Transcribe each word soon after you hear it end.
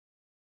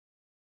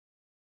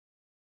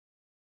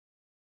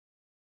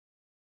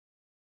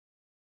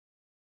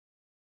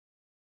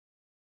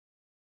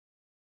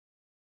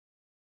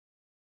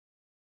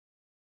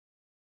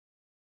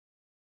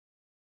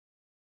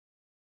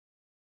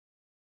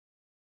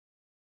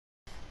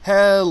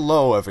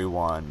Hello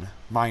everyone,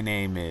 my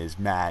name is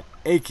Matt,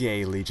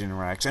 aka Legion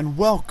Rex, and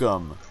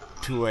welcome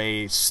to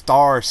a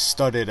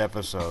star-studded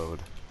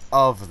episode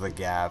of The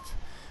G.A.P.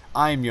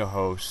 I'm your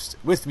host.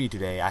 With me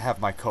today, I have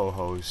my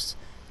co-host,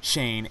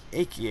 Shane,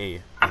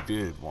 aka The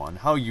Bearded One.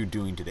 How are you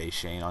doing today,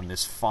 Shane, on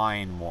this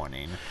fine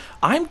morning?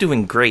 I'm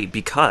doing great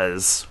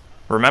because,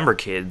 remember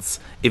kids,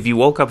 if you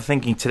woke up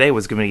thinking today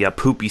was going to be a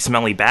poopy,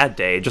 smelly, bad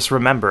day, just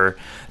remember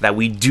that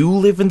we do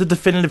live in the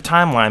definitive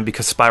timeline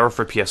because Spyro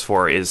for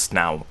PS4 is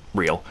now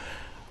real.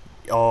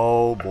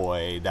 Oh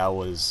boy, that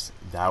was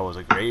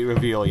a great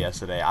reveal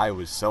yesterday. I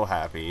was so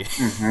happy.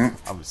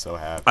 I was so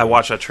happy. I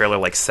watched that trailer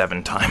like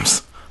 7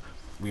 times.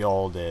 We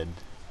all did.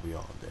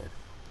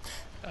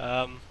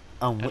 I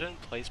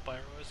didn't play Spyro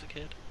as a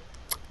kid.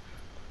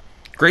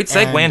 Great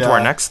segue into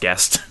our next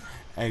guest.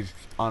 And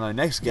on our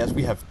next guest,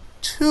 we have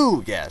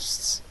 2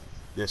 guests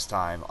this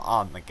time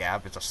on The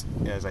G.A.P.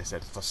 As I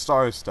said, it's a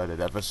star-studded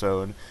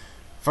episode.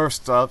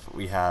 First up,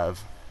 we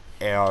have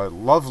our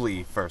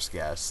lovely first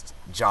guest,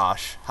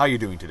 Josh. How are you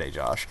doing today,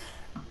 Josh?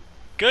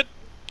 Good.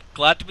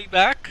 Glad to be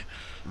back.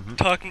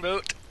 Talking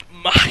about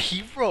my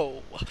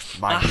hero.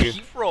 My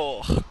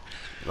hero.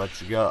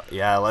 Let's go.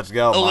 Yeah, let's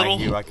go. My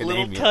Hero Academia.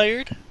 A little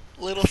tired.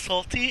 A little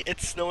salty.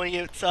 It's snowing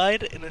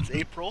outside and it's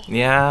April.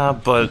 Yeah,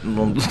 but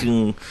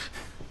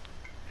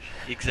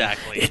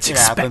Exactly. It's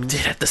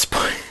expected at this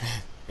point.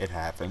 It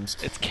happens.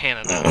 It's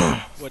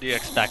Canada. What do you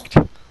expect?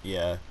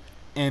 Yeah.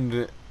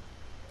 And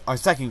our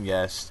second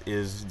guest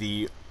is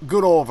the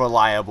good old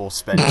reliable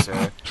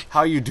Spencer.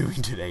 How are you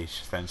doing today,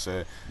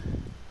 Spencer?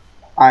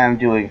 I am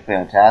doing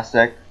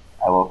fantastic.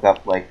 I woke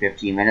up like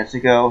 15 minutes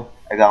ago.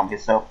 I got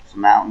myself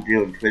some Mountain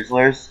Dew and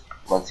Twizzlers.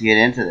 Let's get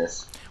into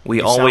this. We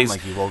You sound always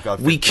like you woke up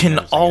we 15 can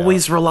minutes ago.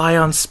 always rely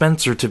on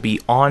Spencer to be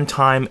on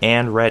time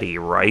and ready,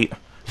 right?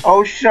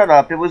 Oh, shut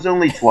up. It was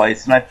only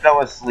twice, and I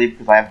fell asleep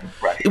because I have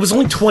depression. It was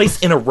only twice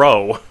in a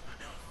row.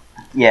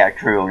 Yeah,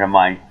 true. Never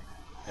mind.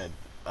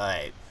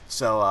 Alright,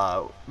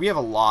 so we have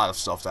a lot of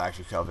stuff to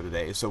actually cover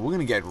today, so we're going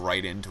to get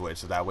right into it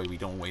so that way we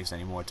don't waste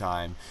any more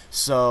time.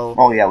 So,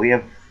 Oh, yeah, we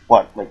have,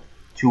 what, like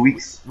 2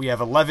 weeks? we have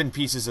 11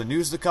 pieces of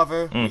news to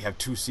cover, we have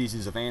 2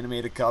 seasons of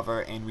anime to cover,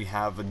 and we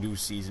have a new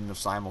season of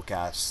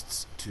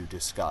simulcasts to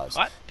discuss.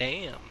 Hot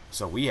damn.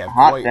 So we have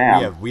Hot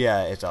damn.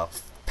 it's a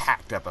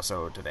packed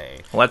episode today.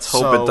 Let's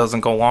hope it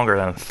doesn't go longer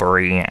than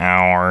 3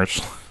 hours.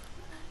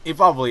 It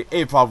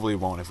probably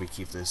won't if we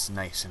keep this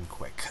nice and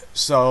quick.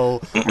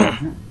 So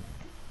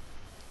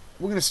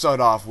we're gonna start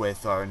off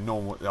with our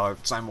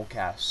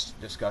simulcast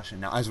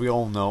discussion. Now, as we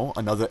all know,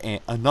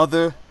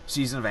 another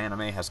season of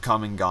anime has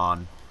come and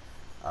gone.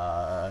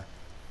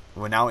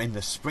 We're now in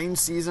the spring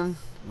season,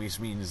 which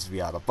means we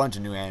have a bunch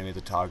of new anime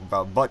to talk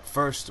about. But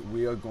first,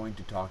 we are going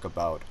to talk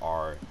about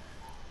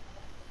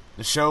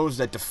the shows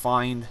that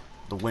defined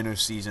the winter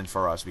season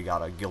for us. We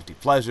got our guilty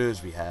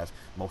pleasures, we have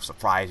most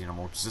surprising or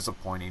most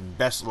disappointing,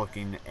 best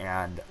looking,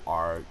 and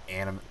our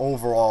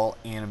overall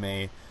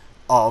anime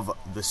of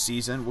the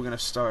season. We're gonna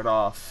start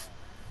off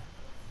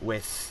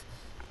with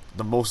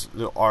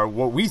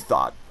what we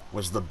thought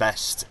was the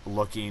best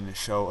looking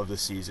show of the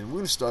season. We're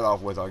gonna start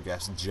off with our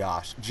guest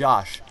Josh.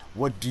 Josh,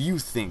 what do you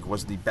think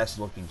was the best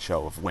looking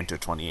show of winter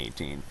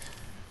 2018?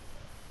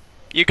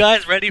 You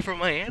guys ready for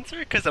my answer?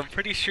 Because I'm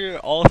pretty sure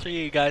all 3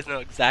 of you guys know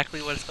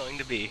exactly what it's going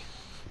to be.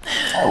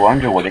 I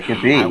wonder what it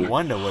could be. I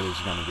wonder what it's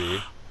gonna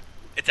be.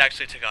 It's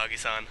actually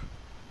Takagi-san.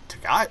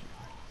 Tagat?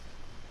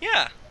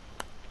 Yeah.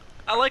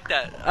 I like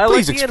that.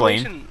 Please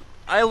explain.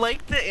 I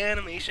like the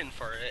animation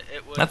for it.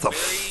 It was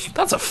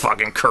That's a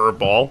fucking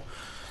curveball.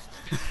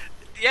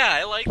 Yeah,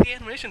 I like the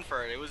animation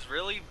for it. It was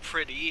really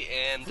pretty,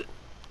 and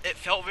it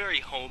felt very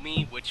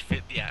homey, which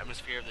fit the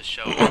atmosphere of the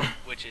show,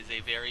 which is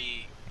a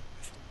very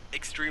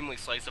extremely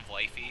slice of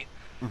lifey.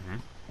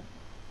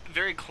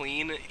 Very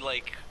clean,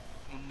 like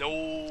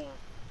no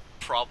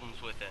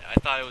problems with it. I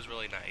thought it was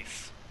really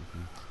nice.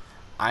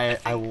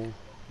 I will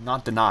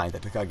not deny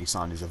that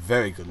Takagi-san is a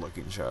very good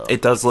looking show.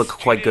 It does look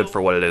quite good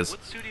for what it is.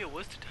 What studio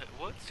was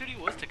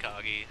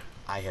Takagi?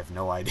 I have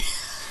no idea.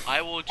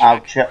 I will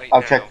check.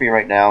 I'll check for you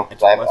right now,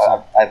 because I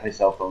have my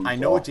cell phone. I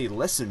know it's a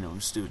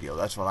lesser-known studio.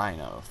 That's what I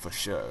know for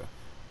sure.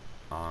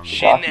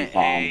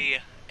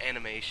 Shin-A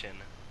Animation.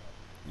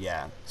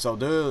 Yeah, so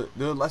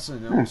they're a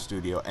lesser-known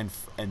studio, and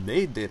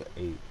they did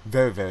a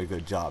very, very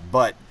good job.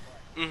 But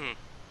What, you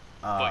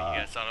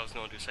guys thought I was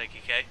going to do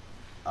Psyche K?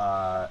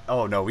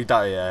 oh no, we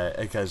thought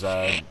because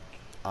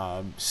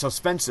so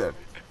Spencer,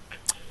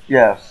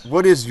 Yes.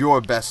 what is your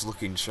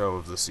best-looking show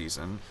of the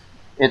season?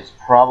 It's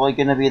probably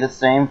going to be the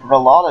same for a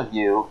lot of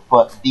you,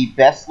 but the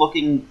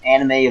best-looking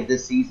anime of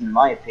this season, in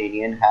my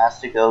opinion, has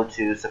to go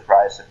to,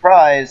 surprise,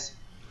 surprise,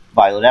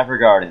 Violet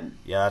Evergarden.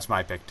 Yeah, that's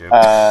my pick too.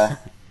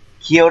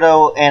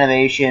 Kyoto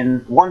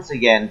Animation, once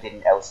again, did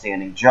an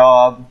outstanding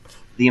job.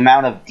 The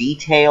amount of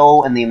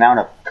detail and the amount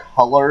of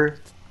color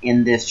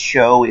in this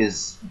show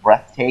is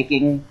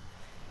breathtaking.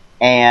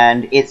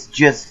 And it's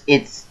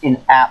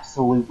an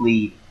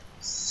absolutely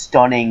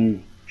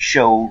stunning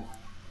show.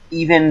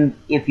 Even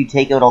if you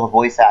take out all the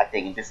voice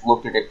acting and just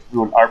looked at it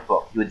through an art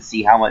book, you would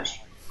see how much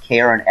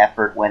care and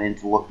effort went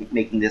into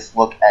making this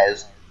look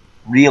as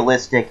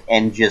realistic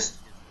and just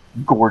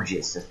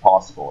gorgeous as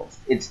possible.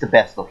 It's the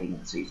best looking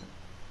of the season.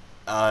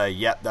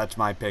 Yep, that's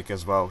my pick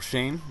as well.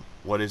 Shane,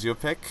 what is your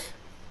pick?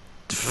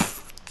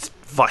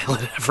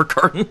 Violet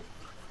Evergarden.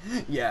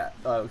 Yeah,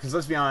 because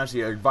let's be honest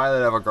here,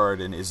 Violet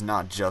Evergarden is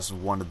not just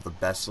one of the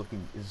best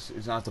looking.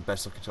 Is not the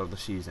best looking show of the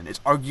season. It's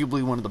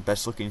arguably one of the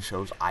best looking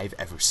shows I've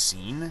ever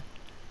seen.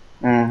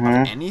 Mm-hmm.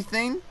 Of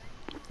anything,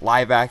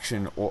 live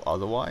action or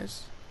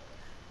otherwise.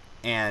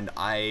 And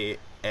I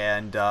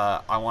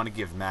want to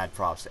give mad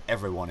props to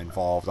everyone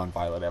involved on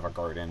Violet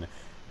Evergarden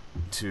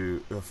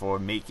for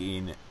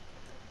making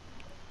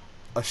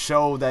a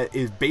show that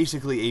is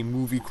basically a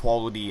movie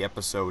quality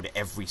episode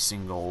every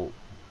single.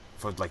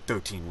 For like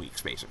 13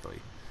 weeks, basically.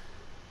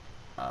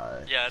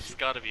 Yeah, it's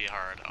got to be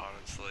hard,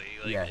 honestly.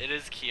 Like, Yeah. it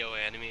is Kyo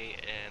anime,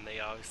 and they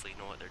obviously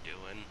know what they're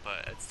doing,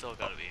 but it's still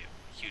got to be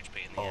a huge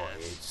pain in the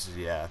ass.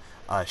 Yeah.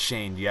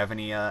 Shane, do you have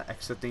any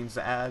extra things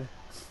to add?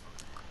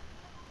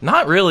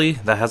 Not really.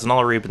 That hasn't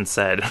already been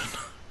said.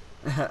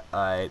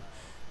 Alright.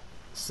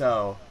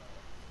 So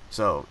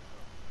we're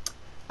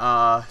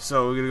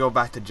gonna go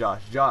back to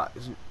Josh.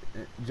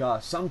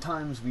 Josh,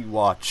 sometimes we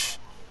watch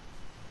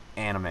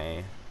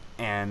anime,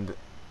 and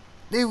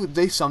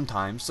they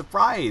sometimes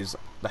surprise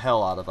the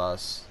hell out of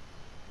us.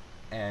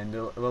 And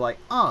we're like,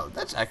 oh,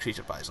 that's actually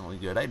surprisingly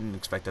good. I didn't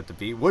expect that to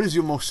be. What is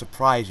your most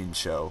surprising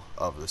show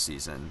of the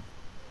season?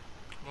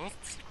 Most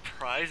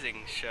surprising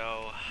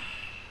show.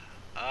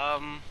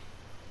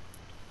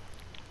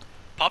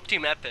 Pop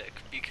Team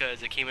Epic,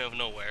 because it came out of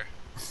nowhere.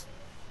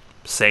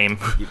 Same.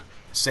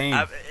 Same.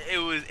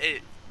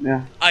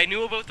 Yeah. I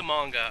knew about the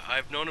manga.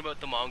 I've known about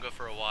the manga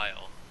for a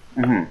while.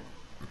 Mm-hmm.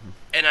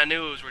 And I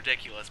knew it was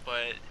ridiculous,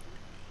 but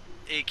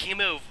it came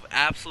out of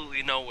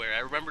absolutely nowhere. I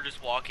remember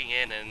just walking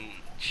in, and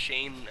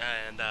Shane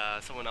and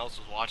someone else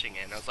was watching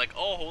it, and I was like,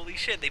 oh, holy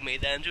shit, they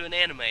made that into an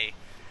anime.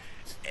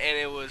 And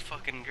it was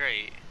fucking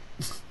great.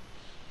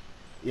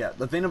 Yeah,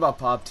 the thing about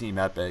Pop Team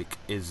Epic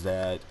is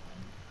that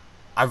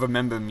I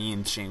remember me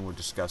and Shane were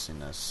discussing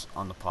this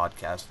on the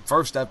podcast.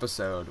 First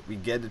episode, we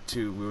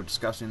were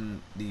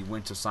discussing the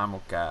winter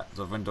simulcast,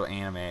 the winter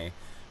anime.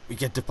 We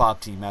get to Pop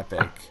Team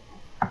Epic.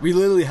 We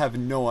literally have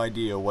no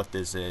idea what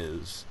this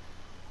is.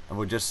 And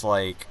we're just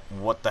like,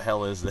 what the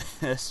hell is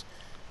this?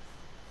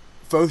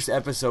 First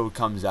episode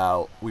comes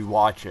out, we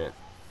watch it.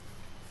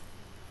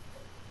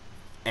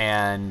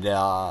 And,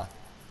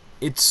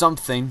 it's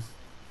something.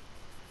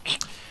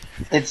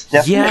 It's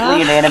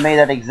definitely an anime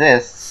that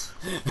exists.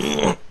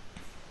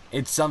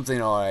 It's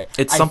something, alright.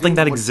 It's something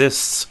that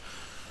exists.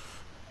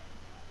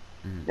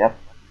 Yep.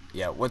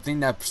 Yeah, one thing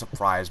that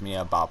surprised me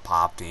about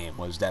Pop Team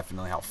was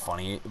definitely how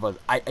funny it was.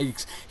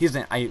 Here's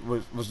the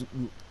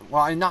thing,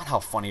 well, not how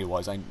funny it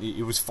was.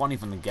 It was funny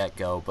from the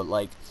get-go, but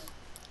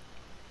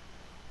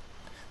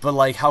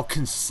how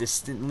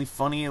consistently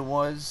funny it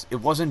was. It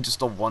wasn't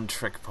just a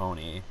one-trick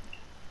pony.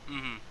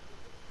 Mm-hmm.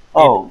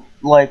 Oh,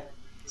 like,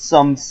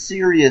 some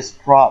serious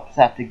props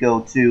have to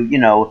go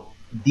to,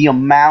 the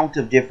amount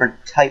of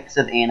different types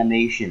of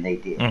animation they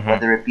did. Mm-hmm.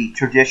 Whether it be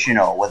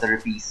traditional, whether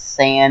it be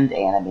sand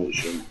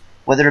animation,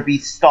 whether it be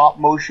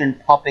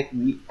stop-motion puppet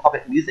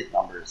music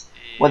numbers,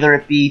 whether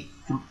it be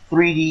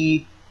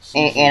 3D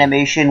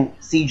animation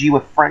CG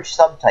with French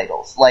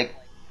subtitles. Like,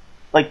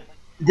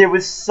 there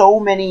was so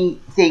many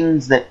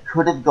things that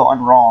could have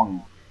gone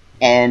wrong,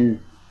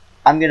 and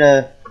I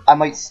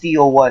might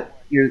steal what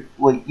you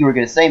were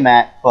gonna say,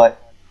 Matt,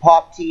 but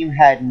Pop Team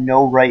had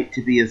no right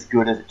to be as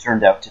good as it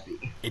turned out to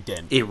be. It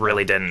didn't. It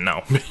really didn't,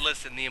 no.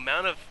 Listen, the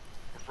amount of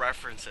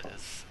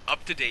references,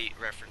 up-to-date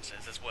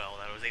references as well,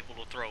 that I was able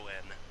to throw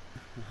in.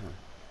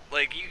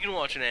 Like, you can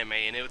watch an anime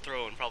and it would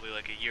throw in probably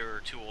like a year or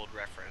two old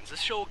reference.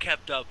 This show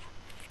kept up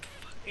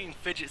fucking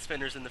fidget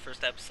spinners in the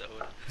first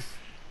episode.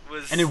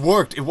 And it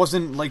worked. It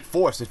wasn't like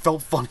forced. It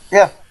felt funny.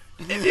 Yeah.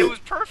 It was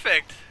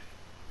perfect.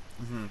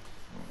 Mm-hmm.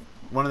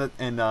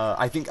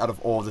 I think out of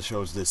all the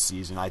shows this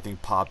season, I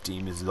think Pop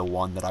Team is the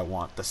one that I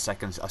want a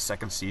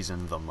second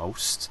season the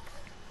most.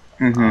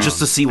 Mm-hmm. Just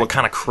to see what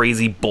kind of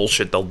crazy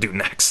bullshit they'll do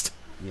next.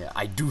 Yeah,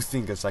 I do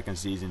think a second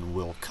season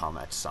will come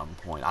at some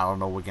point. I don't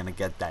know we're gonna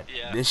get that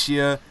this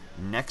year,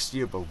 next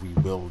year, but we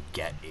will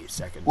get a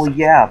second season.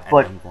 Yeah,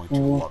 but I'm going to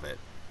love it.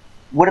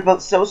 What about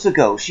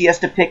Sosugo? She has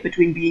to pick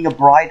between being a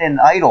bride and an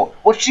idol.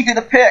 What's she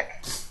gonna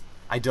pick?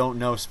 I don't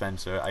know,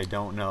 Spencer. I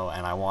don't know,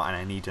 and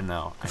I need to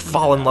know.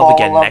 Fall in love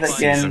again next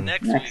season.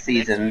 Next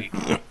season.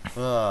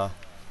 But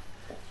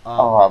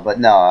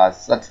no,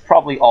 that's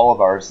probably all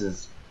of ours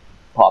is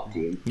Pop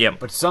Team. Yep.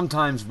 But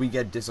sometimes we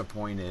get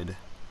disappointed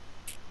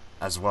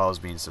as well as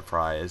being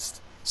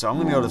surprised. So I'm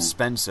going to go to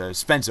Spencer.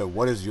 Spencer,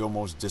 what is your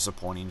most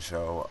disappointing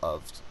show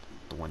of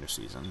the winter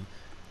season?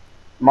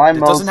 It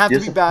doesn't have to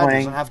be bad. It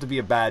doesn't have to be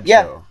a bad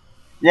show.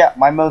 Yeah,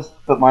 my most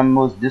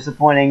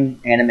disappointing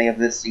anime of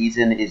this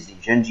season is the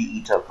Junji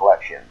Ito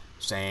collection.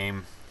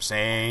 Same.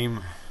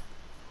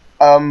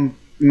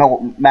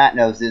 Matt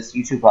knows this.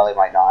 You two probably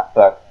might not,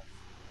 but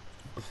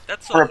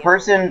That's for a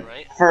person,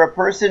 right?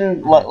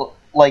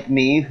 like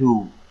me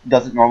who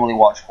doesn't normally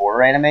watch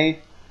horror anime,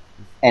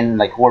 and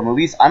like horror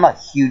movies, I'm a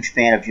huge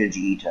fan of Junji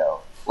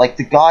Ito. Like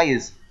the guy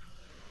is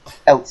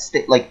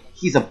like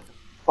he's a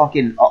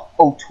fucking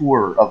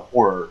auteur of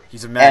horror.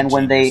 He's a mad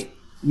genius.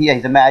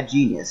 He's a mad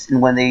genius.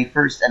 And when they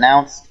first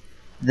announced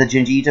the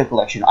Junji Ito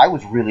collection, I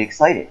was really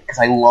excited because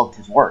I loved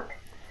his work.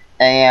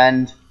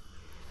 And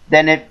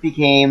then it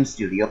became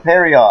Studio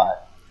Period.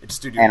 It's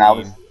Studio and Dean. I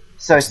was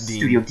so it's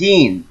Studio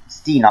Dean.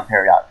 It's Dean, not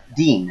Period.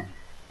 Dean.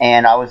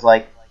 And I was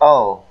like,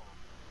 oh,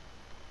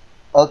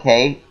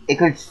 okay, it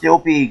could still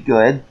be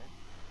good.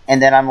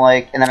 And then I'm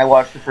like, and then I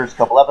watched the first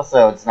couple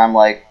episodes, and I'm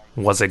like,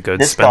 was it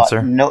good, Spencer?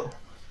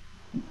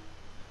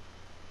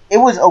 It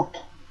was okay.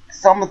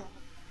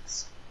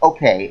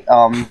 Okay.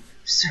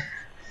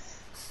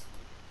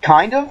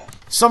 Kind of.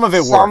 Some of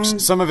it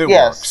works. Some of it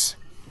works.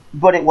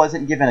 But it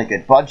wasn't given a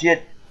good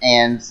budget,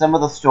 and some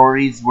of the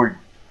stories were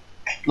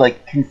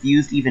like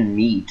confused even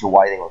me to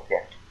why they were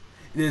picked.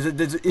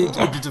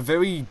 It's a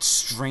very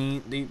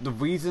strange. The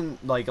reason,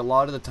 like, a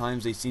lot of the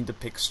times they seem to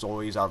pick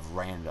stories out of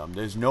random.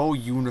 There's no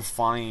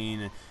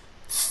unifying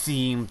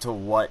theme to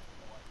what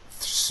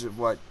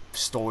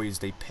stories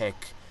they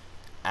pick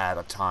at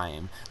a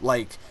time.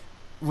 Like,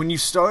 when you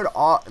start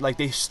off, like,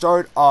 they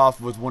start off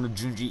with one of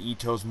Junji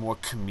Ito's more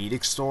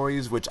comedic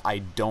stories, which I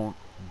don't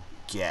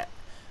get.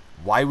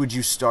 Why would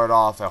you start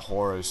off a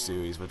horror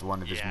series with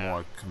one of his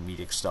more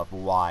comedic stuff?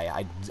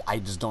 Why? I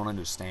just don't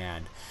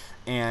understand.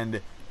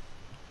 And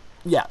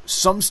yeah,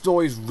 some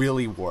stories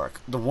really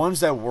work. The ones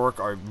that work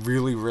are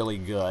really, really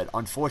good.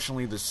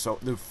 Unfortunately,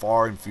 they're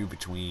far and few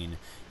between,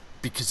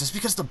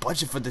 because the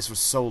budget for this was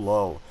so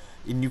low,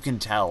 and you can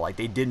tell, like,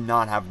 they did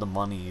not have the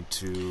money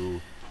to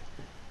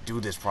do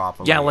this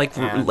properly. Yeah,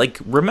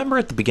 like remember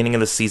at the beginning of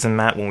the season,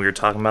 Matt, when we were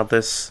talking about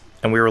this,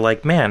 and we were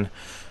like, man,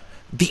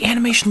 the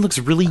animation looks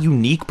really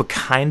unique, but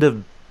kind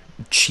of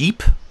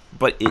cheap,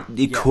 but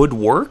it could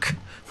work.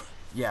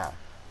 Yeah.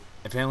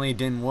 Apparently it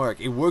didn't work.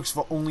 It works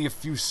for only a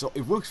few.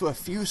 It works for a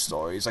few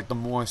stories, like the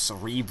more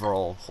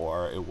cerebral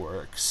horror. It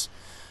works,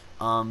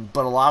 but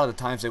a lot of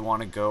the times they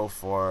want to go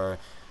for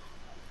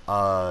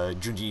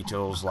Junji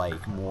Ito's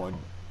like more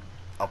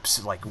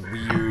like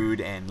weird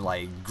and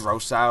like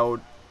gross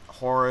out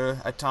horror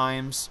at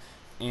times,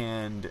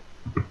 and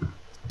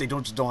they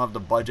just don't have the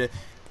budget.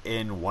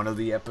 In one of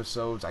the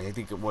episodes, I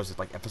think it was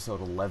like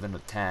episode 11 or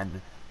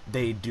 10,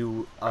 they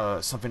do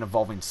something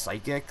involving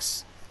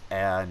psychics,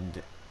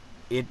 and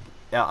it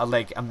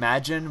like,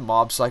 imagine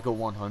Mob Psycho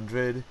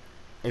 100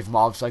 if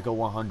Mob Psycho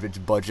 100's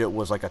budget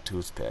was like a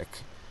toothpick,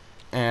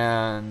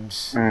 and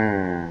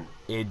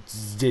it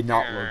did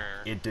not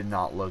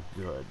look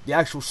good. The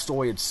actual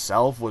story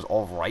itself was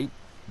all right,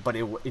 but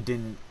it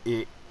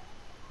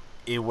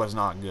was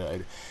not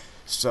good.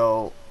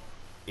 So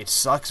it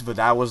sucks, but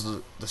that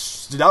was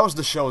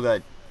the show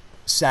that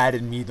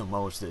saddened me the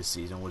most this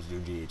season, was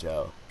Junji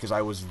Ito, because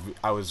I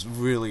was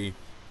really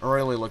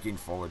looking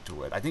forward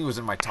to it. I think it was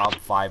in my top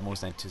 5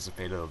 most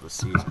anticipated of the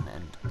season,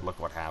 and look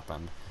what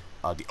happened.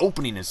 The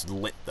opening is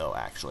lit, though,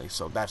 actually,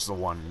 so that's the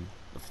one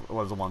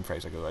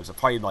phrase I go with. It's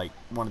probably like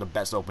one of the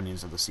best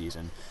openings of the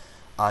season.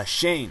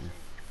 Shane,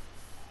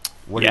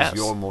 what is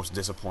your most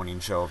disappointing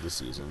show of the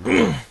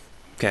season?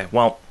 Okay,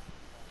 well,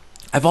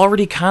 I've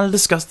already kind of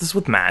discussed this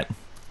with Matt,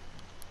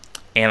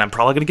 and I'm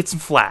probably going to get some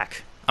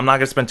flack. I'm not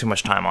going to spend too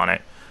much time on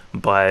it,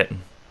 but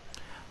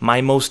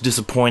my most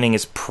disappointing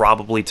is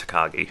probably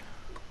Takagi.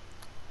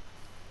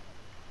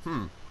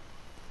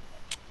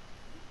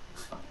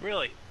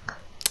 Really?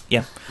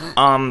 Yeah.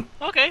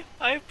 Okay,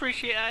 I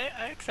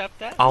accept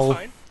that. I'll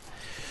Fine.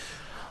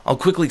 I'll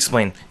quickly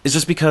explain. It's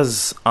just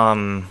because,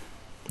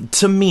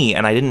 to me,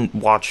 and I didn't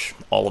watch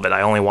all of it,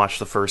 I only watched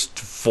the first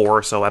 4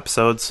 or so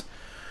episodes.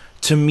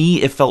 To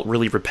me, it felt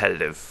really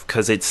repetitive,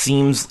 because it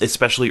seems,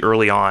 especially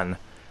early on,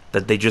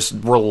 that they just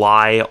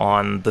rely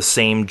on the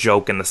same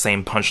joke and the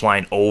same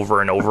punchline over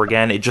and over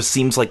again. It just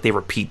seems like they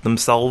repeat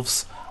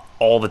themselves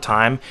all the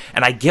time,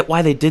 and I get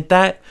why they did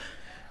that.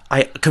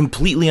 I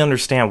completely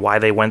understand why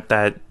they went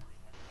that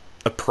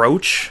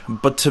approach,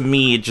 but to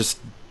me, it just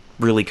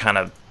really kind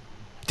of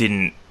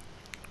didn't...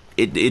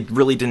 It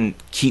really didn't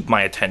keep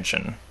my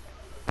attention.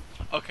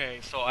 Okay,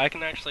 so I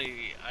can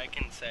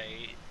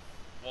say,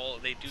 well,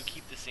 they do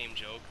keep the same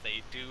joke.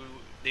 They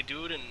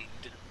do it in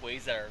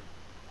ways that are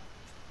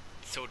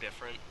so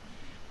different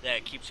that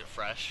it keeps it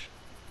fresh,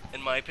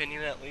 in my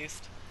opinion, at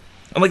least.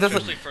 I'm like,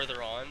 especially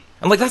further on.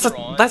 I'm like, that's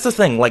the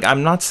thing. Like,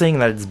 I'm not saying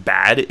that it's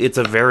bad. It's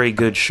a very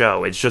good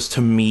show. It's just,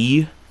 to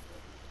me,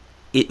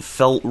 it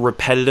felt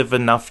repetitive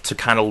enough to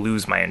kind of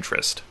lose my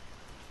interest.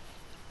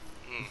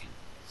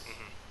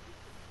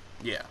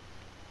 Yeah.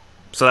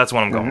 So that's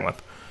what I'm going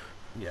with.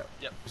 Yeah.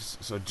 Yep.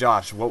 So,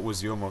 Josh, what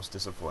was your most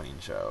disappointing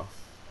show?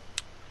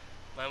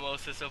 My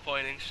most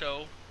disappointing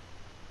show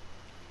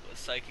was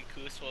Psyche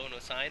Kusuo no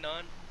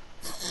Sainon.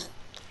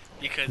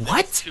 Because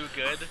it's too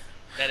good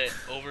that it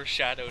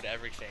overshadowed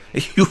everything.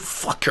 You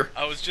fucker.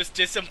 I was just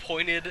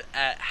disappointed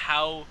at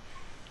how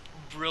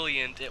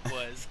brilliant it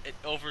was. It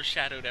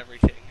overshadowed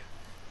everything.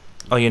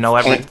 Oh, you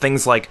know,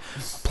 things like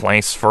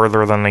Place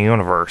Further Than the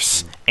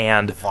Universe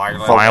and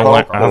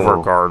Violet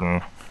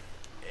Evergarden.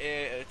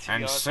 be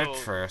And honest,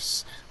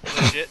 citrus.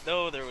 legit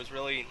though, there was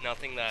really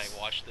nothing that I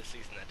watched this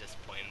season that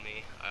disappointed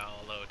me.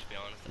 Although to be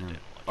honest, I didn't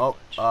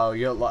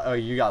watch much.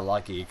 You got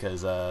lucky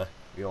because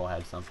we all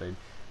had something.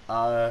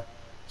 I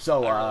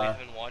really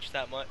haven't watched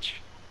that much.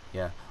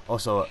 Yeah.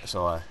 Also,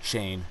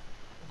 Shane,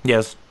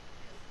 Yes.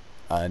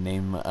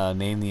 name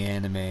the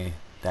anime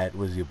that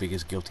was your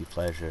biggest guilty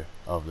pleasure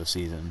of the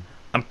season.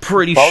 I'm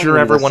pretty Probably sure the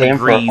everyone same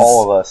agrees. for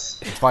all of us.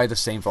 It's probably the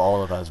same for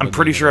all of us. I'm but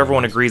pretty name sure it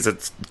everyone anyways. agrees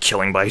it's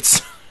Killing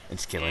Bites.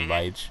 It's Killing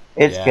Bites.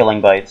 It's Yeah.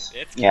 Killing Bites.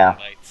 It's Yeah.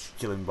 Bites.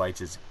 Killing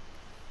Bites is.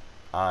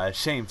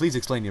 Shane, please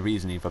explain your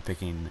reasoning for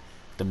picking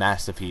the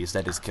masterpiece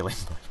that is Killing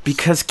Bites.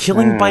 Because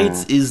Killing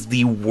Bites is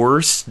the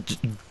worst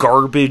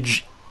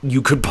garbage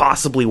you could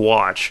possibly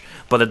watch,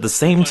 but at the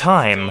same But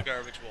time, still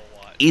garbage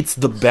we'll watch. it's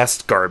the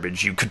best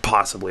garbage you could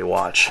possibly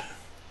watch.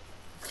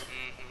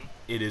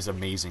 It is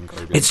amazing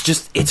garbage. It's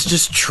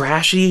just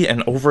trashy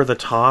and over the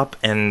top,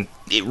 and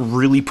it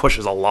really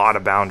pushes a lot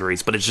of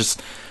boundaries, but it's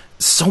just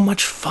so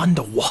much fun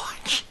to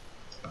watch.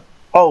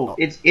 Oh,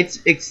 it's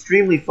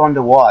extremely fun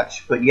to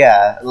watch, but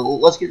yeah,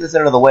 let's get this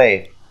out of the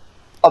way.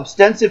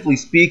 Ostensively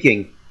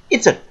speaking,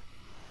 it's a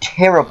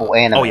terrible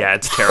anime. Oh yeah,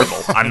 it's terrible.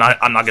 I'm not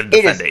going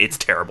to defend it. It's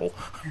terrible.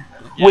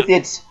 With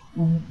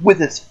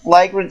its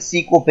flagrant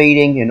sequel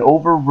baiting and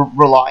over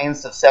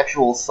reliance of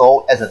sexual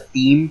assault as a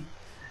theme,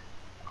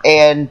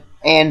 and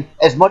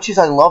as much as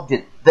I loved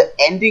it, the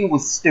ending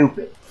was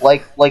stupid.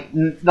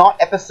 Not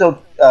episode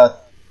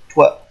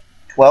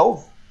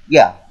 12.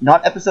 Yeah,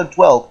 not episode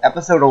 12.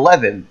 Episode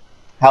 11.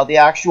 How the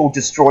actual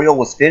destroyal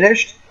was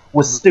finished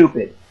was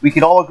stupid. We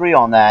can all agree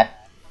on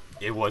that.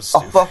 It was A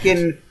stupid.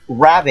 fucking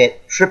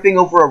rabbit tripping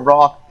over a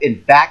rock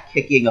and back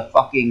kicking a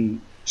fucking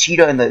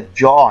cheetah in the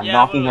jaw and Yeah,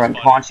 knocking but her it was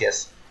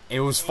unconscious. It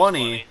was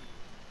funny,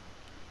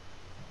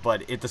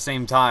 but at the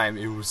same time,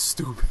 it was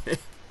stupid.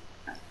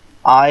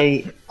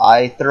 I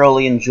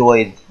thoroughly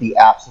enjoyed the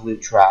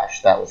absolute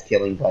trash that was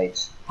Killing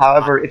Bites.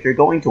 However, if you're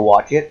going to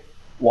watch it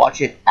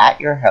at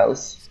your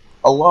house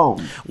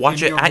alone.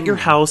 Watch In it your at your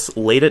room. house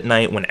late at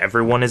night when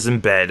everyone is in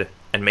bed,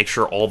 and make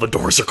sure all the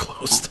doors are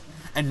closed.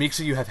 And make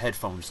sure you have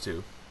headphones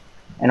too.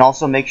 And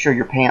also make sure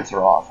your pants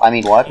are off. I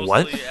mean, what?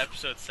 What? Mostly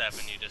episode 7,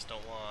 you just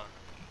don't want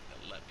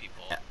to let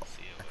people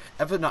see it.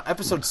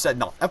 Episode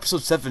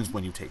 7 is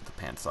when you take the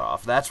pants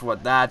off. That's when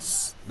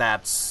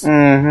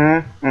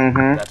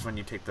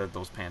you take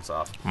those pants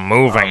off.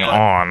 Moving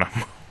on.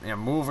 Yeah,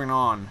 moving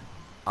on.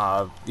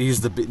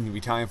 He's we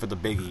time for the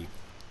biggie.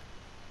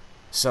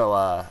 So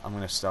I'm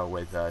gonna start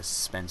with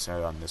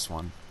Spencer on this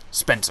one.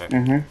 Spencer,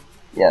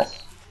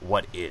 Yes.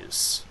 what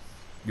is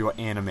your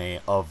anime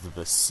of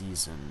the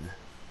season?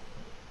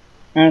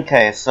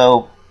 Okay,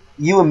 so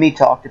you and me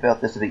talked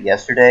about this a bit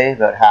yesterday,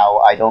 about how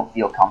I don't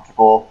feel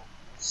comfortable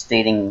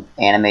stating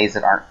animes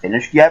that aren't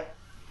finished yet.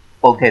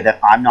 Okay, that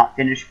I'm not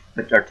finished,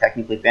 but are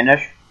technically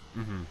finished.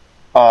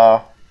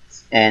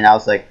 And I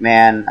was like,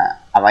 man,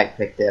 I might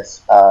pick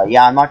this.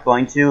 Yeah, I'm not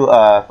going to.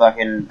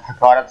 Fucking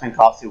Hakata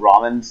Tonkatsu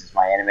Ramens is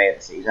my anime of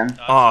the season.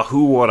 Oh,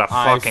 who would have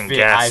fucking I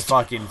guessed?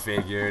 fucking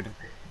figured.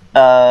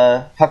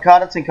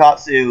 Hakata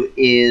Tonkatsu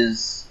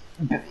is...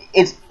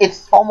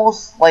 It's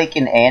almost like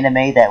an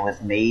anime that was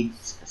made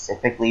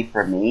specifically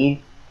for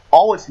me.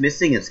 All it's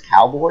missing is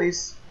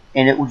cowboys,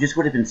 and it would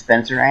have been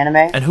Spencer anime.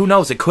 And who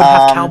knows? It could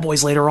have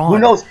cowboys later on. Who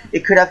knows?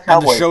 It could have And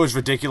cowboys. the show's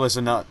ridiculous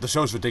enough. The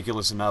show's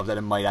ridiculous enough that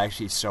it might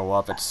actually show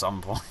up at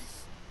some point.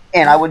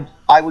 And I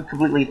would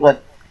completely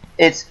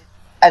it's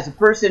as a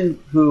person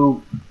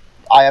who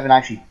I haven't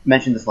actually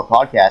mentioned this on the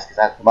podcast because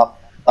that come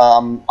up.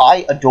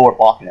 I adore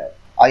Bakugo.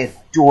 I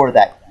adore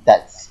that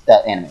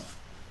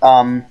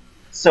anime.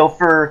 So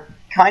for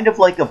kind of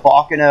like a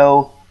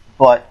Bakugo,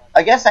 but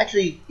I guess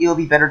actually it would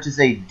be better to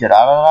say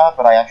da-da-da-da,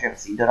 but I actually haven't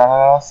seen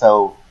da-da-da-da,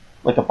 so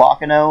like a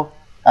Bakugo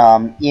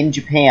in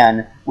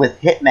Japan with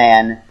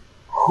Hitman,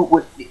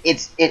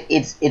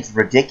 it's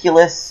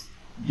ridiculous.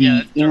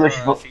 The English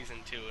season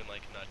 2 in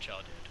like a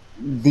nutshell,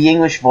 dude. the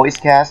English voice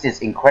cast is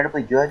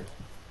incredibly good.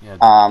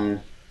 Yeah.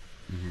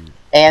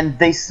 And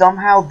they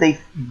somehow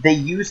they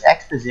use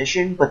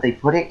exposition, but they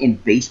put it in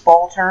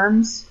baseball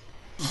terms,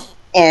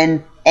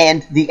 and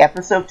the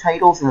episode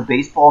titles and the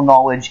baseball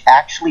knowledge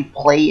actually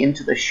play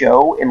into the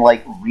show in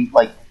like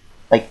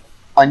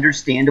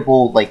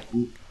understandable, like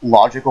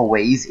logical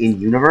ways in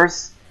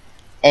universe,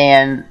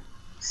 and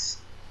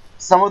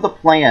some of the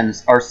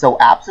plans are so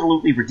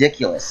absolutely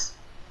ridiculous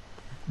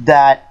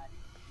that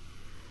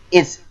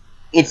it's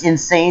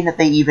insane that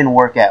they even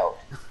work out.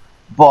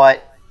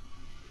 But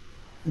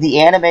the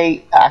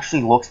anime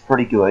actually looks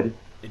pretty good.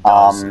 It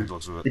does. It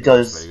looks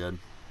does. pretty good.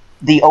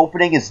 The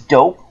opening is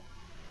dope.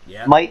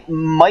 Yeah.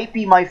 Might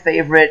be my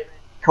favorite.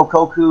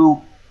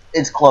 Kokoku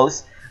is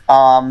close.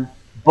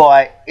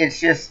 But it's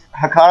just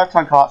Hakata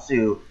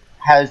Tonkatsu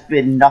has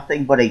been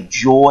nothing but a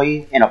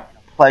joy and a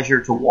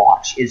pleasure to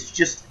watch. It's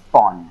just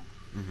fun.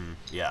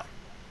 Yeah.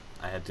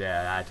 I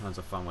had tons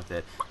of fun with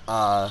it.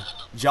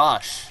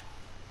 Josh,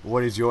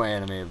 what is your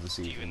anime of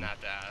the You would season? not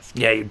have to ask.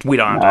 Yeah, we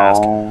don't have to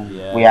ask. No,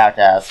 Yeah. we have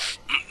to ask.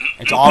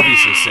 It's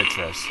obviously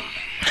Citrus.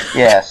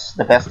 Yes,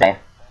 the best name.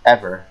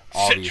 ever.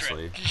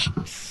 Obviously.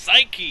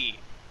 Psyche.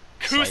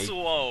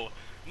 Kusuo.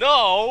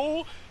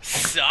 No.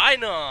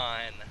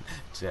 Sinon.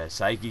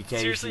 Psyche K.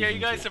 Seriously, are you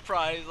guys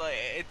surprised? Like,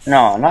 it's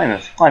No, not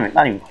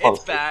even close.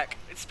 It's back.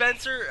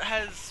 Spencer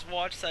has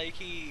watched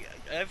Psyche.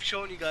 I've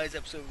shown you guys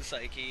episodes of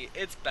Psyche.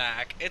 It's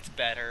back. It's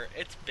better.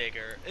 It's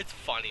bigger. It's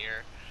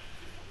funnier.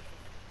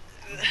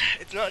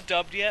 It's not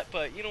dubbed yet,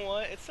 but you know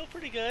what? It's still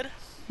pretty good.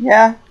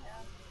 Yeah.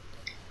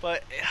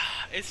 But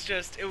it's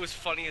just, it was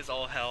funny as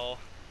all hell.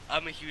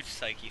 I'm a huge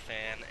Psyche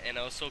fan, and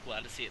I was so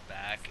glad to see it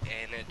back,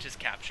 and it just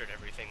captured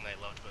everything that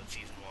I loved about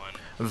Season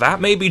 1. That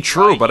may be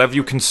true, but have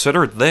you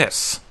considered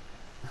this?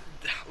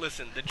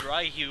 Listen, the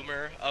dry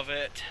humor of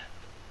it,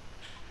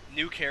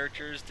 new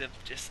characters,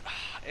 just,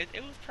 it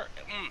was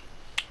perfect.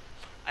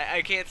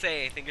 I can't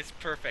say anything, it's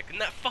perfect. And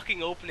that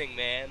fucking opening,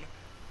 man.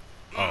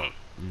 The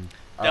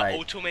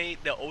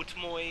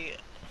Otomoi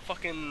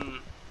fucking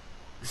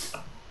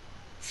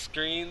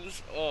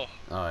screens. Oh.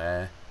 Oh,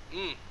 yeah.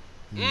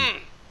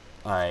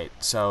 Alright,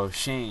 so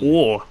Shane.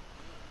 Ooh.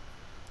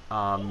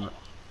 I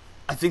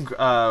think,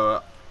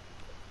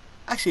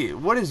 actually,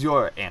 what is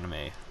your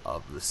anime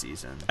of the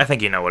season? I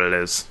think you know what it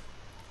is.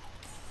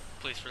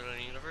 Place Further than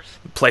the Universe?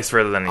 Place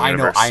Further Than the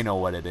Universe. I know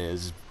what it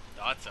is.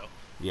 Thought so.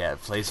 Yeah,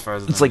 Place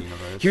Further It's Than like, the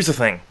Universe. here's the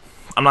thing.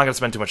 I'm not going to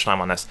spend too much time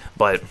on this,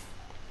 but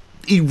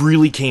it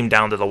really came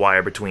down to the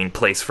wire between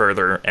Place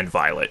Further and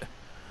Violet.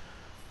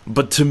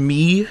 But to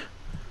me,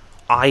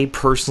 I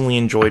personally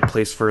enjoyed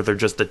Place Further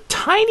just a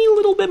tiny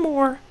little bit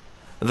more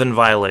than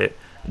Violet,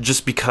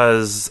 just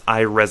because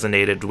I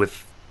resonated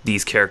with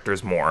these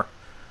characters more.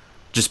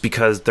 Just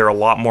because they're a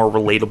lot more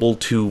relatable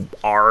to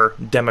our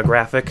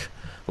demographic.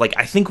 Like,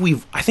 I think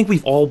we've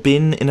all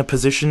been in a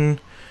position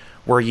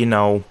where, you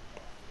know,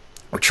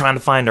 we're trying to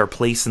find our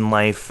place in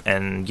life,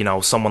 and, you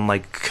know, someone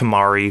like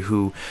Kamari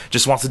who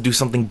just wants to do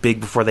something big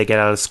before they get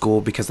out of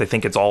school because they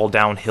think it's all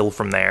downhill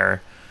from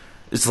there.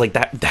 It's like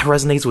that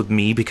resonates with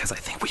me because I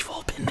think we've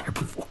all been there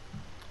before.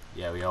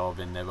 Yeah, we all have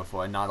been there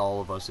before, and not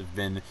all of us have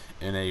been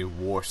in a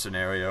war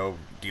scenario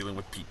dealing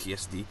with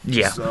PTSD.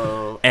 Yeah.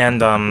 So,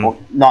 And, Well,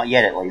 not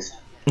yet, at least.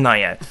 not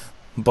yet.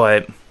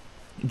 But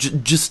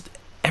just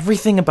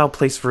everything about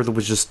Place Further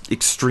was just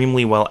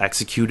extremely well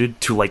executed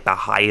to, like, the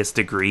highest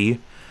degree.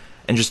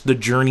 And just the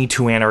journey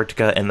to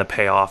Antarctica and the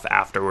payoff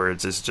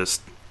afterwards is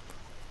just...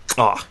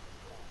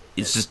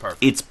 It's just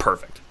perfect. It's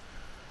perfect.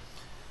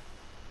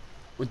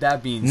 With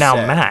that being Now,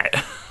 said...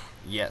 Matt,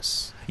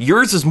 Yes.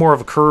 yours is more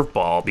of a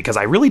curveball, because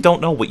I really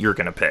don't know what you're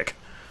going to pick.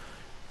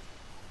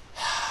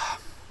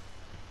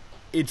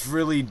 It's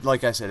really,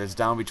 like I said, it's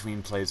down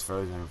between Place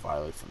Further and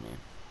Violet for me.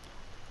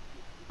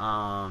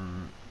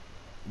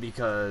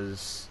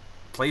 Because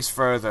Place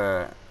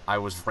Further,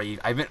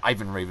 I've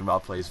been raving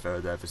about Place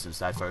Further ever since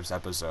that first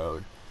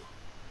episode.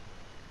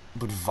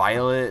 But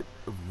Violet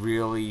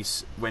really,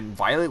 when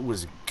Violet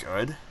was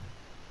good,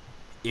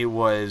 it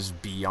was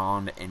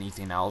beyond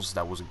anything else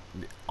that was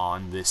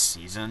on this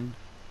season.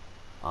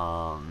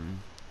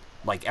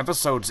 Like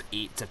episodes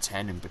 8 to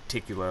 10 in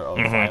particular of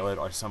Violet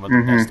are some of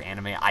the best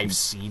anime I've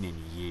seen in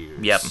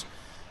years. Yep.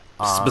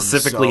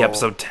 Specifically so-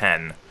 episode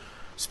 10.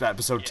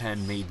 Episode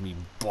 10 made me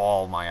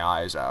bawl my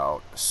eyes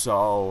out.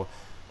 So,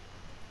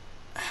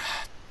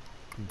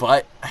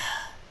 but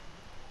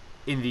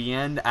in the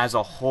end, as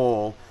a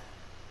whole,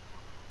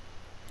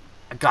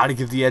 I gotta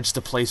give the edge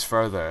to Place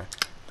Further.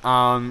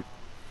 I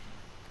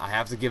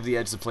have to give the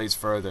edge to Place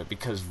Further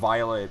because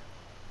Violet,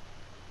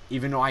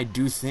 even though I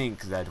do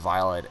think that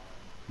Violet,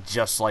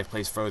 just like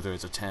Place Further,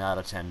 is a 10 out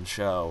of 10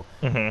 show,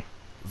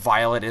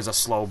 Violet is a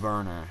slow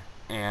burner,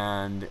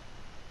 and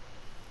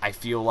I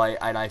feel like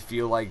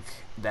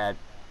that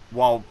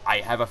while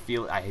I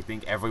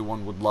think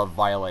everyone would love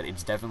Violet,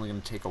 it's definitely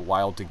going to take a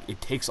while it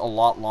takes a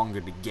lot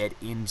longer to get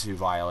into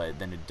Violet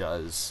than it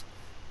does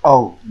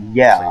Oh,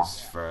 yeah.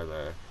 Place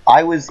Further.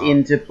 I was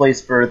into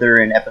Place Further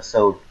in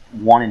episode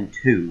 1 and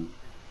 2.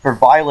 For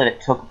Violet,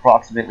 it took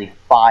approximately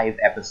 5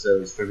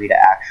 episodes for me to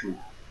actually,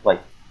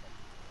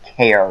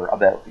 care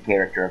about the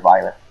character of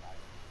Violet.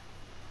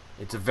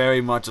 It's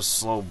very much a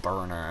slow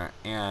burner,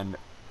 and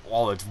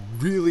while it's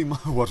really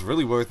what's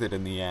really worth it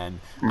in the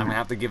end, I'm gonna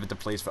have to give it to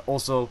Place Further.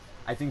 Also,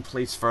 I think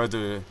Place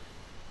Further,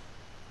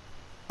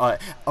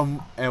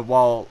 and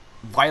while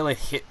Violet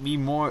hit me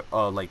more,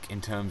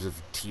 in terms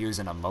of tears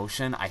and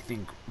emotion, I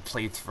think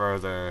Place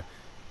Further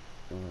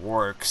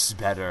works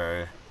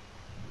better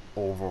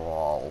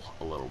overall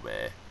a little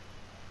bit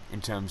in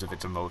terms of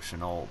its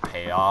emotional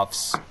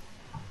payoffs.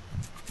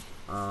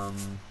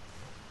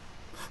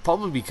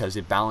 Probably because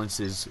it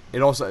balances.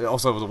 It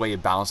also the way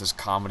it balances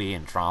comedy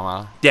and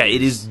drama. Yeah,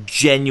 it is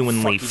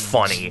genuinely Fucking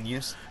funny.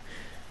 Genius.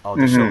 Oh,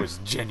 the show is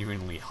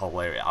genuinely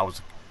hilarious. I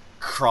was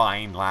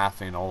crying,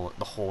 laughing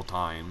the whole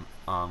time,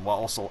 while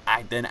also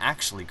then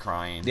actually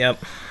crying. Yep.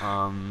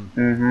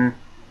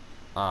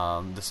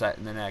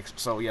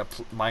 So yeah,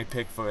 my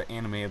pick for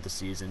anime of the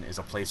season is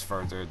A Place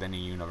Further Than a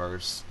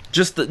Universe.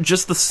 Just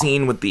the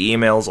scene with the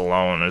emails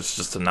alone is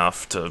just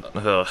enough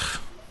to.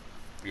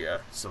 Yeah,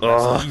 so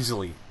that's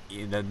easily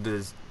that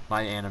is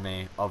my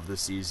anime of the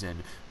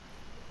season.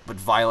 but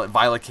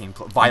Violet came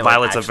close.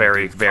 Violet's a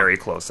very, very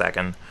close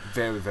second.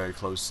 Very, very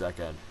close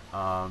second.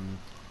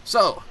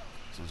 So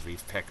since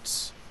we've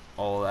picked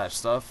all that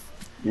stuff,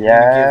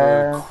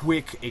 Yeah.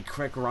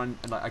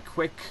 give a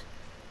quick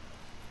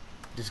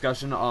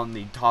discussion on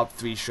the top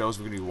 3 shows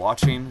we're going to be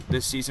watching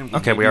this season.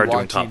 Okay, we are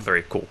doing top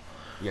 3. Cool.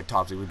 Yeah,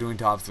 top 3. We're doing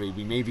top 3.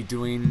 We may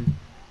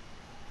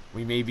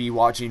be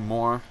watching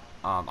more.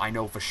 I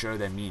know for sure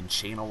that me and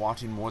Shane are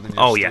watching more than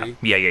just 3.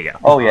 Yeah.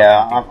 Oh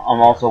yeah,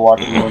 I'm also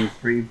watching one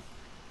 3.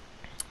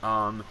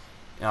 But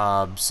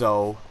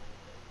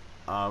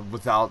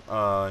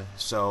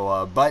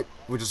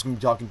we're just going to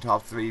be talking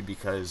top 3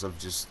 because of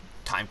just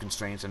time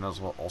constraints, and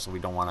also we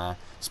don't want to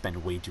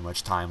spend way too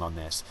much time on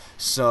this.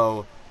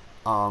 So,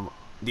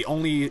 the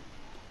only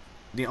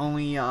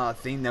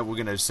thing that we're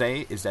gonna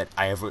say is that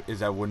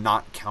we're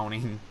not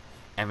counting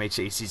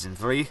MHA season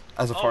 3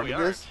 as a part of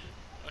this.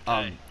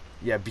 Okay.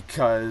 Yeah,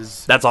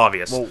 because That's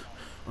obvious. well,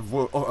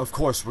 of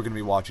course we're gonna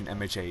be watching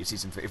MHA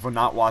season 3. If we're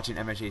not watching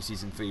MHA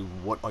season 3,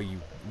 what are we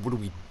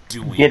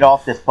doing? Get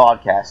off this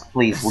podcast,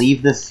 please.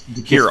 Leave this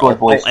Here, Discord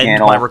voice I'll end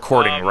channel. my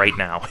recording right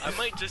now. I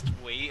might just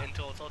wait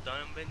until it's all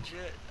done and binge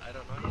it. I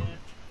don't know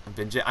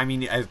yet. I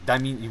mean, you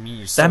mean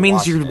you're That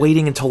means you're watching it.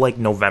 waiting until like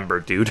November,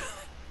 dude.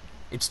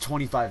 It's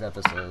 25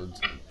 episodes.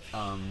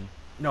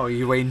 No,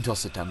 you wait until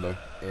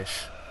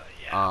September-ish.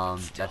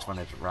 That's when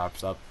it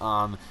wraps up.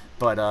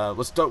 But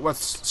let's start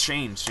with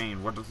Shane.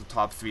 Shane, what are the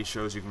top 3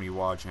 shows you can be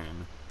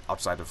watching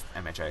outside of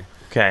MHA?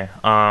 Okay.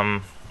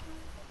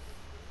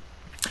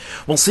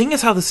 Well, seeing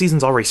as how the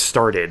season's already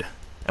started,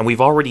 and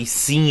we've already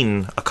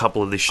seen a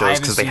couple of these shows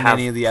because they I haven't have seen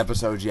any of the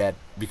episodes yet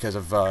because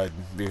of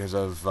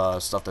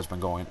stuff that's been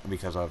going.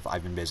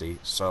 I've been busy,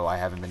 so I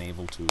haven't been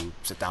able to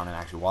sit down and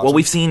actually watch. Well, them.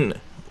 we've seen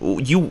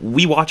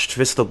we watched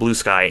Fist of the Blue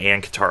Sky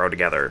and Kitaro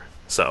together,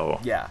 so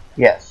Yeah.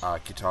 Yes.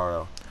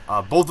 Kitaro.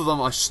 Both of them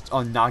are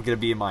not going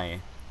to be in my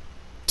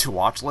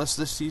to-watch list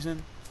this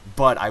season,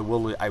 but I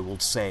will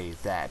say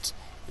that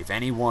if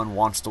anyone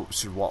is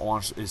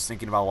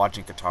thinking about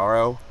watching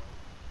Kitaro,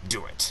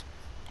 do it.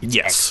 It's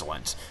yes,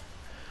 excellent.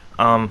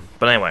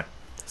 But anyway,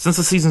 since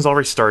the season's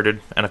already started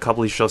and a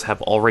couple of these shows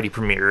have already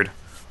premiered,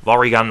 I've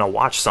already gotten to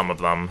watch some of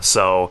them.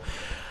 So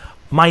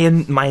my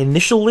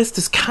initial list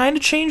has kind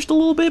of changed a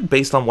little bit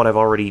based on what I've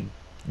already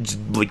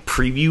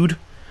previewed.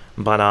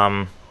 But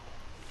and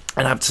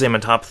I have to say my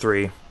top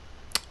 3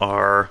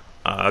 are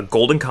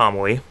Golden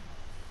Kamuy,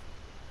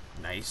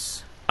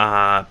 Nice.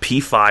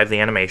 P5 the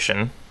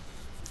animation,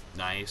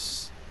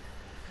 Nice.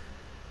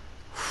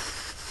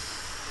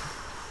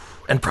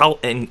 and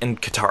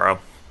Kitaro,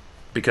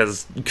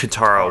 because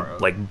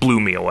Kitaro blew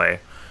me away.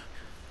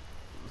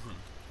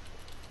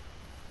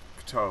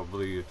 Kitaro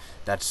blew.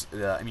 That's.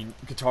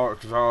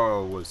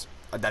 Kitaro was.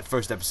 That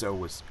first episode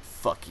was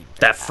fucking.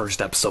 That first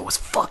episode was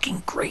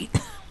fucking great.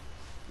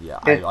 Yeah,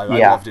 I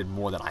loved it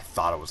more than I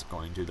thought I was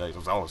going to. That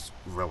was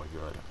really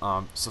good.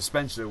 So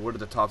Spencer, what are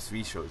the top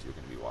 3 shows you're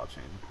going to be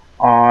watching?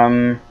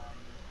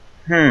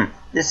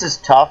 This is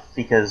tough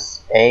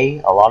because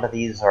a lot of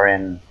these are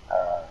in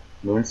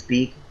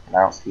Moonspeak, and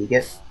I don't speak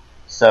it,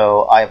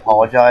 so I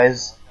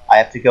apologize. I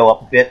have to go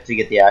up a bit to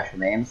get the actual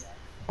names.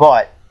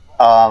 But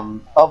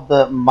of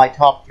my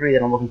top 3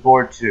 that I'm looking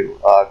forward to,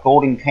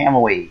 Golden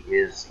Kamuy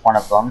is one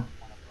of them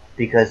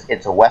because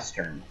it's a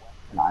western,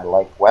 and I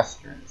like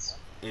westerns.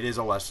 It is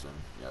a western,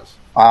 yes.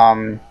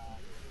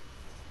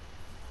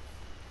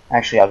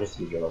 Actually, I'll just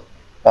use yours.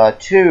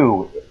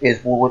 2 is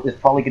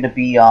probably going to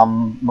be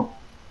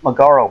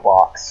Megalo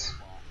Box.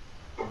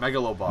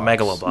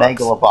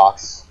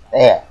 Megalobox.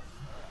 Yeah.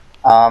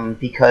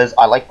 Because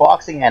I like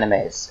boxing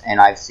animes,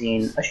 and I've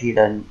seen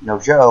Ashita no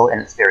Joe,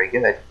 and it's very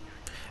good.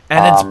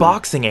 And it's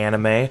boxing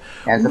anime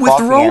with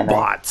boxing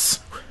robots.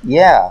 Anime.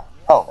 Yeah.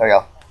 Oh, there you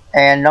go.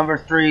 And number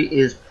 3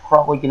 is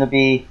probably going to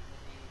be.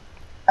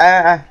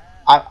 I'm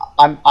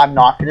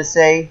not going to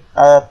say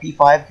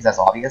P5 because that's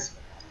obvious.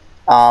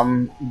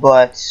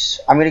 But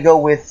I'm going to go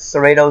with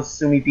Seredo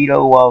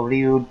Sumibito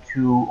Ryu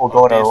to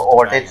Ogoto,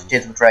 or Dance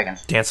with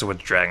Dragons. Dancing with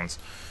Dragons.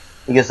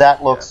 Because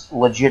that looks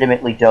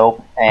legitimately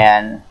dope,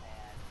 and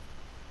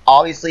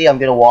obviously I'm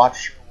going to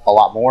watch a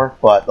lot more,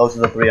 but those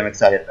are the 3 I'm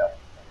excited about.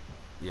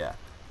 Yeah.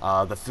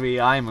 The 3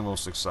 I'm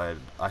most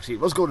excited. Actually,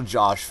 let's go to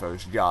Josh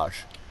first.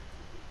 Josh.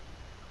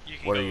 You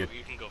can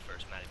go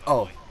first, Maddie.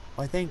 Oh.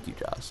 Why, thank you,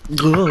 Josh.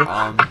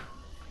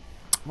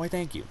 Why,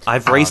 thank you.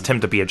 I've raised him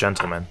to be a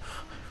gentleman.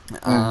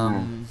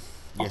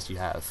 Yes, you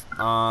have.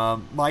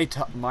 My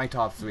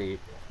top 3,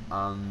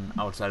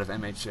 outside of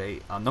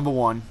MHA, number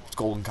 1 is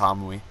Golden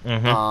Kamuy.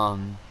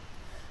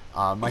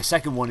 My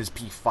second one is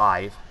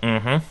P5.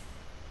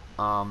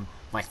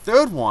 My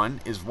third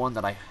one is one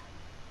that I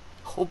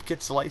hope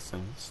gets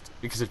licensed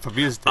because it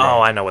premieres today.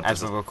 Oh, I know what this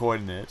as is. we're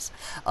recording this.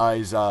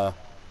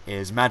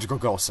 Is Magical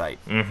Girl Site.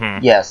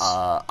 Yes.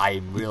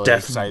 I'm really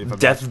excited for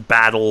Death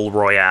Battle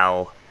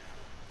Royale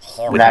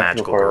with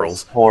magical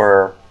girls.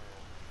 Or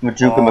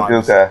Majuka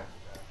Maguka.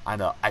 I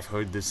know. I've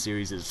heard this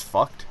series is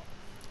fucked.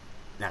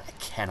 And I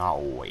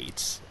cannot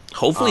wait.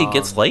 Hopefully it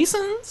gets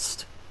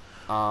licensed.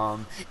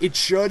 It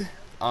should.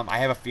 I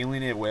have a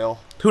feeling it will.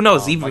 Who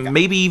knows? Like,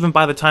 even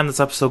by the time this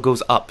episode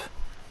goes up,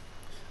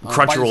 by the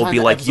Crunchyroll will time be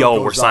the like, episode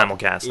 "Yo, we're goes up,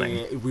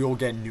 simulcasting."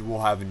 We'll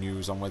have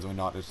news on whether or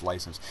not it's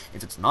licensed.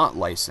 If it's not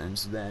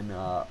licensed, then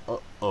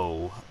that's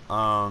all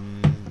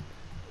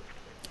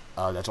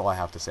I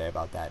have to say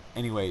about that.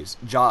 Anyways,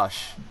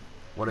 Josh,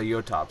 what are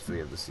your top 3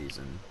 of the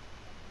season?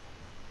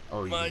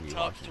 Oh, you My can be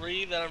top watching.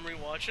 3 that I'm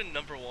rewatching.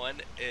 Number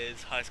 1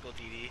 is High School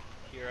DD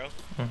Hero.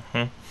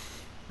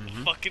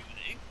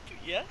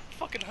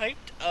 Fucking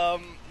hyped.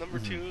 Number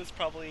 2 is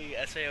probably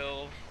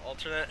SAO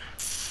Alternate.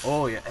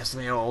 Oh yeah,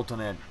 SNAO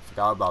Alternate.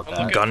 Forgot about I'm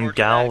that. looking forward to Gun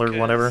Gal that or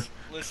whatever. 'cause,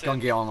 Listen, Gun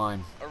Gale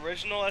Online.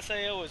 original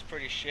SAO was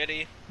pretty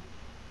shitty,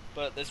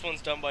 but this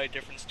one's done by a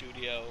different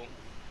studio,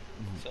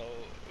 so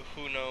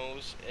who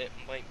knows? It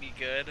might be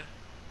good.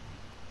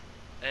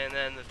 And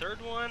then the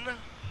third one,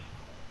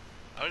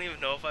 I don't even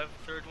know if I have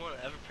a third one.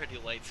 I have a pretty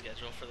light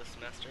schedule for the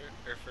semester,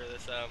 or for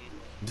this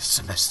This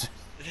semester.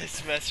 this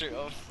semester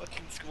of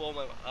fucking school.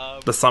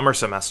 The summer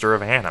semester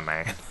of anime.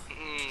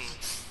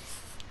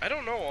 I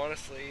don't know,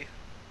 honestly.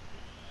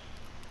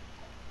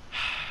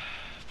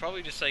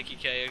 Probably just Psyche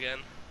K again.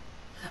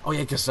 Oh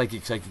yeah, because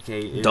Psychic K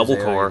is Double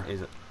core.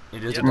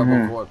 It is Yep. a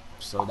double core,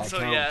 so that So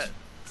counts. yeah,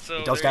 so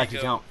It does there you actually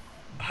go. count.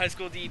 High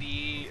School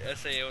DD,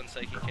 SAO, and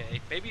Psyche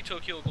K. Maybe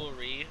Tokyo Ghoul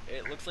Re.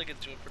 It looks like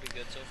it's doing pretty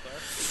good so far.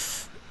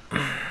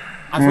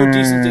 I've heard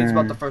decent things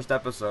about the first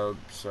episode,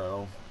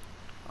 so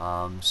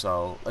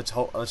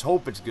let's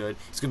hope it's good.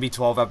 It's gonna be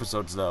 12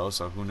 episodes though,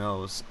 so who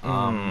knows?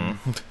 I'm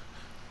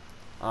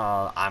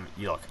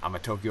a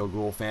Tokyo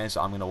Ghoul fan,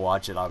 so I'm gonna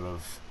watch it out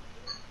of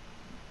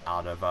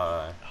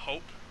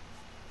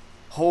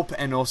hope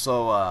and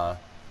also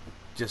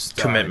just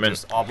Commitment.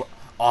 just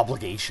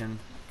obligation,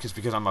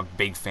 because I'm a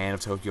big fan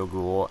of Tokyo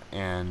Ghoul,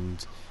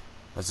 and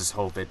let's just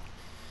hope it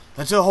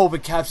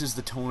captures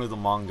the tone of the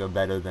manga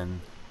better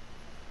than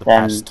the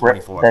past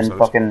 24 Then episodes.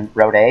 fucking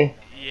Road A.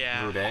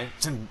 Yeah. Rude.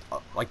 It's in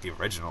like the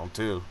original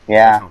too.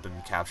 Yeah. The original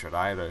didn't capture it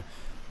either.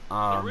 The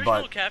original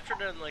But captured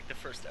it in like the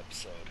first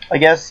episode. I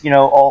guess, the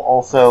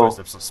also first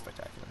episode's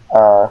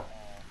spectacular.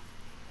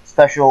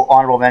 special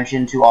honorable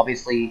mention to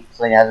obviously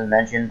something that hasn't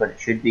mentioned, but it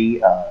should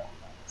be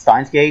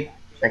Steins Gate,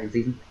 second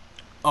season.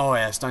 Oh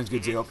yeah, Steins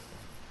Gate Zero.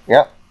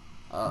 Yep.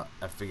 I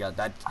forgot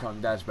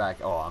that's back.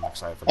 Oh, I'm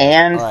excited for that.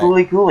 And All right.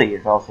 Fooly Cooly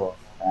is also.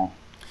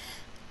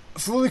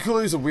 Fooly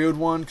Cooly is a weird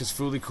one because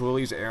Fooly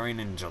Cooly is airing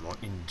in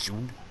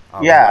June.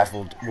 Yeah.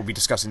 We'll be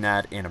discussing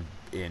that in a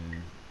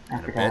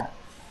bit.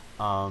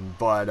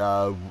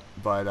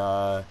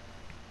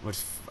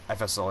 With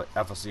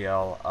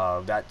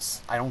FSCL,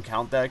 that's I don't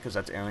count that because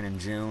that's airing in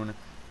June,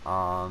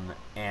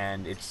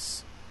 and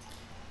it's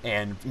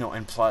and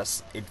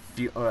plus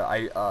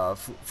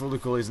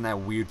Fooly Cooly is in that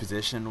weird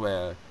position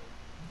where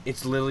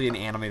it's literally an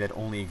anime that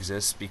only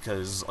exists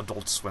because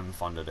Adult Swim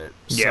funded it.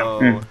 Yeah.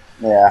 So,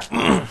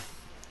 Yeah.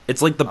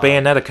 It's like the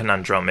Bayonetta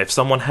conundrum. If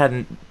someone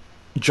hadn't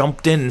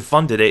jumped in and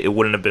funded it, it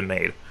wouldn't have been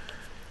made.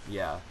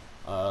 yeah.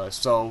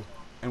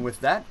 And with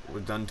that, we're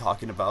done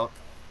talking about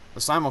the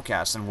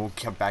simulcast, and we'll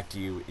come back to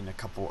you in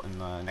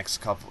the next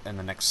couple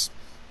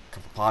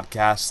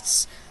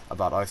podcasts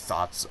about our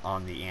thoughts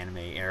on the anime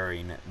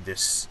airing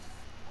this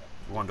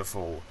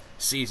wonderful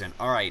season.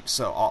 All right,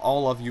 so are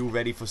all of you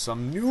ready for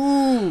some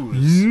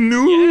news?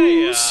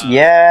 News.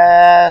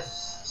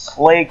 Yes.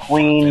 Slay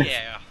Queen.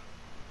 Yeah.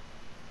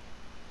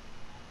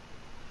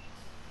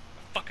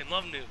 I fucking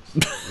love news.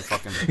 We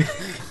fucking Give me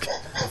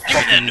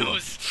that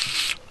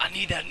news. I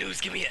need that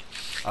news. Give me it.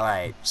 all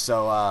right.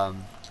 So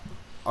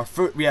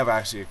we have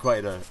actually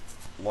quite a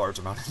large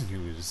amount of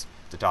news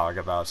to talk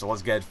about. So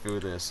let's get through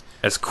this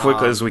As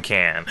quickly as we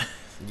can.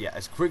 yeah,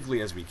 as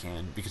quickly as we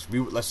can because we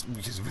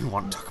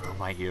want to talk about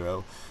My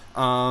Hero.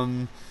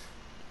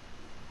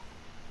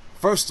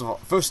 First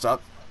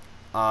up,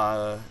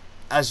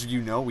 as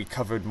you know, we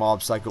covered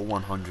Mob Psycho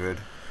 100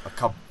 a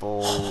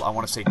couple, I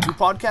want to say 2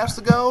 podcasts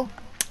ago.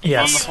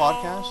 Yes. On the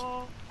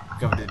podcast,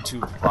 covered it 2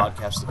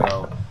 podcasts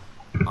ago.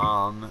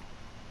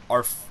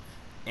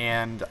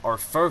 Our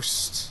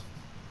first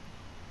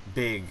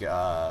big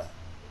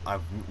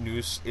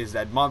news is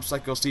that Mob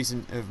Psycho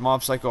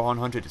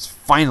 100 is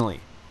finally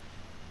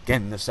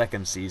getting the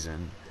second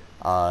season,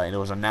 and it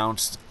was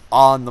announced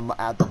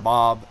at the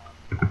Mob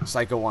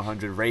Psycho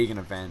 100 Reagan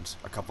event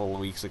a couple of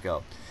weeks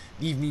ago.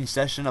 The evening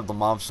session of the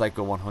Mob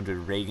Psycho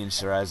 100 Reagan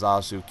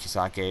Shirazazu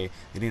Kisake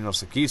Rino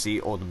Sakisi,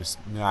 or the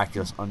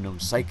Miraculous Unknown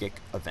Psychic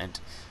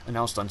event,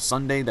 announced on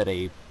Sunday that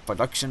a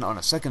production on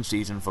a second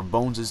season for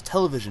Bones'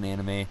 television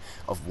anime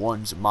of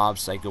One's Mob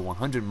Psycho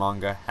 100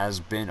 manga has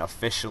been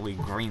officially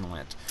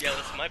greenlit. Yeah,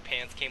 listen, my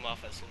pants came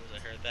off as soon as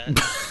I heard that.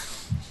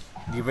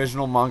 The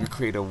original manga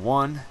creator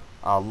One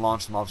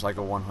launched Mob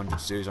Psycho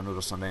 100 series on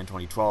Noodle Sunday in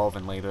 2012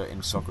 and later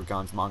in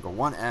Sokogon's Manga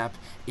 1 app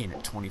in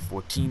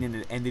 2014, and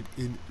it ended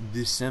in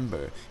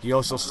December. He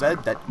also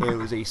said that there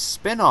was a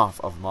spin-off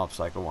of Mob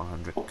Psycho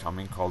 100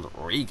 coming called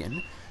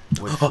Reagan,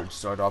 which would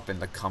start up in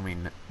the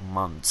coming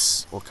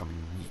months, or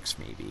coming weeks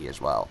maybe,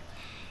 as well.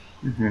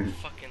 I'm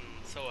fucking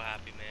so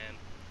happy, man.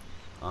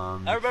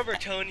 I remember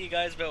telling you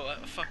guys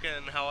about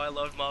fucking how I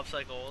loved Mob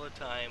Psycho all the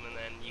time, and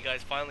then you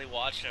guys finally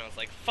watched it, and I was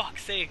like,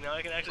 fuck's sake, now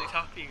I can actually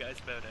talk to you guys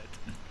about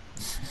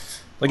it.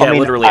 Like, yeah, I mean,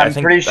 literally, I'm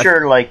pretty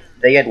sure like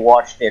they had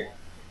watched it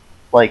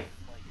like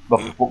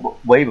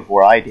way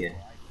before I did.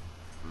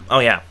 Oh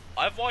yeah.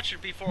 I've watched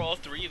it before all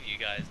three of you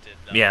guys did,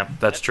 though. Yeah,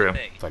 that's true. the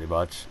thing. Pretty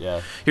much,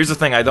 yeah. Here's the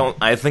thing,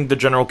 I think the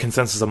general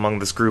consensus among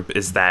this group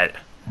is that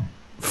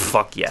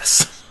fuck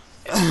yes.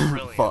 It's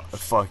brilliant.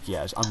 Fuck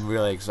yes. I'm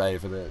really excited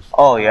for this.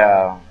 Oh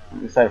yeah,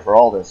 I'm excited for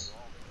all this.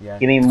 Yeah.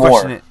 Give me The more.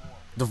 question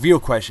the real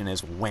question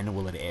is, when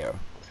will it air?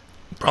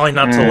 Probably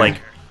not till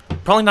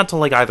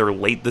like either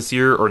late this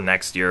year or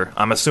next year.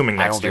 I'm assuming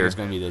I next don't year. think it's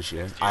going to be this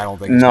year. I don't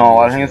think it's No, gonna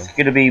I be think this it's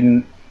gonna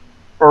be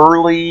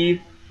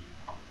early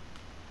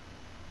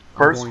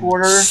first going-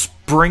 quarter.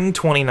 Spring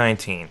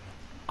 2019. year.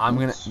 I'm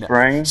going to...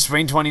 Spring?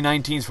 Spring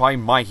 2019 is probably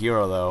my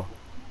hero, though.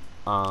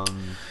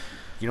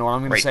 You know what I'm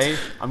going Right. to say?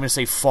 I'm going to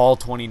say fall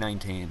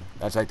 2019.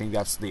 I think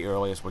that's the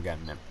earliest we're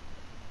getting it.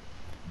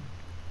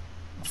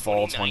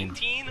 Fall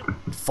 2019?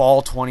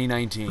 Fall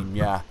 2019,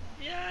 yeah.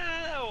 Yeah,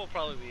 that will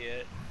probably be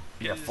it.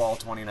 Yeah, 'Cause fall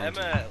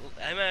 2019.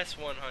 MS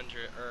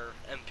 100 or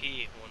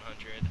MP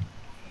 100.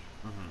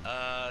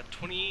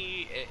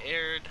 It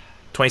aired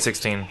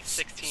 2016.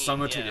 16.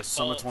 Summer yeah, to-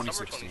 summer fall-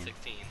 2016.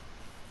 2016.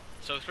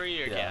 So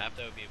 3-year Yeah. gap,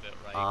 that would be about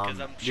right. Because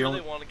I'm the sure only-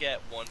 they want to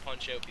get One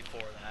Punch out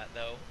before that,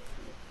 though.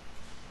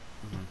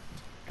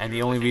 And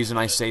the only reason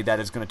I say that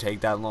it's going to take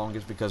that long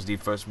is because the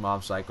first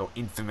Mob Psycho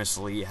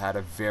infamously had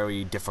a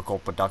very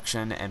difficult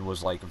production and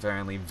was like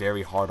very,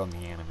 very hard on the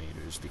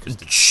animators because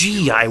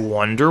Gee, I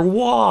wonder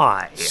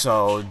why.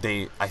 so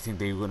I think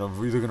they're gonna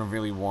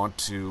really want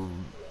to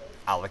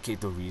allocate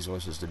the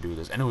resources to do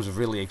this, and it was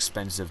really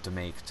expensive to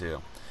make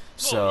too.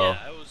 So Well,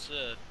 yeah, it was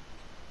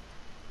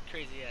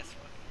crazy ass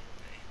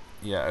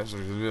fucking anime. yeah, it was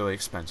really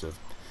expensive.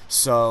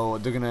 So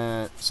they're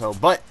gonna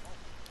but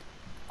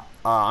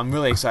I'm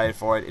really excited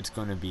for it. It's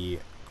gonna be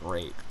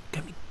great.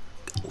 Get me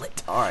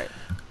lit. All right,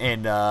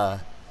 and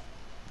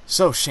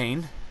so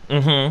Shane,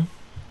 Mm-hmm.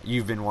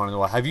 you've been wanting to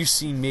watch. Have you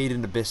seen Made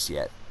in Abyss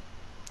yet?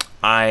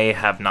 I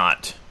have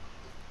not.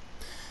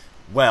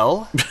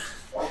 Well,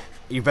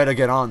 you better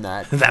get on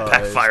that. That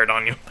because, backfired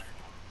on you.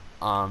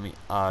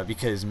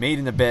 because Made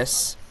in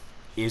Abyss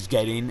is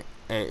getting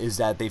is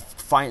that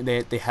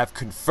they have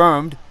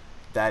confirmed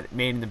that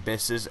Made in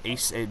Abyss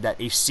that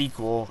a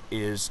sequel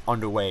is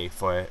underway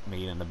for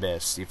Made in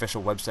Abyss. The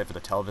official website for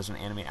the television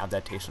anime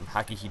adaptation of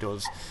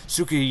Hakihito's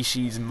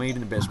Tsukuhishi's Made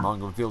in Abyss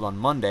manga revealed on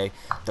Monday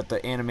that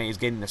the anime is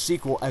getting a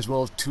sequel as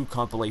well as 2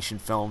 compilation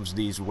films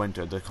these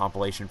winter. The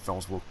compilation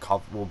films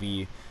will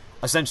be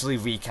essentially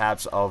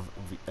recaps of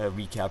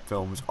recap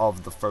films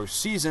of the first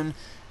season,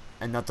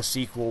 and that the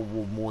sequel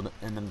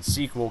the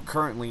sequel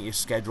currently is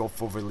scheduled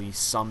for release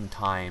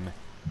sometime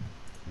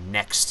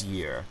next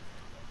year.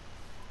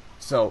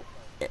 So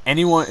I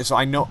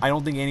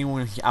don't think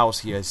anyone else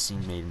here has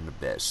seen Made in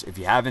Abyss. If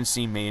you haven't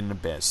seen Made in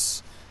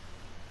Abyss,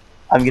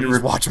 please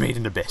watch Made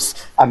in Abyss.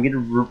 I'm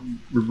gonna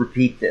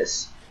repeat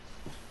this.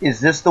 Is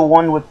this the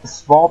one with the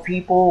small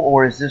people,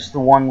 or is this the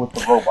one with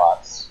the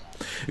robots?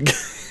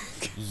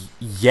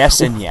 Yes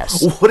and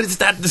yes. What is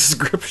that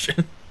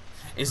description?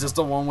 Is this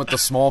the one with the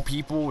small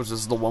people, or is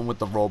this the one with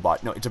the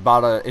robot? No, it's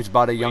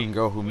about a young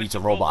girl who meets a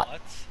robot.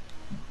 Robots?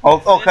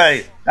 Oh,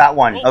 okay, that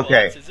one. Robots?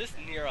 Okay, Is this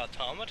Nier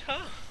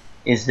Automata?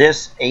 is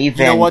this You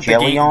know what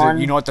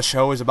Evangelion? you know what the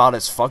show is about?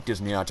 It's fucked as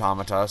Nier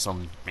Automata, so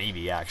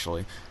maybe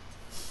actually.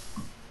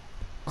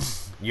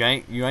 you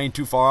ain't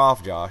too far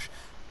off, Josh.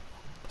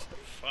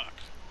 Fuck.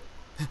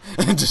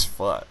 Just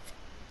fuck.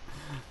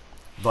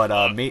 But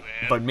man.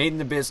 Made in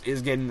Abyss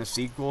is getting a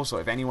sequel, so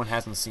if anyone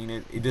hasn't seen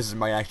it, this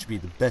might actually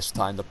be the best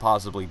time to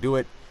possibly do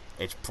it.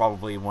 It's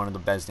probably one of the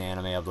best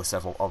anime of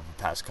the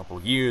past couple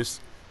of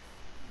years,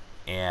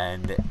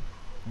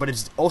 but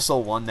it's also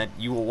one that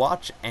you will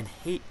watch and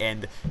hate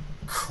and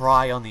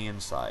cry on the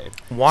inside.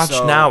 Watch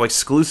So, now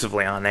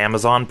exclusively on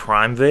Amazon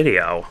Prime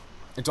Video.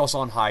 It's also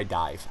on High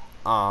Dive.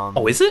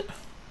 Oh, is it?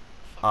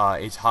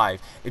 It's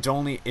Hive. It's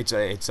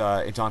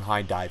on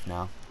High Dive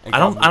now. I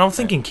don't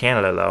think in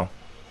Canada though.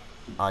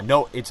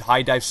 No, it's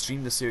High Dive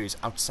streamed the series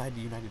outside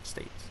the United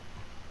States.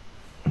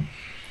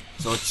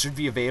 So it should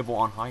be available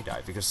on High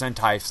Dive because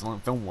Sentai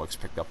Filmworks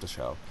picked up the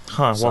show.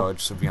 Huh, So well, it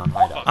should be on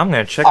High Dive. I'm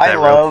gonna check that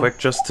real quick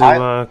just to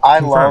I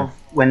confirm. love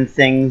when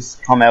things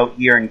come out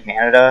here in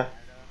Canada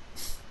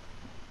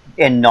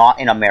and not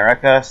in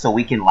America, so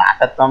we can laugh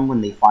at them when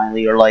they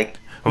finally are like,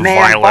 "Man,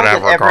 Violet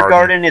Violet Evergarden."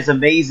 Evergarden is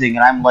amazing,"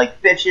 and I'm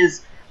like,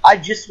 "Bitches, I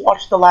just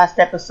watched the last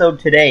episode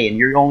today, and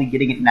you're only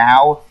getting it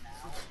now."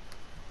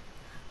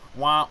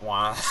 Wah,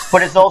 wah.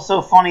 But it's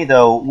also funny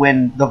though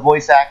when the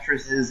voice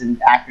actresses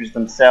and actors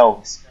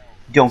themselves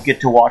don't get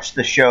to watch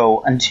the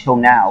show until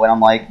now, and I'm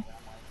like,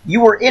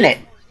 "You were in it.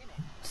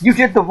 You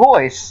did the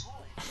voice.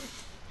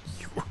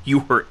 You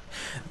were.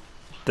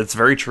 That's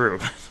very true.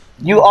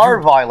 You are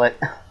Violet."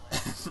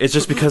 It's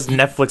just because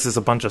Netflix is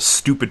a bunch of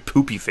stupid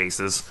poopy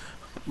faces.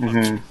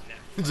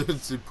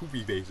 It's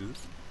poopy faces.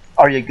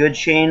 Are you good,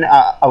 Shane?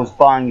 I was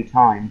buying you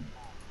time.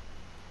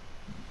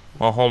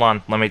 Well, hold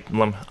on. I'm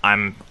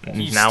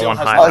He now still on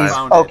has high not dive.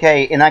 found it.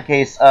 Okay, in that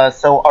case,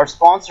 so our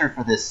sponsor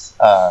for this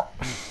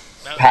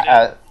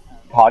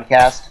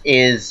podcast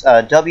is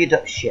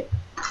shit.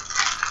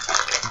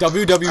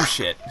 WW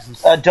shit.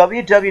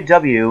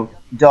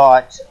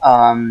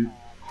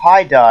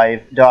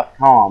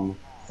 www.highdive.com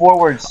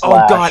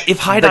Oh god, if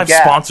High / the Dive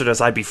gap. sponsored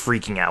us, I'd be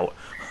freaking out.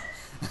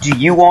 Do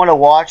you want to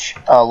watch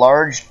a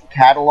large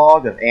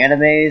catalog of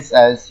animes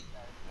as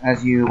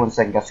you 1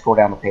 second, gotta scroll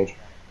down the page.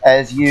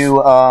 As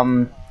you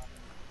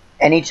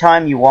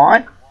anytime you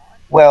want?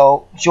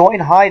 Well, join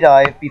High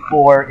Dive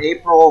before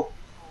April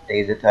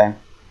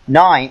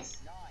 9th,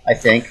 I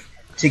think,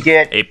 to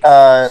get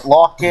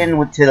locked in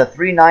to the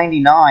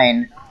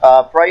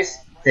 $3.99 price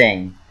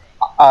thing.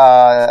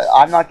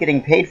 I'm not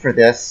getting paid for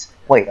this.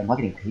 Wait, I'm not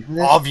getting paid for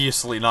this?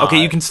 Obviously not.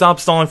 Okay, you can stop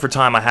stalling for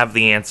time. I have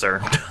the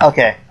answer.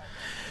 Okay.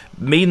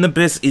 Made in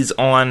Abyss is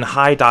on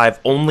High Dive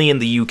only in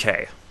the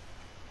UK.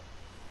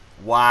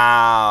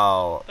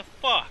 Wow. The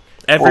fuck?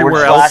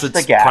 Everywhere else, / it's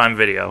the Gap. Prime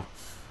Video.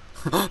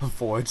 /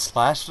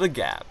 the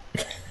gap.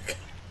 The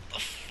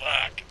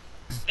fuck?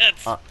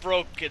 That's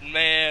broken,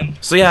 man.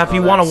 So yeah, if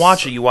you want to that's-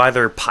 watch it, you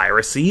either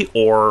piracy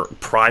or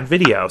Prime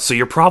Video. So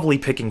you're probably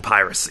picking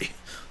piracy.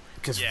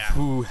 Because Yeah.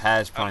 who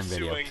has Prime I'm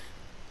Video? suing.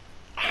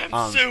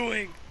 I'm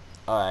suing.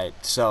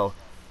 Alright, so,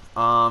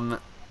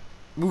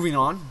 moving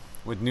on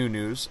with new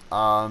news.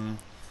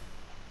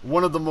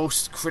 One of the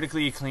most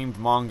critically acclaimed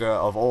manga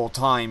of all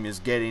time is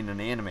getting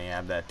an anime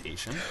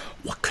adaptation.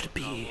 What could it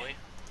be?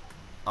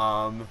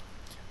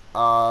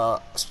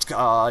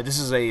 This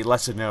is a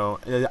lesser known.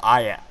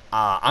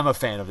 I'm a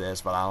fan of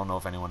this, but I don't know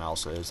if anyone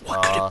else is.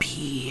 What could it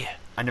be?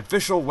 An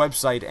official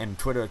website and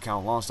Twitter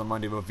account launched on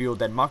Monday revealed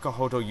that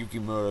Makoto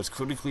Yukimura's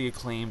critically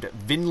acclaimed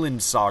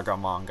Vinland Saga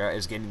manga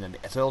is getting a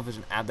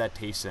television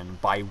adaptation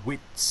by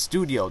Wit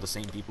Studio, the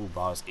same people who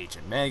brought us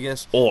Ancient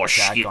Magus, Oh,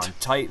 Attack shit. on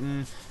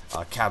Titan,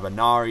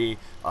 Kabanari,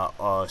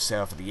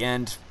 Seraph of the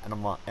End,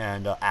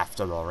 and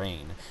After the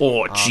Rain.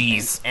 Oh,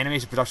 jeez.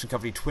 Animation production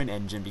company Twin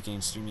Engine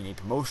began streaming a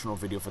promotional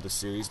video for the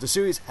series. The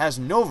series has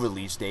no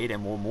release date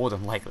and will more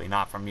than likely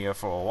not premiere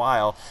for a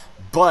while,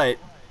 but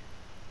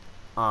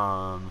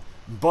the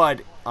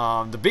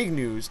big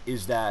news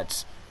is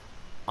that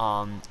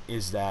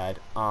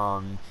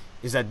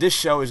this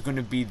show is going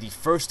to be the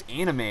first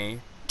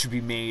anime to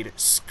be made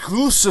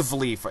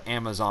exclusively for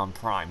Amazon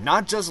Prime,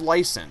 not just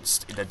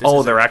licensed.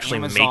 They're actually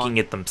making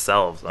it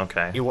themselves.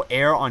 Okay. It will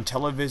air on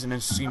television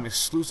and stream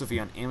exclusively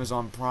on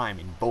Amazon Prime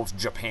in both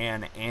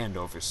Japan and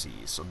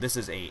overseas. So this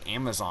is a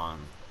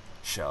Amazon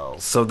show.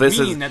 So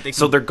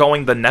they're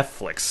going the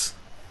Netflix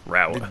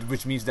route,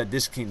 which means that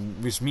this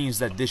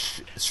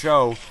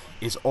show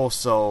is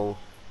also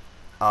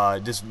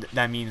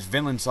that means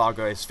Vinland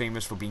Saga is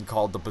famous for being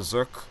called the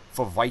Berserk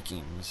for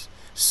Vikings.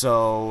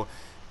 So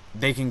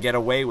they can get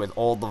away with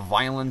all the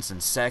violence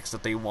and sex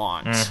that they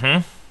want.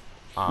 Seeing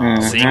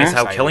as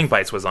how Killing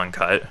Bites was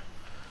uncut.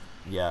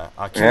 Yeah,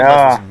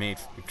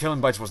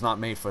 Killing Bites was not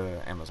made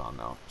for Amazon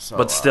though. So,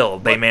 But still,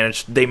 they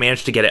managed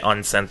to get it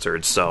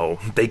uncensored, so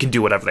they can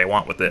do whatever they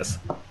want with this.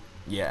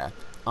 Yeah.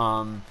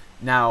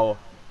 Now,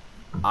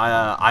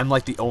 I'm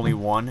like the only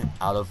one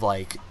out of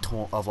like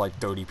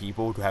 30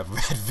 people who have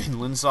read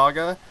Vinland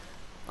Saga.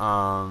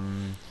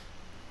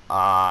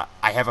 I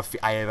have a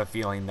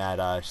feeling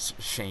that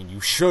Shane,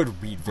 you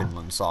should read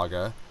Vinland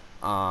Saga,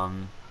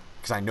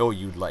 because I know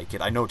you'd like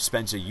it. I know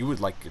Spencer, you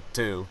would like it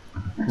too.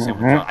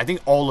 I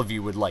think all of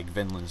you would like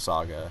Vinland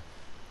Saga.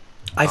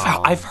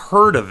 I've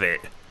heard of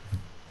it.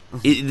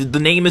 The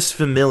name is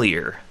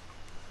familiar.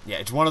 Yeah,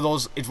 it's one of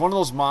those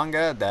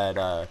manga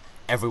that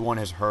everyone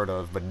has heard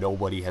of, but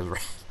nobody has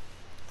read.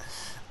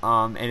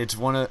 And it's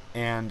one of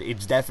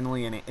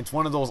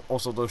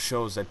those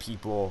shows that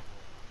people.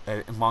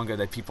 Manga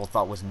that people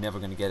thought was never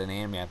going to get an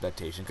anime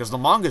adaptation, because the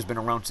manga's been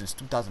around since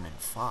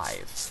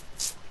 2005.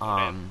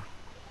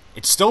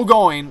 It's still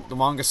going. The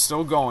manga's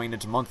still going.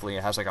 It's monthly.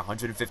 It has like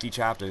 150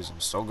 chapters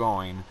and still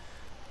going.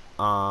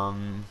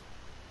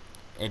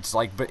 It's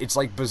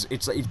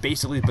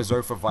basically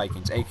Berserk for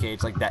Vikings, aka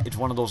it's like that. It's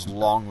one of those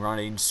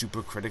long-running,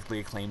 super critically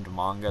acclaimed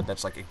manga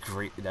that's like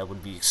that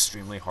would be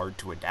extremely hard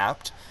to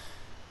adapt.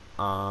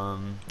 Oh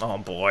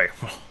boy.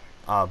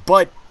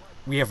 But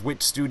we have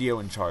Wit Studio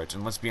in charge,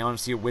 and let's be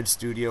honest here, Wit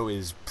Studio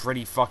is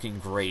pretty fucking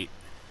great.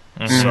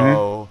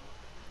 So,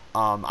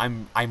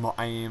 and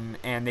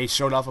they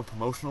showed off a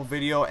promotional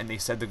video, and they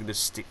said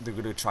they're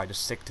gonna try to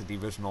stick to the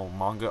original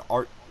manga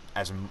art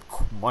as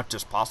much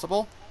as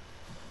possible.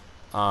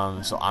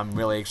 So I'm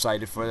really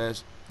excited for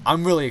this.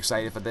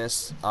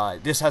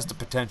 This has the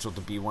potential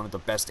to be one of the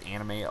best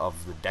anime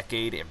of the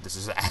decade if this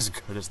is as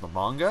good as the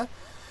manga.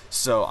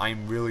 So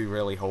I'm really,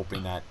 really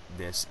hoping that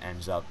this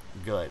ends up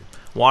good.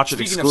 Watch it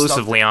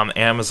exclusively on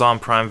Amazon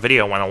Prime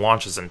Video when it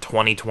launches in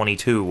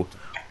 2022.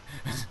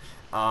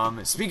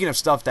 Speaking of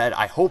stuff that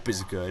I hope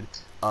is good,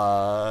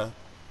 as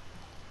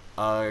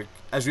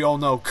we all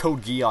know,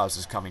 Code Geass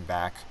is coming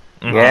back.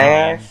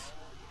 Yes.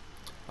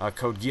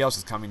 Code Geass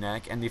is coming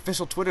next, and the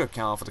official Twitter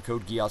account for the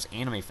Code Geass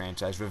anime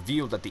franchise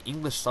revealed that the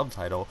English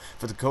subtitle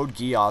for the Code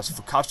Geass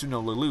Fukatsu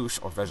no Lelouch,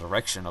 or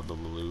Resurrection of the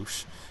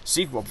Lelouch,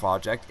 sequel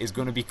project is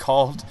going to be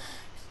called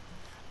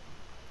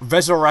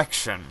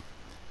Resurrection.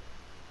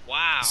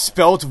 Wow.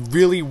 Spelled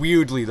really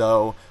weirdly,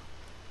 though.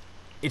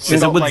 It's Is it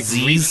spelled with like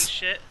Z's?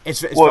 Shit.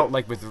 It's What? spelled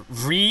like with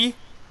re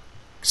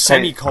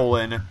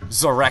semicolon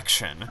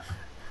Resurrection.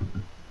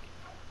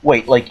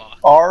 Wait, like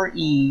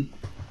R-E...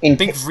 In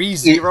Think re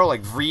zero,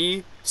 like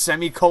re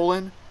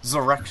semicolon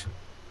Resurrection.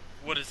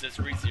 What is this,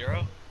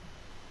 ReZero?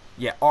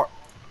 Yeah,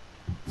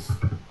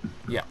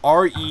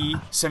 R-E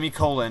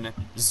semicolon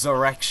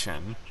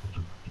Resurrection.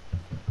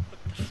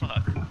 What the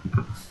fuck?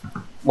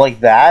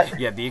 Like that?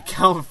 Yeah, the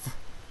account.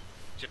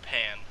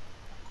 Japan.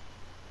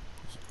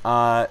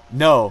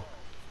 No,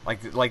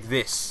 like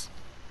this.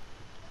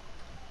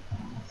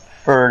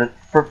 For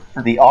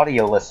the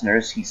audio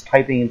listeners, he's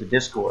typing into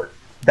Discord.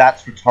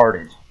 That's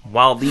retarded.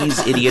 While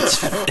these idiots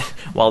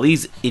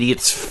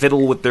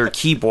fiddle with their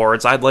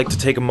keyboards, I'd like to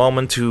take a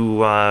moment to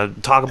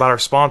talk about our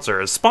sponsor.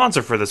 A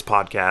sponsor for this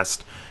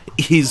podcast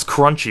is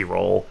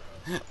Crunchyroll.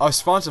 Our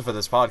sponsor for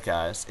this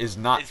podcast is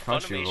not Is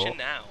Crunchyroll. Funimation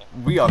now?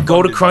 We are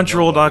Go to funded by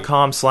nobody.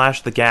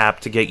 crunchyroll.com/thegap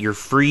to get your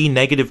free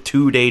negative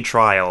 2-day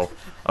trial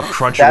of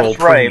Crunchyroll That's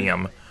right.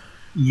 Premium.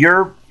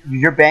 Your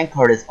bank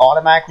card is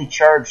automatically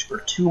charged for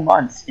 2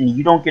 months, and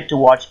you don't get to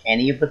watch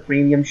any of the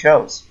premium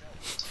shows.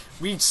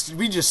 We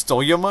just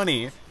stole your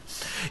money.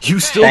 You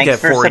still Thanks get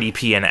for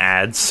 480p in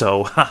ads,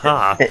 so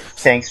haha.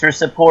 Thanks for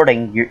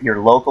supporting your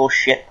local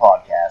shit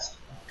podcast.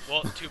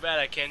 Well, too bad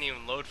I can't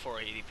even load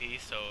 480p,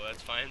 so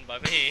that's fine by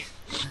me.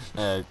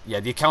 Yeah,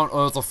 the account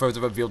also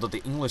further revealed that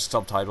the English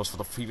subtitles for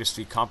the previous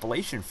 3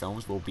 compilation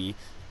films will be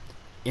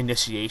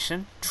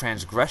Initiation,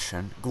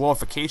 Transgression,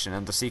 Glorification,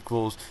 and the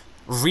sequels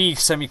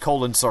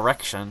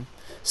Re-Semicolon-Surrection.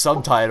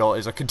 Subtitle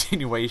is a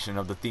continuation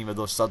of the theme of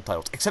those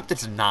subtitles, except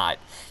it's not.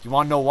 You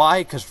wanna know why?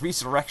 Because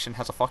Resurrection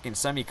has a fucking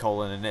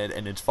semicolon in it,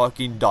 and it's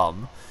fucking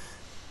dumb.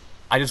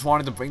 I just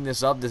wanted to bring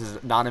this up. This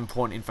is not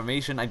important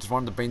information. I just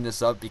wanted to bring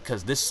this up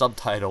because this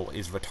subtitle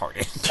is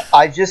retarded.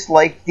 I just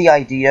like the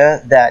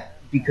idea that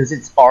because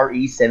it's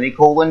R-E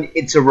semicolon,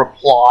 it's a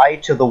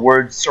reply to the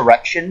word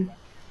surrection.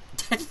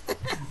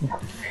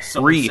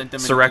 Someone sent them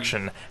an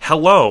Resurrection.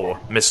 Hello,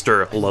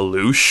 Mr.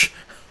 Lelouch.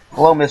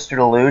 Hello, Mr.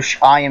 Lelouch.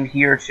 I am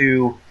here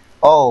to...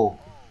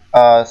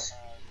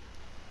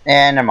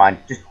 never mind.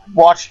 Just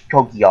watch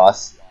Code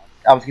Geass.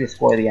 I was going to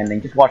spoil the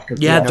ending. Just watch Code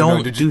Yeah, Geass.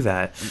 don't do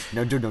that.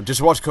 No,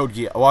 just watch Code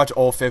Geass. Watch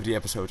all 50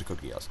 episodes of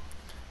Code Geass.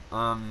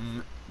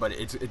 But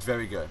it's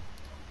very good.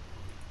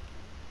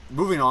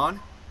 Moving on.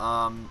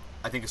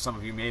 I think some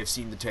of you may have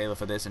seen the trailer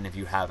for this, and if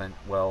you haven't,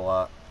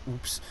 well,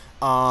 oops.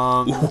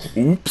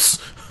 Oops.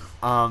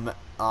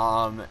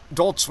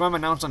 Adult Swim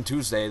announced on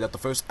Tuesday that the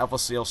first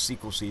FLCL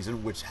sequel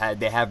season,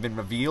 they have been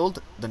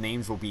revealed. The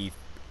names will be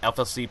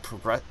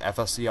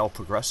FLCL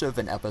Progressive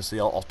and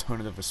FLCL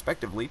Alternative,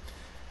 respectively.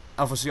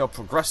 FLCL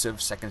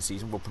Progressive second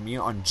season will premiere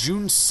on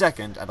June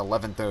 2nd at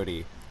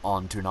 11:30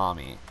 on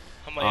Toonami.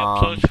 How many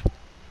episodes?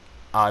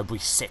 It'll be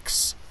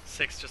 6.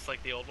 6, just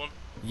like the old one?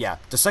 Yeah,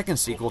 the second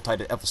sequel,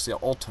 titled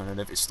FLCL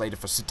Alternative, is slated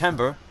for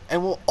September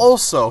and will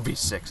also be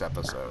 6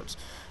 episodes.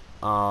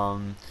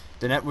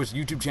 The network's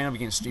YouTube channel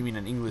began streaming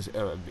an English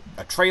a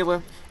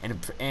trailer,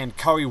 and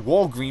Kari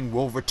Walgreen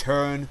will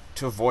return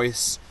to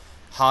voice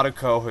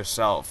Haruko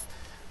herself.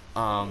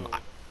 So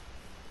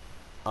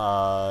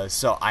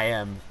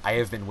I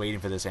have been waiting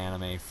for this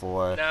anime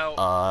for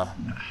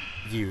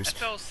years.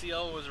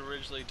 FLCL was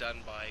originally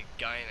done by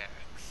Gainax,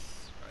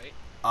 right?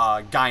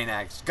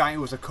 Gainax. Gainax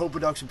was a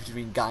co-production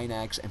between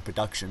Gainax and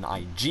Production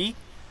IG.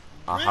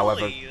 Really?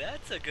 However,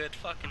 That's a good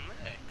fucking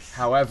mix.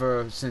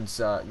 However, since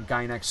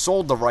Gainax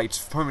sold the rights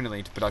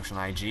permanently to Production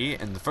IG,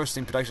 and the first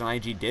thing Production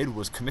IG did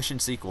was commission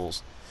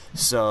sequels.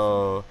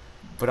 So,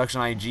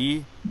 Production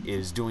IG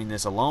is doing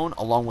this alone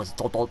with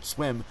Adult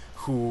Swim,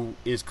 who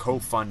is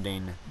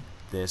co-funding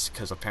this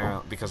because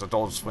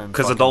Adult Swim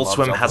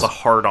has a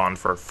hard-on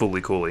for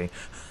Fooly Cooly.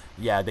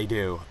 Yeah, they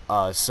do.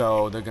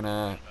 So they're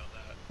gonna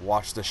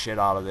watch the shit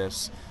out of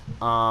this.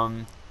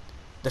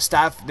 The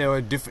staff, there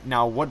are different.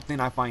 Now, one thing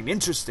I find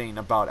interesting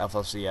about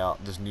FLCL,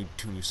 this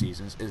 2 new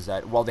seasons, is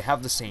that while they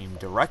have the same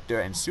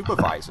director and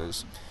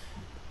supervisors,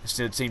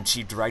 the same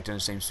chief director and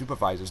the same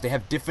supervisors, they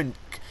have different.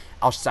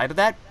 Outside of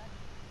that,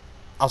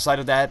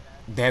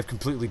 they have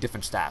completely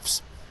different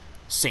staffs.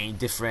 Same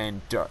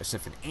different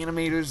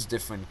animators,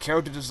 different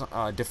characters,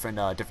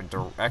 different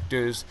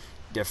directors,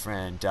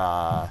 different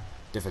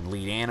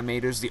lead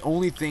animators. The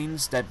only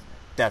things that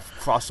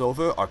cross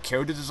over are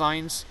character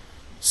designs,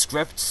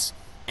 scripts,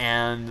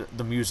 and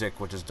the music,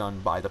 which is done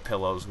by the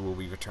Pillows, who will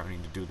be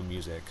returning to do the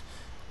music.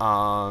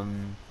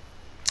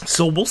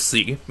 So we'll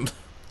see.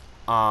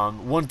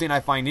 One thing I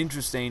find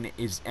interesting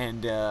is,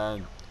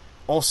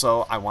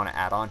 also I want to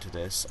add on to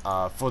this,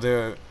 for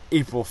their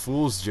April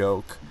Fool's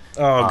joke.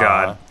 Oh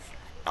God.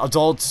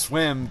 Adult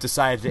Swim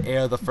decided to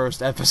air the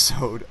first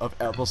episode of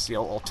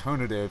FLCL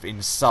Alternative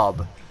in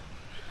sub,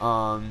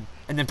 and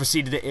then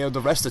proceeded to air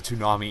the rest of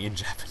Toonami in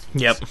Japanese.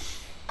 Yep.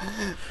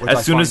 Which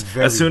I find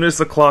very- as soon as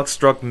the clock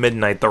struck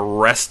midnight, the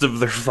rest of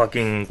their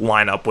fucking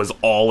lineup was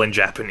all in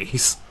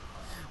Japanese.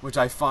 Which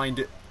I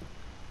find,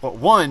 but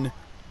one,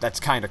 that's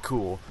kind of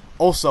cool.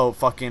 Also,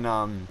 fucking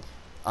Tom,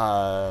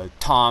 the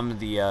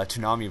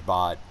Toonami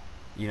bot,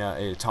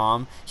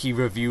 Tom, he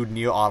reviewed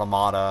Nier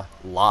Automata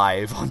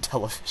live on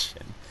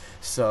television.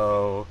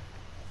 So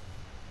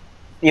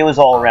it was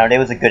all around. It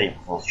was a good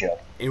April Fool's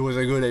joke. it was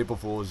a good April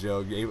Fool's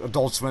joke.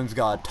 Adult Swim's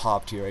got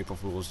top tier April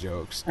Fool's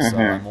jokes,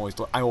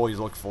 so I always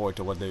look forward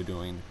to what they're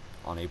doing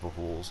on April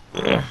Fools.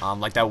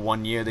 Like that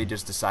one year they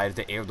just decided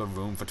to air The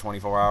Room for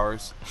 24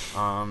 hours.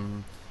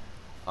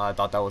 I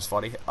thought that was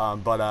funny.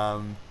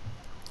 I'm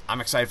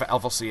excited for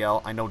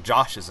FLCL. I know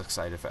Josh is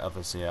excited for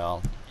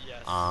FLCL.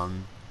 Yes.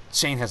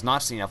 Shane has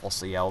not seen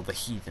FLCL, The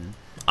Heathen.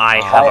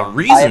 I have a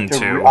reason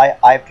to. I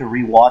have to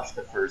rewatch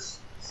the first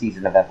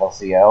season of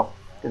FLCL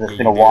because it's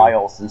been a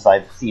while since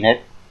I've seen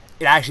it.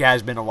 It actually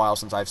has been a while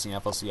since I've seen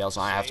FLCL,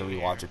 so I have to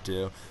rewatch it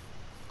too.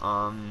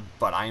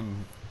 But I've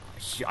been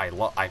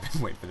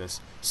waiting for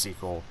this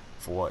sequel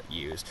for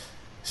years,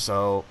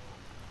 so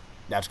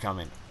that's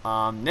coming.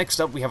 Next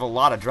up, we have a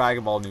lot of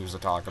Dragon Ball news to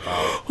talk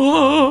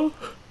about.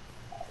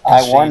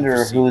 I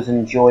wonder who's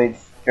enjoyed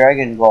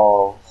Dragon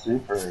Ball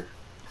Super.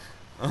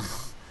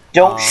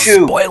 Don't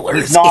shoot.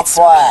 Spoilers. He's not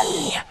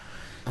black.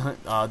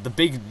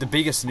 The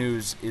biggest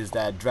news is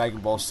that Dragon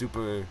Ball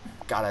Super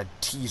got a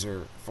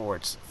teaser for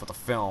the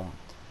film.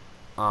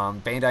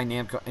 Bandai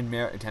Namco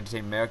Entertainment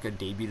America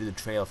debuted the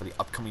trailer for the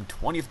upcoming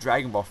 20th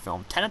Dragon Ball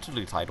film,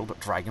 tentatively titled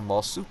Dragon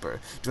Ball Super,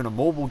 during a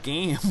mobile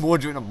game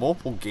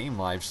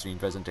live stream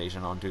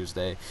presentation on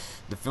Tuesday.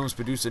 The film's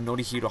producer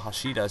Norihiro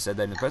Hashida said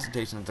that in the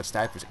presentation that the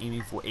staff was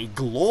aiming for a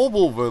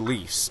global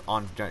release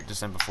on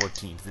December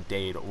 14th, the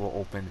day it will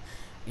open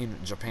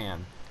in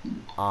Japan.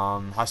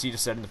 Hashida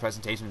said in the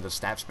presentation that the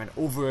staff spent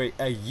over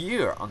a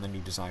year on the new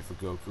design for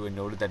Goku and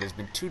noted that it has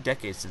been 2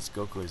 decades since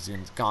Goku has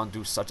gone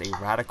through such a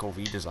radical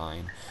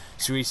redesign.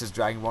 Suisa's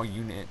Dragon Ball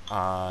unit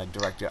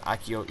director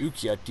Akio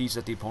Ukiya teased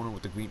that the opponent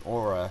with the green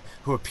aura,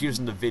 who appears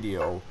in the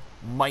video,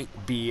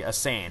 might be a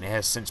Saiyan. It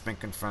has since been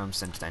confirmed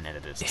since then that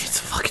it is. It's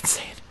a fucking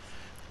Saiyan.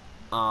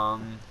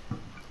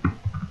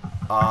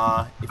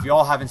 If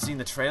y'all haven't seen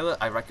the trailer,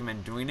 I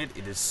recommend doing it.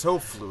 It is so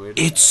fluid.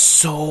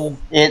 It's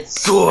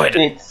It's good.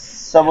 It's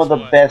some of the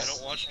I best.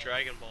 don't watch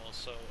Dragon Ball,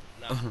 so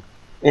no.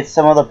 It's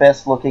some of the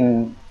best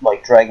looking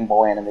Dragon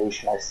Ball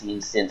animation I've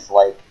seen since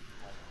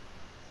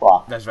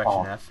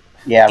Resurrection F.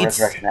 Yeah,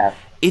 It's- Resurrection F.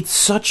 It's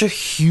such a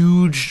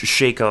huge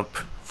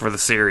shakeup for the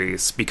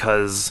series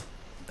because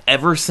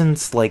ever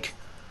since the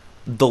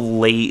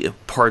late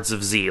parts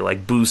of Z,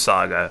 like Buu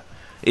Saga,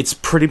 it's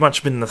pretty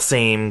much been the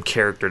same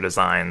character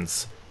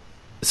designs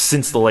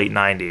since the late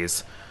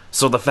 90s.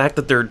 So the fact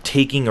that they're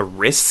taking a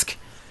risk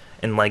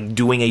and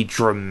doing a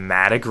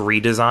dramatic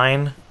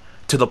redesign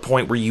to the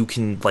point where you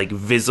can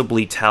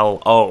visibly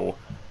tell, oh,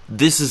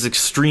 this is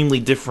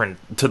extremely different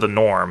to the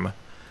norm.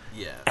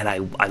 Yeah. And I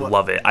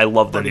love it. I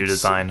love the new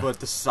design. But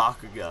the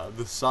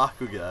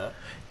Sakuga.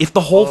 If the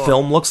whole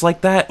film looks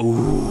like that,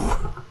 ooh,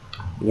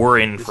 we're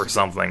in for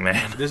something,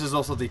 man. This is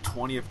also the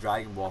 20th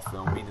Dragon Ball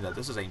film, meaning that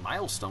this is a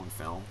milestone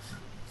film.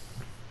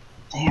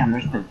 Damn,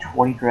 there's been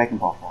 20 Dragon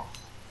Ball films.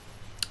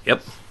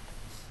 Yep.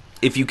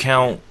 If you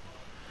count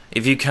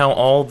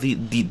all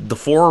the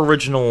 4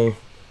 original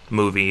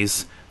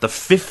movies, the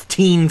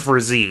 15 for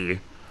Z,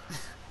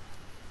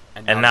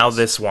 and now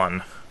this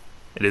one,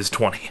 it is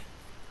 20.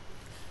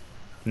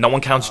 No one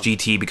counts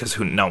GT because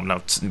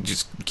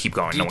just keep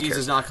going. No one GT's cares.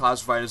 is not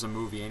classified as a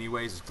movie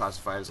anyways. It's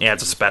classified as a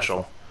It's a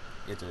special.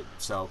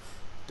 So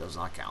does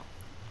not count.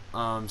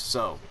 But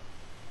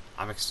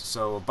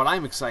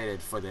I'm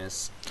excited for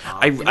this.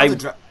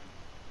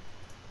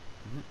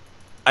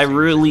 I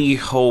really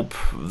hope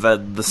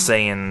that the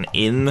Saiyan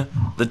in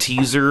the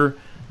teaser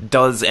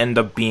does end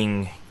up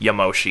being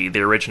Yamoshi, the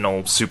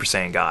original Super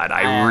Saiyan God.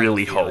 I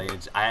really hope.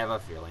 I have a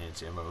feeling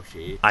it's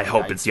Yamoshi. I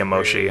hope it's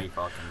Yamoshi. Really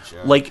fucking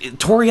sure.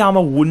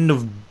 Toriyama wouldn't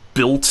have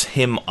built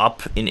him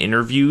up in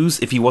interviews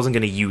if he wasn't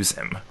going to use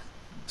him.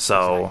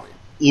 So,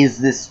 Is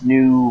this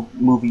new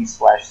movie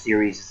 /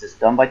 series, is this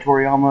done by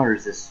Toriyama, or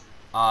is this...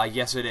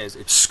 yes, it is.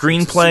 It's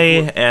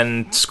screenplay it's a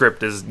and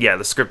script is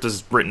the script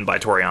is written by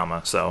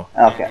Toriyama. So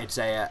Okay. It's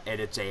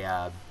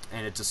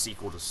a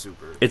sequel to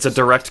Super. it's a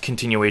direct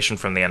continuation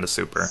from the end of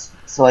Super.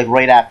 So,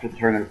 right after the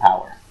Tournament of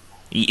Power.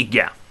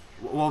 Yeah,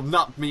 Well,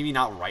 maybe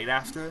not right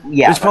after.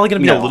 Yeah. there's probably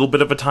going to be no. a little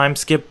bit of a time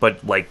skip, but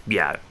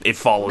it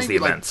follows Maybe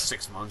the events.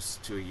 6 months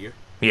to a year.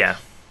 Yeah.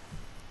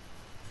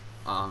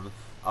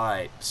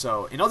 Alright,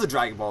 so in other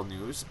Dragon Ball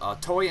news,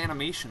 Toei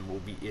Animation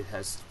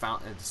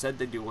said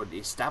that they would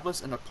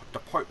establish a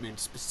department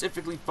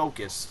specifically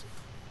focused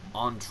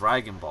on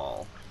Dragon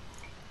Ball.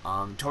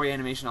 Toei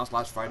Animation announced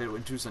last Friday to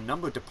introduce a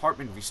number of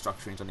department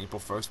restructurings on April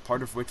 1st,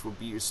 part of which will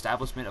be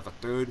establishment of a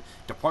third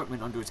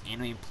department under its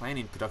anime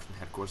planning production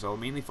headquarters that will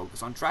mainly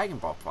focus on Dragon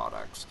Ball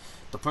products.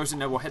 The person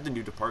that will head the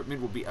new department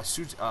will be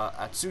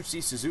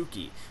Atsushi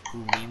Suzuki,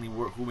 who mainly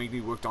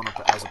worked on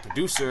as a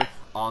producer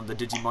on the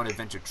Digimon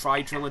Adventure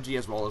Tri trilogy,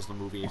 as well as the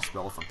movie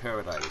Expelled from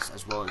Paradise,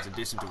 as well as in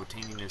addition to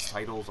retaining his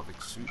titles of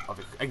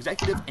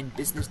executive and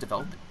business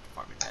development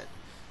department head.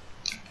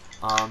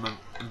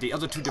 The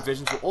other two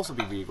divisions will also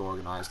be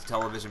reorganized. The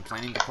television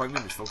planning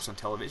department, which focuses on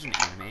television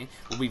anime,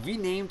 will be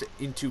renamed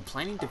into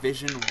Planning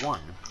Division 1.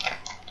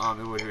 It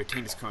will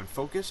retain its current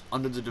focus.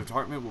 Under the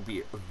department will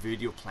be a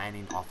Video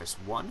Planning Office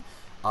 1,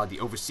 the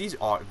Overseas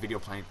Video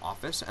Planning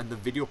Office, and the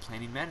Video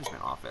Planning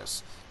Management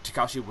Office.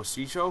 Takashi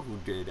Washicho,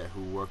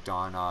 who worked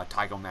on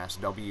Tiger Mask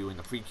W in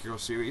the Precure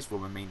series, will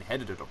remain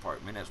head of the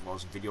department, as well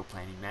as Video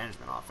Planning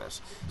Management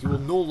Office. He will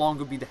no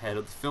longer be the head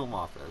of the Film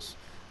Office.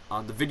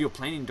 The Video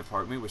Planning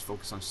Department, which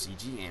focuses on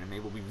CG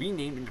anime, will be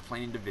renamed into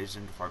Planning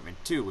Division Department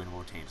 2 and will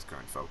retain its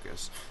current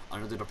focus.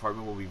 Under the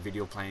department will be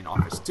Video Planning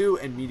Office 2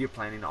 and Media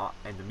Planning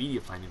and the Media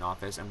Planning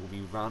Office, and will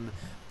be run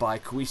by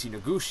Koichi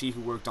Noguchi,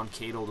 who worked on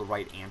Kato the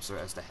Right Answer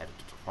as the head of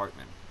the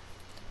department.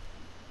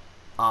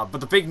 But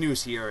the big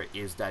news here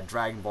is that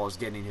Dragon Ball is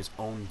getting his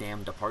own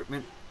damn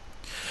department.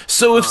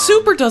 So if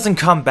Super doesn't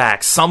come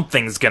back,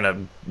 something's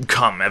gonna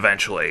come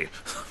eventually.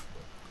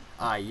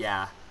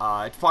 Yeah.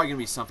 It's probably gonna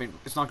be something.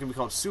 It's not gonna be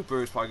called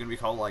Super. It's probably gonna be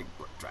called like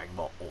Dragon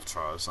Ball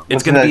Ultra or something.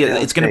 It's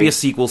gonna be a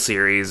sequel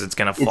series. It's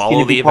gonna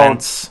follow the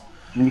events.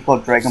 It's gonna be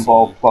called Dragon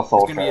Ball plus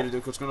Ultra.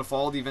 It's gonna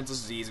follow the events of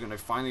Z. It's gonna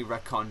finally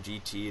retcon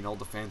GT, and all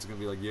the fans are gonna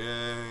be like, "Yay!"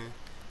 I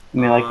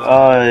mean, like,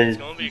 it's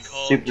gonna be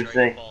called Super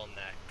Dragon Ball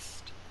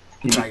Next.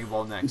 Dragon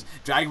Ball Next.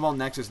 Dragon Ball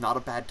Next is not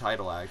a bad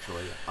title,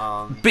 actually.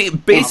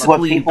 It's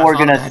what people are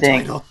gonna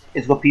think. Title.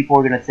 It's what people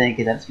are gonna think,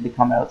 and that's gonna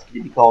come out. It's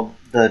gonna be called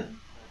the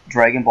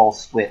Dragon Ball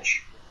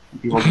Switch.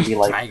 And people are gonna be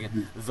like,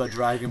 the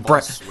Dragon Ball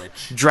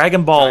Switch.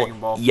 Dragon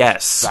Ball,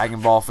 yes. Dragon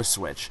Ball for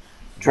Switch.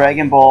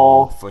 Dragon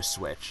Ball for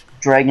Switch.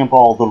 Dragon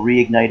Ball: The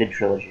Reignited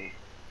Trilogy.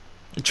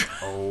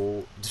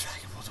 Oh,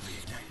 Dragon Ball: The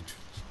Reignited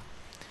Trilogy.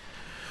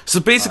 So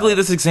basically,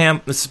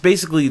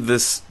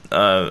 this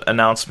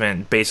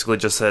announcement basically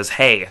just says,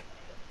 "Hey,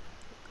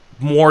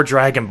 more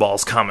Dragon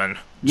Balls coming.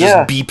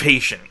 Just be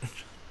patient."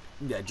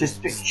 Yeah,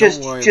 just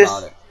don't worry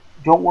about it.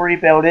 Don't worry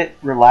about it.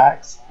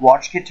 Relax.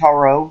 Watch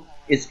Kitaro.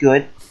 It's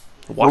good.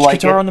 Watch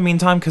Kitaro in the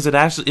meantime, because it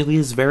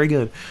is very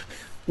good.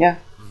 Yeah.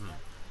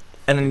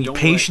 And then you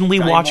patiently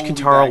watch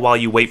Kitaro while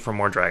you wait for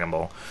more Dragon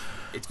Ball.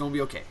 It's gonna be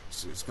okay.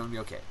 It's gonna be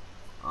okay.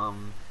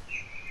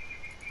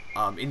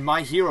 In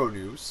My Hero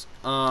news,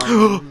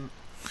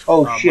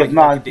 shit,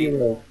 My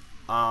Hero.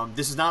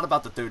 This is not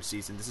about the third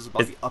season. This is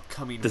about the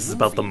upcoming movie. This is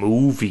about the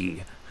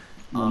movie.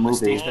 A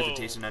stage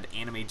presentation at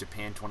Anime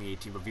Japan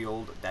 2018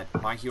 revealed that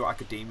My Hero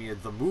Academia,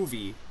 the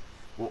movie,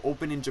 will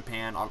open in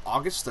Japan on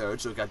August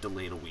 3rd, so it got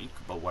delayed a week,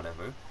 but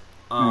whatever.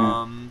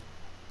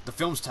 The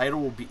film's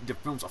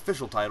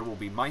official title will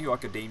be My Hero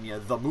Academia,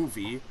 the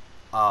movie,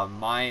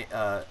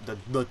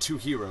 the two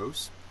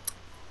heroes.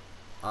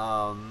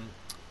 The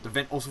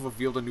event also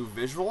revealed a new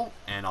visual,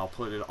 and I'll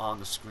put it on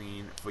the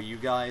screen for you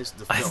guys.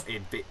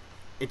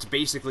 It's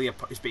basically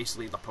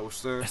the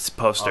poster. It's a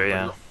poster,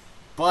 yeah.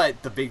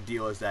 But the big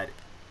deal is that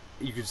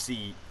you can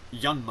see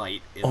Young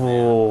Might in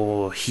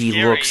there. He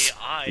Scary looks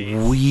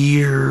eyes.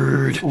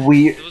 weird.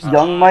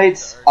 Young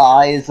Might's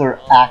eyes are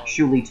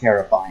actually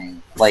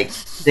terrifying. Like,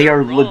 they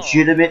are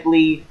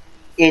legitimately...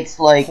 It's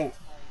like...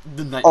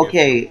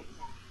 Okay,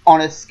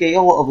 on a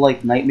scale of,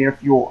 like, Nightmare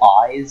Fuel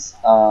eyes,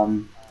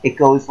 it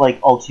goes,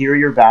 like,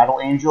 Ulterior Battle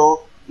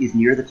Angel is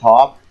near the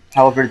top.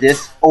 However,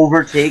 this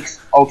overtakes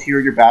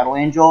Ulterior Battle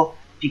Angel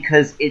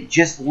because it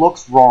just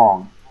looks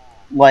wrong.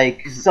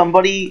 Like,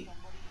 somebody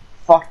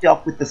fucked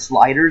up with the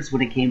sliders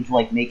when it came to,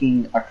 like,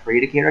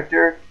 create a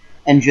character,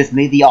 and just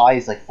made the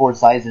eyes, like, 4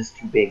 sizes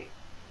too big.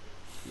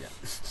 Yeah.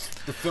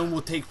 The film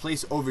will take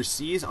place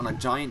overseas on a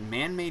giant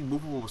man-made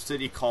movable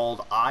city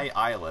called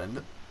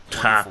Island.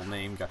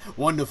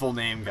 Wonderful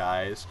name,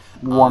 guys.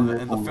 And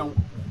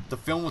the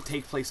film will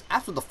take place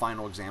after the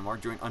final exam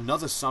arc during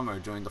another summer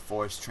during the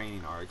forest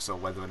training arc, so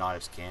whether or not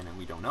it's canon,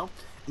 we don't know.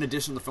 In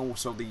addition, the film will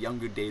show the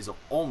younger days of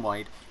All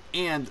Might,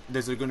 and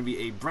there's going to be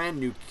a brand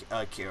new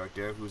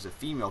character who's a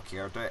female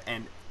character,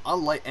 and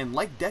like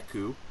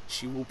Deku,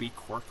 she will be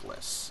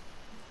quirkless.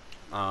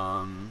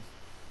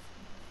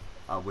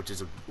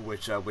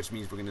 Which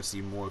means we're going to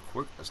see more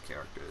quirkless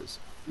characters.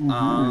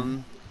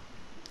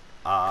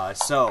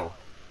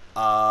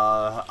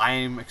 I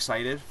am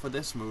excited for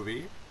this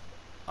movie.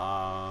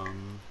 I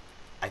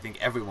think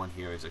everyone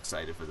here is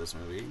excited for this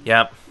movie.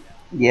 Yep.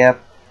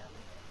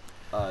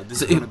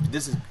 This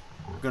is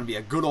gonna be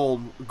a good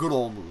old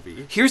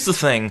movie. Here's the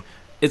thing: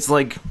 it's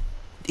like,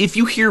 if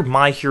you hear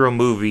My Hero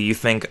movie, you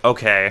think,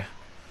 okay,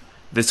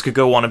 this could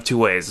go one of two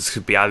ways. This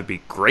could either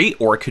be great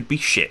or it could be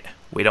shit.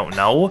 We don't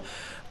know.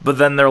 But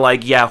then they're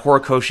like, yeah,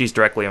 Horikoshi's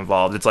directly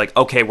involved. It's like,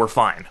 okay, we're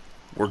fine.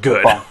 We're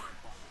good.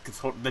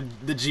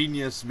 The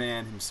genius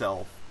man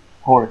himself.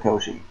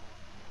 Horikoshi.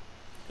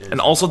 And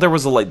also there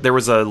was a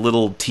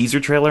little teaser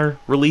trailer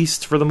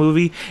released for the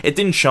movie. It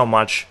didn't show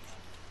much,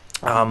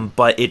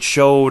 but it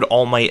showed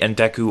All Might and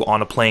Deku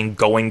on a plane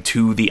going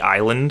to the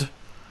island.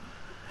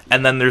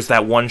 And then there's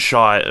that one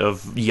shot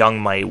of young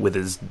Might with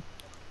his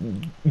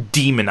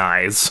demon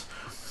eyes.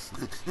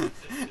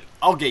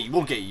 We'll get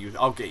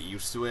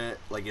used to it.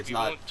 Like it's we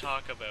not. won't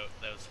talk about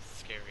those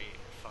scary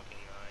fucking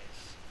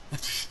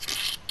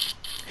eyes.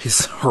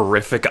 His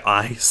horrific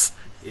eyes.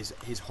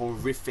 His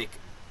horrific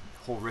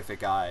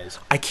eyes.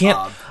 I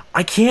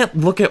can't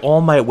look at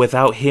All Might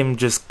without him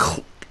just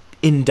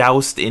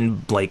endoused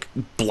in like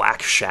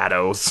black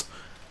shadows.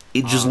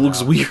 It just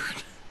looks weird.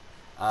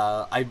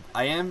 I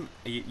am,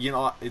 you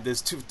know,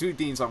 there's two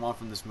things I want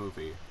from this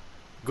movie.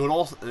 Good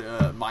old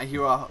My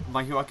Hero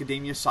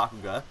Academia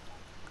Sakuga,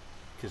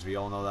 because we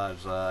all know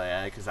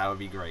that because that would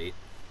be great.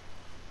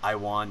 I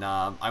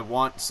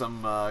want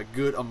some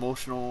good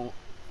emotional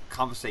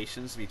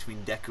conversations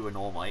between Deku and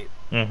All Might.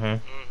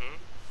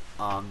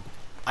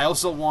 I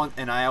also want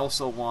that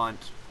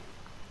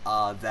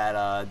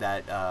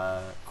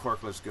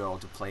quirkless girl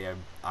to play a.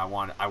 I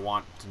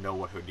want to know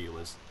what her deal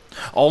is.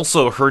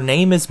 Also, her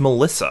name is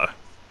Melissa.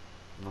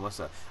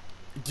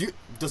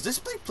 Does this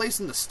take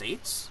place in the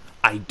States?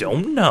 I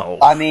don't know.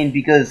 I mean,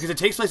 because it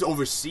takes place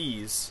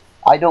overseas.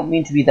 I don't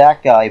mean to be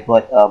that guy,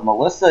 but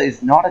Melissa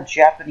is not a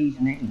Japanese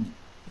name.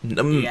 And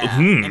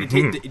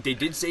they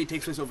did say it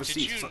takes place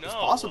overseas. Did you know?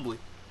 Possibly.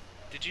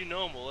 Did you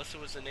know Melissa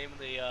was the name of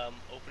the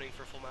opening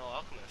for Full Metal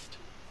Alchemist?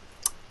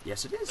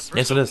 Yes, it is.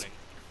 Yes, it is.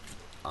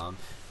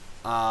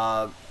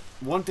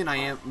 One thing I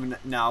am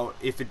now,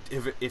 if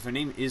her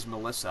name is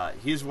Melissa,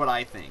 here's what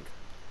I think.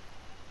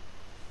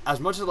 As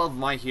much as I love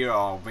My Hero,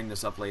 I'll bring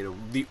this up later.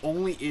 The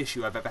only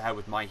issue I've ever had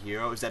with My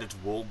Hero is that its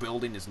world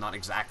building is not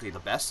exactly the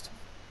best.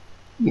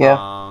 Yeah.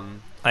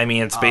 I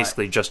mean, it's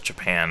basically just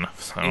Japan.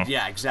 So.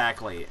 Yeah,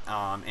 exactly.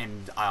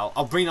 And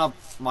I'll bring up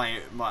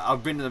I'll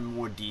bring it in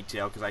more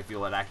detail because I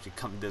feel that actually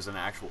there's an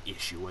actual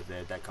issue with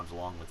it that comes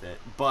along with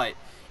it. But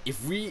if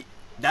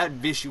that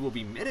issue will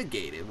be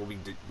mitigated, will be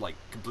like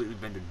completely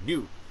been to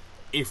newt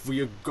if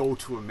we go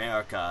to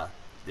America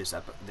this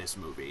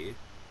movie,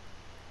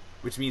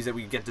 which means that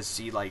we get to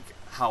see like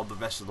how the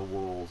rest of the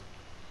world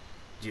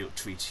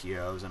treats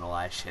heroes and all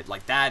that shit.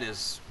 Like that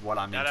is what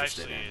I'm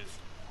interested in.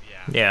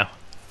 Yeah.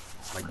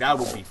 Like that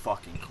would be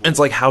fucking cool. It's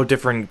like how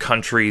different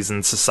countries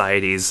and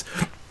societies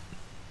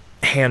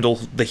handle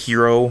the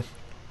hero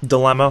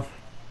dilemma.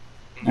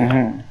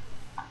 Mm-hmm.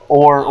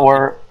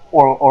 Or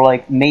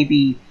like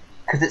maybe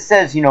because it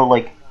says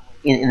like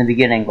in the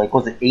beginning, like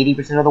was it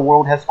 80% of the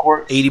world has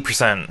quirks?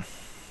 80%.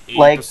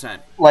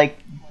 Like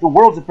the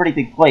world's a pretty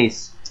big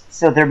place,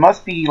 so there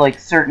must be like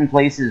certain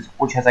places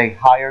which has a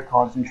higher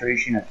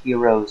concentration of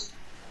heroes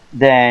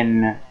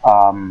than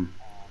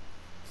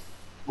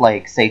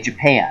like say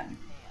Japan.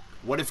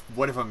 What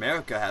if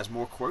America has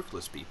more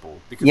quirkless people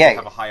because they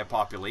have a higher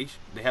population?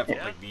 They have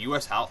like the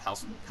U.S.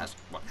 has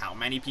how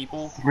many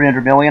people?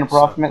 300 million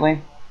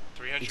approximately.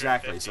 So,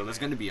 exactly. So there's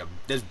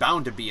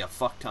bound to be a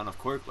fuck ton of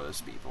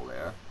quirkless people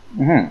there.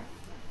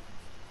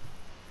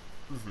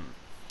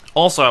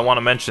 Also, I want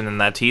to mention in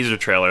that teaser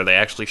trailer, they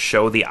actually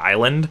show the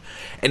island,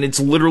 and it's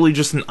literally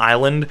just an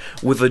island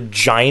with a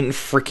giant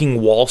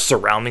freaking wall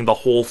surrounding the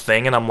whole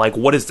thing, and I'm like,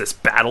 what is this,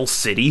 Battle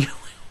City?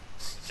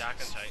 Attack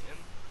on Titan?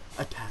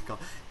 Attack on...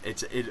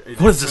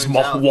 What is this,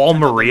 Wall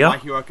Maria?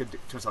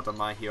 Turns out that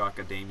My Hero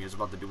Academia is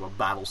about to do a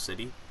Battle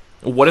City.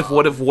 What if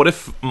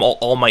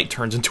All Might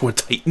turns into a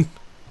Titan?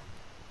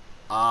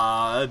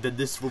 Then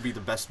this will be the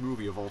best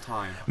movie of all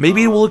time.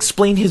 Maybe it will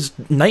explain his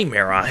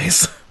nightmare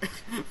eyes.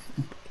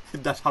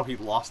 That's how he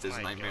lost his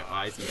nightmare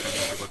eyes. He turned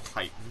into a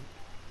Titan.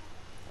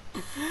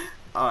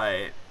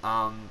 Alright,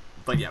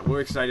 but yeah,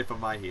 we're excited for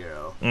My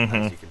Hero,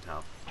 as you can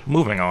tell.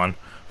 Moving on,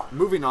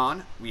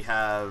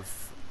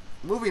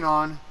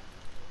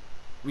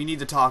 we need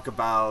to talk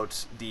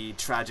about the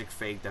tragic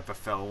fate that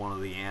befell one of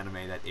the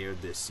anime that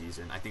aired this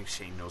season. I think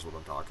Shane knows what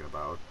I'm talking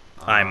about.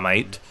 I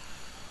might.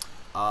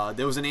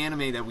 There was an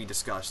anime that we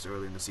discussed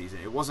early in the season.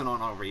 It wasn't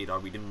on our radar.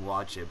 We didn't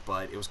watch it,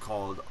 but it was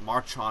called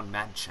March on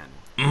Madchen.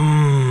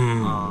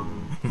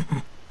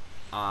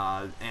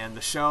 And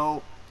the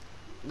show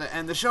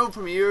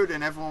premiered,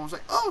 and everyone was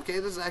like, "Oh, okay,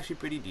 this is actually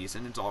pretty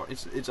decent.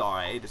 It's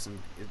alright.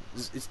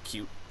 It's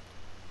cute."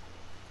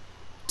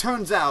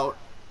 Turns out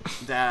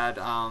that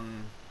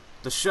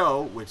the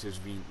show, which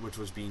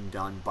was being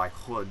done by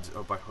Hoods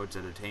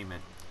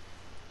Entertainment,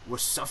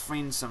 was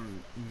suffering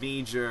some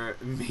major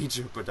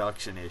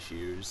production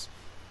issues,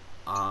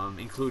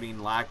 including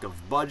lack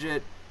of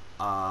budget,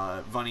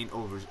 running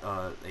over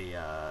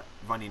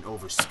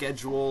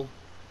schedule,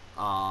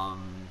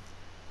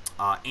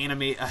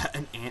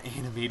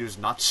 animators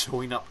not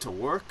showing up to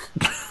work.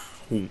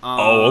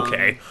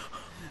 Okay.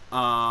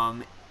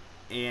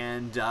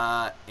 And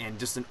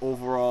just an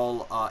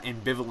overall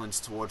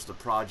ambivalence towards the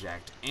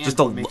project. And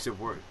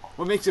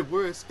what makes it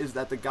worse is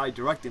that the guy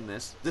directing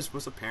this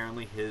was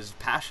apparently his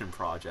passion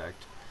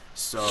project.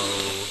 So,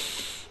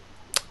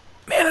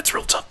 man, it's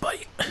real tough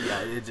bite.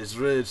 Yeah, it just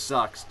really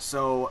sucks.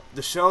 So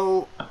the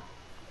show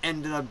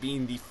ended up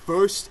being the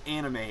first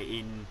anime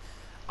in,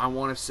 I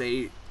want to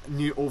say,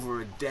 near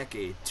over a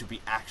decade to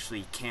be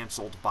actually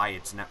canceled by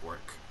its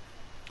network.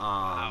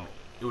 Wow.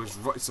 It was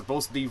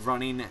supposed to be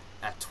running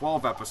at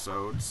 12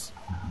 episodes,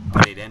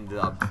 but it ended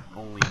up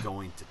only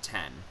going to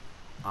 10.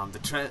 The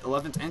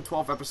 11th and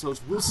 12th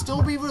episodes will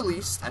still be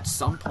released at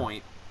some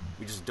point.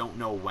 We just don't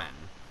know when.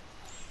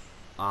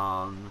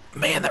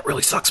 Man, that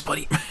really sucks,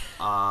 buddy.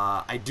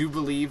 I do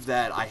believe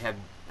that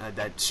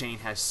that Shane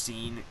has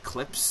seen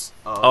clips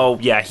of. Oh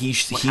yeah,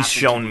 he's what happened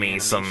shown to the me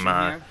some.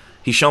 animation here.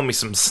 He's shown me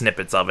some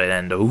snippets of it,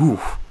 and ooh,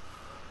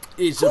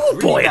 It's ooh,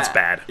 really boy, bad. it's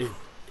bad.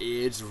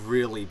 It's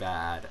really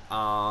bad.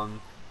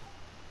 And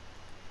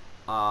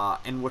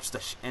what's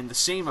the and the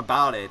shame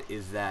about it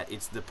is that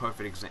it's the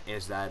perfect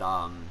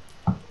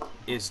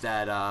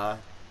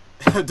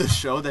the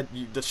show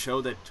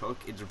that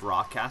took its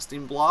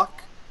broadcasting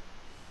block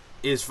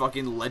is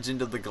fucking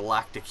Legend of the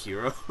Galactic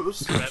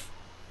Heroes.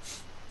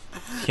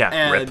 Yeah,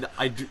 And rip.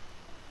 I do,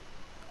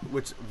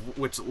 which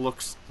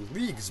looks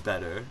leagues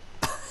better.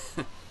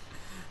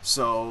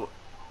 So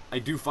I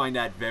do find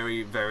that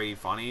very, very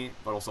funny,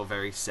 but also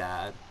very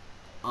sad.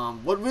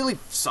 What really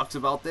sucks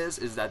about this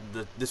is that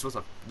this was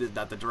the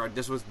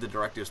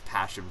director's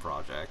passion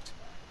project.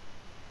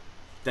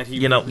 That he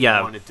really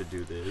wanted to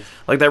do this.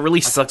 Like, that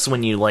really sucks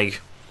when you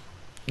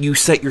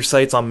set your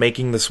sights on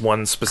making this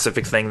one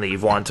specific thing that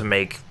you've wanted to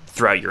make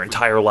throughout your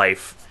entire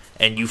life,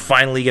 and you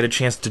finally get a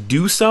chance to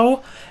do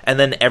so, and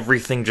then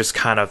everything just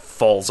kind of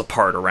falls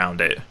apart around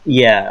it.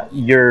 Yeah,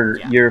 your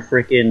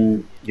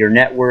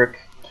network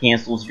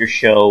cancels your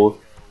show.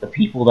 The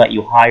people that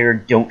you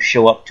hired don't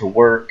show up to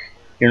work.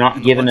 You're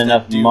not given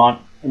enough money.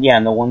 Yeah,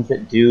 and the ones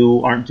that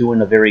do aren't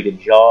doing a very good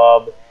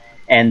job,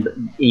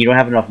 and you don't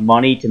have enough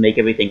money to make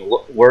everything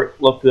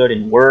look good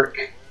and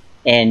work.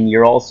 And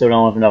you also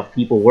don't have enough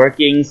people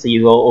working, so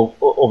you go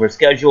over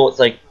schedule. It's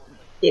like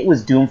it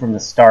was doomed from the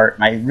start,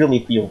 and I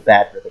really feel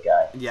bad for the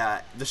guy.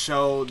 Yeah, the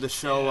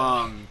first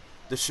 9th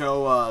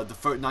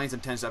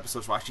and 10th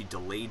episodes were actually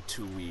delayed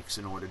 2 weeks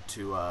in order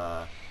to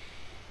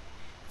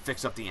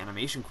fix up the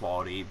animation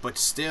quality, but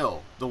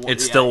still,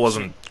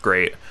 wasn't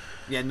great.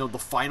 Yeah, no, the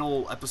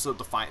final episode,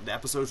 the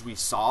episodes we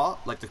saw,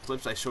 like the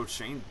clips I showed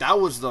Shane, that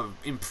was the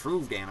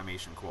improved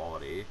animation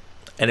quality.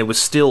 And it was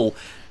still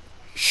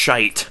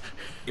shite.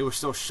 It was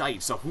still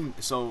shite. So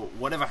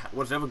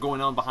whatever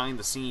going on behind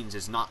the scenes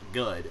is not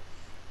good.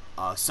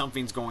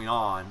 Something's going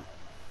on,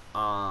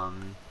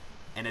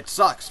 and it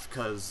sucks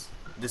because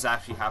this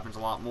actually happens a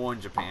lot more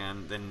in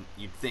Japan than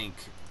you'd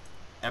think.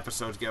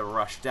 Episodes get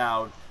rushed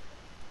out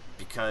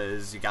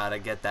because you gotta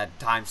get that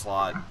time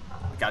slot, you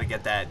gotta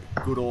get that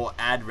good old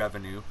ad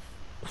revenue.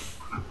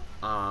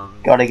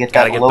 Gotta get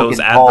those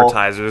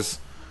advertisers.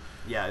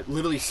 Yeah,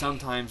 literally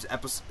sometimes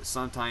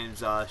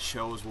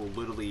shows will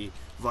literally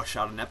rush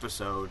out an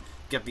episode,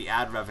 get the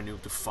ad revenue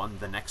to fund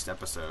the next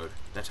episode.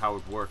 That's how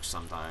it works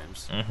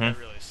sometimes. Mm-hmm. That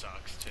really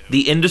sucks too.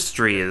 The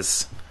industry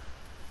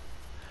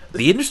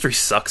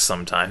sucks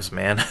sometimes,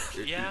 man.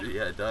 Yeah,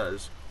 it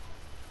does.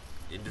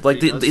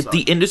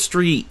 The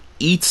industry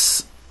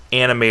eats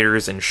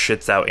animators and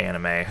shits out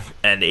anime,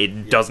 and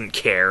it doesn't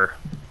care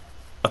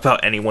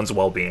about anyone's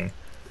well-being.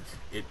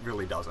 It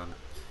really doesn't.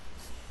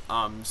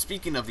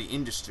 Speaking of the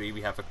industry,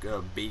 we have a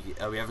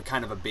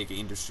kind of a big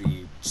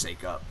industry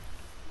shake-up.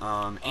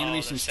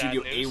 Animation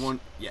studio A1,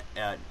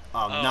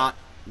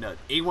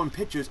 A1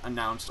 Pictures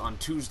announced on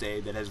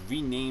Tuesday that has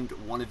renamed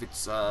one of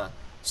its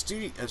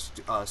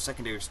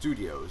secondary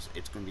studios.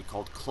 It's going to be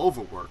called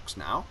Cloverworks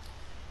now,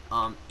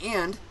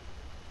 and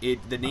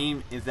the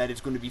name is that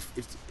it's going to be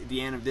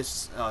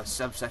this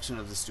subsection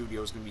of the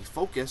studio is going to be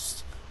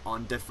focused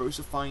on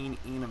diversifying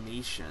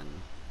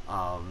animation.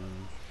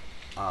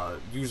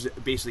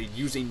 Basically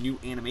using new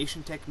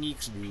animation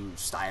techniques, new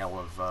style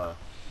of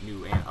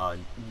new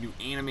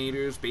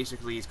animators.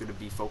 Basically, it's going to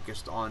be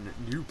focused on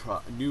new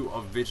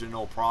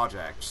original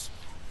projects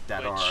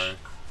that are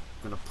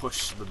going to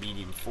push the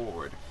medium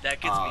forward. That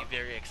gets me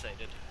very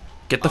excited.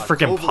 Get the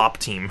freaking pop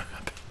team.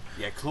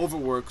 Yeah,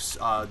 Cloverworks.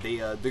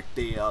 They're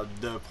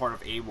part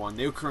of A1.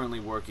 They're currently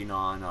working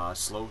on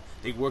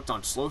They worked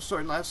on Slow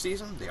Start last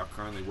season. They are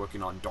currently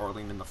working on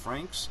Darling in the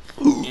Franxx,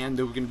 and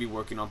they're going to be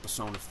working on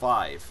Persona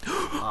 5.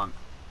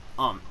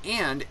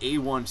 And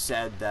A1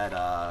 said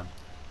that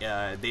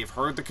they've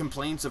heard the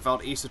complaints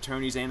about Ace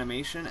Attorney's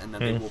animation, and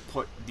then they will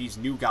put these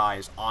new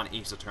guys on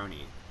Ace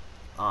Attorney.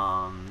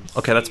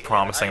 Okay, that's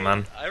promising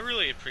then. I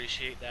really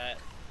appreciate that.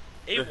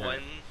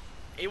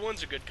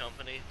 A1's a good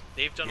company.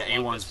 They've done a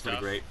lot of good stuff.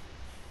 Pretty great.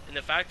 And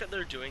the fact that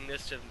they're doing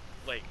this to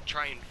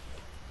try and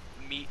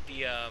meet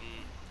the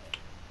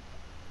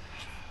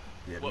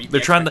they're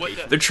trying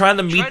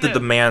to meet the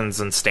demands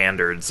and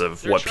standards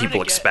of what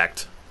people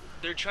expect.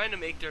 They're trying to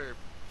make their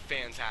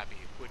fans happy,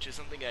 which is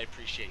something I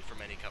appreciate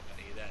from any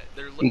company. That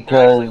they're listening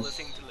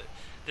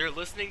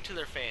to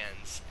their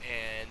fans,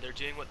 and they're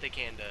doing what they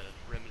can to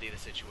remedy the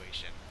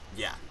situation.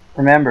 Yeah.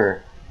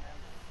 Remember,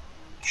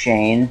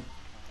 Shane,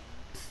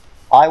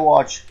 I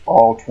watched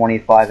all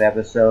 25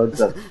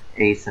 episodes of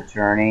Ace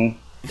Attorney.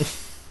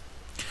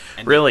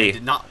 And really?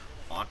 did not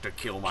want to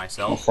kill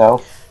myself.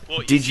 So,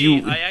 Well, Did see,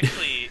 you- I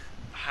actually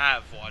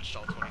have watched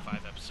all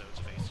 25 episodes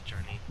of Ace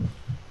Attorney.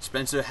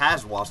 Spencer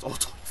has watched all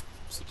 25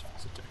 episodes of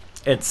Ace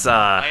Attorney. It's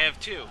I have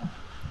too.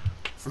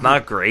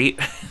 not great.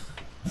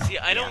 See,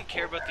 I don't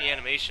care about the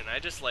animation. I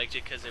just liked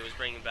it because it was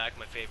bringing back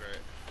one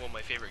of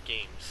my favorite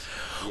games.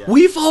 Yeah.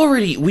 We've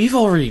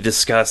already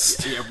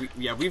discussed.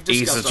 We've discussed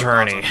Ace our thoughts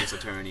Attorney. on Ace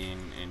Attorney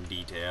in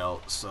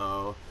detail.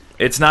 So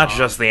It's not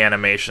just the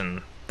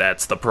animation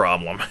that's the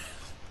problem.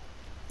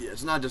 yeah,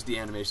 it's not just the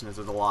animation. There's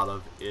a lot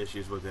of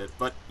issues with it.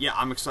 But yeah,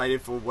 I'm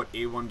excited for what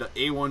A1 does.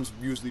 A1's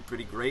usually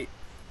pretty great.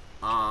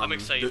 I'm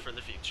excited for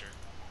the future.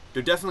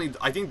 They're definitely.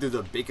 I think they're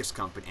the biggest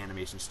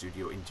animation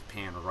studio in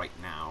Japan right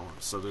now.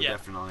 So they're Yeah.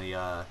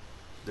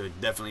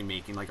 definitely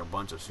making like a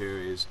bunch of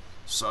series.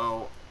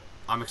 So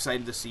I'm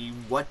excited to see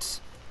what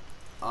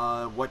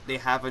they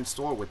have in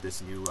store with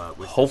this new.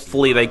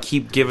 Hopefully they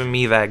keep giving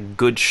me that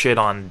good shit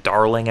on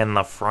Darling and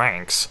the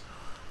Franks.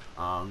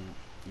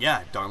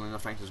 Yeah, Darling in the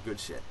Franxx is good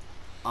shit.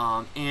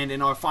 And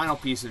in our final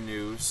piece of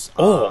news,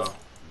 we Hold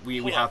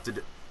have on.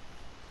 to.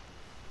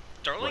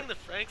 Darling the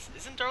Franks?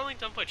 Isn't Darling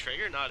done by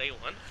Trigger, not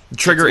A1?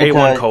 Trigger it's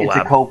A1 a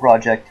collab.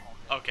 co-project.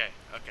 Okay.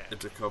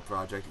 It's a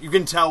co-project. You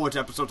can tell which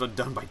episodes are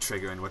done by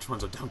Trigger and which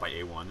ones are done by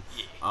A1.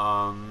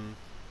 Yeah.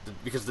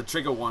 Because the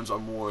Trigger ones are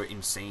more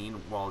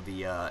insane, while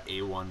the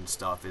A1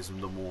 stuff is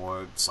the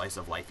more slice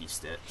of lifey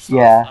stuff.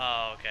 Yeah.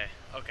 Oh, okay.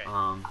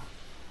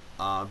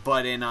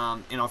 But in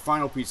our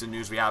final piece of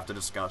news, we have to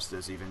discuss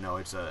this, even though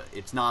it's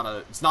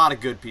not a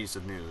good piece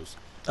of news.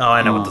 Oh,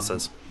 I know what this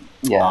is.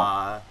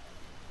 Yeah.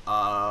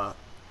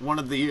 We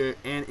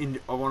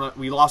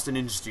lost an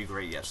industry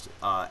great yesterday.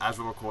 As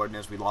we're recording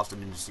this, we lost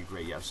an industry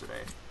great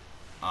yesterday.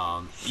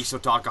 Isao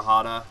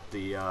Takahata,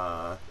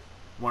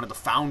 one of the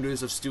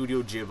founders of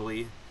Studio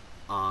Ghibli,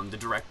 the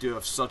director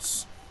of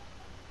such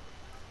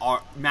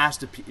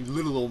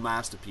little old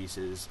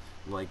masterpieces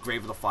like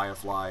Grave of the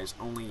Fireflies,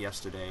 Only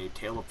Yesterday,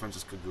 Tale of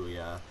Princess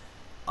Kaguya,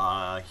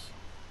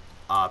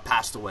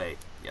 passed away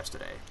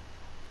yesterday.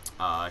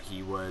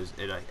 He was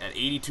at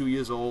 82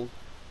 years old.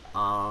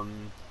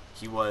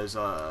 He was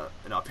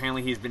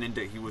apparently he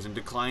was in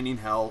declining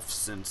health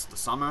since the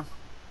summer.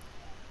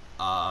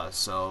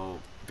 So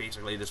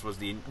basically, this was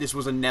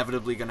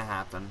inevitably going to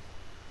happen.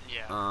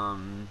 Yeah.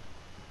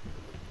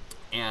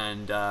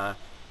 And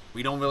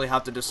we don't really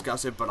have to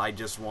discuss it, but I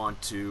just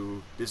want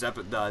to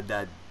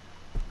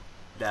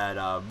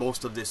that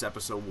most of this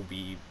episode will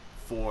be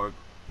for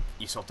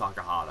Isao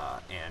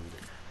Takahata and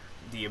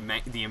the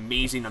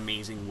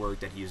amazing work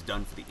that he has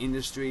done for the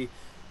industry.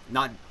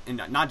 Not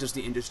just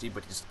the industry,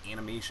 but just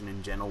animation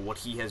in general. What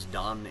he has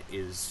done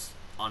is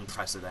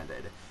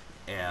unprecedented,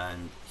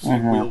 and he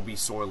will be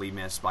sorely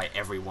missed by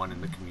everyone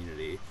in the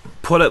community.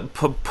 Let's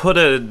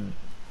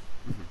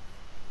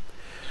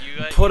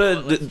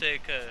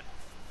take a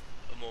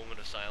moment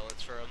of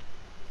silence for him.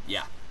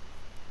 Yeah.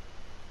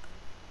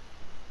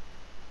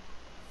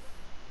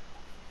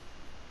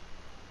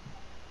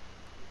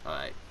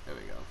 Alright, there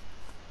we go.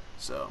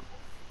 So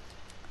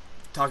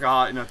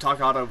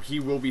Takahata, he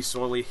will be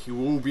sorely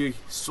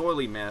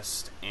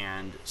missed,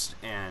 and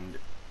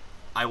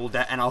I will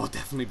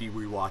definitely be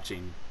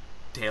rewatching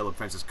Tale of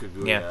Princess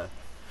Kaguya. Yeah.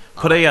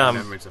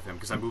 Memories of him,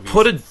 because that movie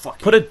Put is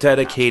fucking a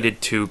dedicated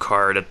fantastic. 2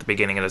 card at the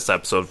beginning of this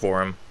episode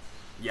for him.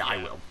 Yeah, I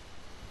will.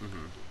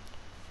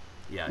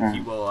 Yeah, he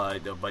will.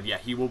 But yeah,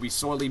 he will be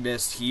sorely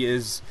missed. He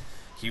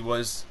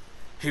was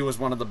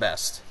one of the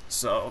best.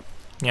 So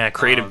Yeah,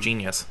 creative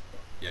genius.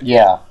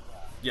 Yeah.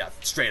 yeah,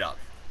 straight up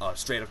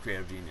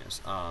creative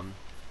genius.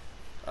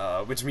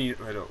 Which means,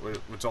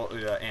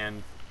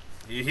 and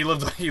he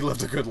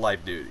lived a good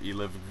life, dude. He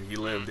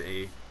lived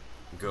a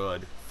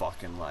good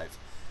fucking life.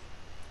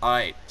 All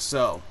right,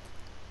 so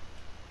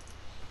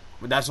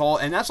that's all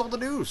the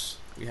news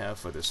we have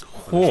for this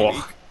Cool.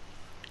 week.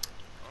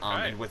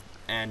 Alright.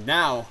 And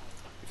now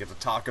we get to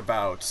talk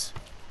about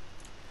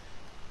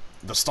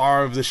the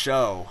star of the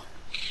show.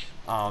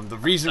 The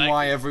reason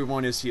why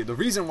everyone is here, the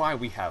reason why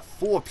we have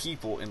 4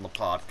 people in the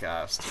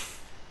podcast,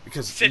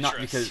 because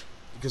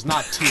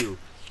not 2,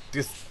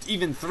 because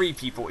even 3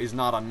 people is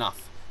not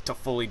enough to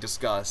fully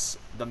discuss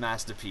the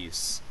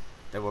masterpiece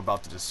that we're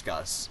about to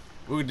discuss.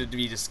 We're going to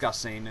be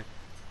discussing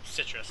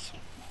Citrus.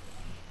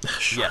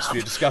 Yes,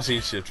 we're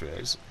discussing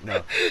Citrus.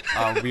 No,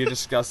 we're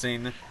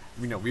discussing.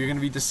 We're going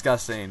to be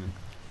discussing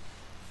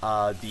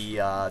the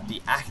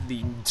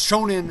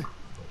shonen,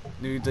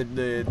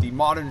 the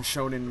modern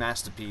shonen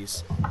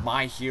masterpiece,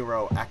 My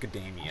Hero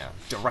Academia,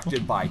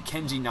 directed by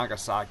Kenji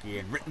Nagasaki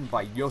and written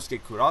by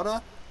Yosuke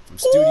Kurata from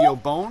Studio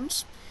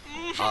Bones.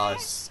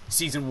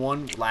 Season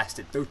 1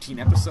 lasted 13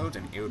 episodes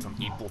and aired from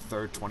April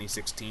 3rd,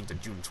 2016 to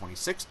June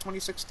 26th,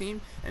 2016.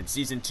 And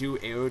Season 2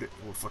 aired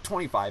for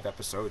 25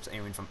 episodes,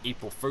 airing from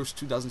April 1st,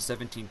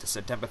 2017 to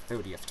September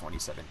 30th,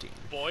 2017.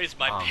 Boys,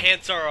 my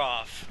pants are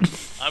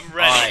off. I'm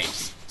ready.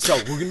 Alright, so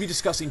we're going to be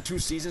discussing 2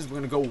 seasons.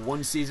 We're going to go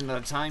 1 season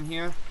at a time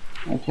here.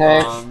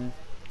 Okay.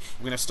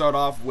 We're going to start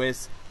off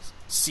with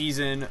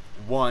Season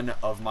 1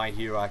 of My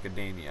Hero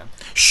Academia.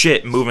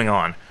 Shit, moving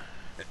on.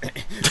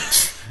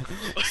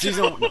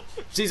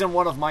 Season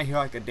 1 of My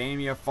Hero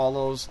Academia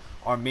follows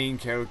our main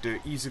character,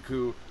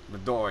 Izuku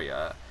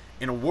Midoriya.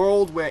 In a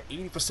world where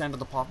 80% of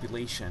the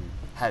population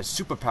has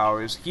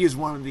superpowers, he is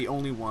one of the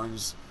only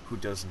ones who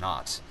does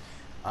not.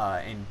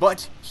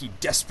 But he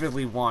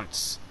desperately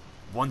wants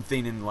one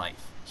thing in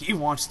life. He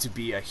wants to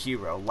be a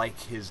hero, like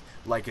his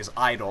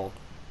idol,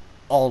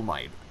 All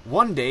Might.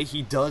 One day,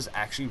 he does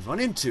actually run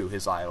into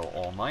his idol,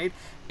 All Might,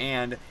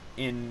 and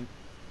in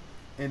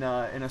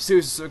a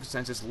series of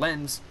circumstances,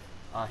 lends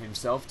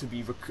himself to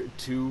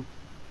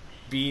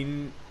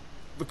being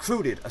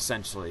recruited,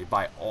 essentially,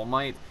 by All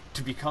Might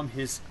to become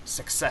his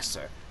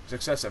successor,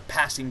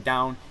 passing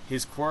down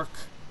his quirk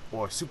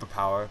or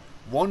superpower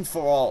one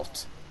for all,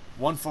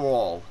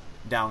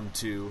 down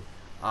to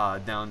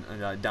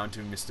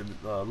Mr.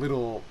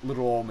 Little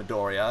old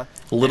Midoriya,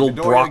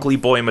 broccoli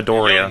boy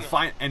Midoriya,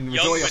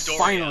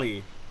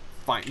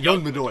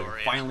 young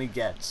Midoriya finally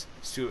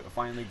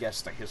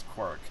gets to his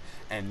quirk,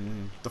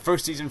 and the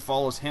first season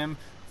follows him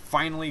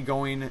finally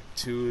going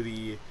to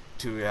the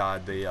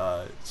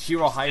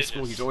hero high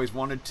school he's always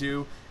wanted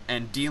to,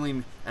 and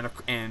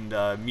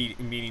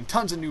meeting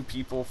tons of new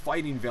people,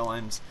 fighting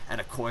villains,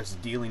 and of course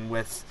dealing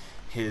with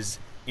his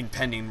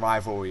impending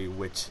rivalry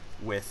with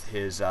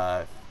his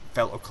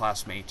fellow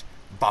classmate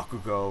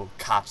Bakugo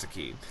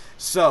Katsuki.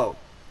 So,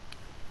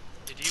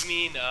 did you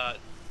mean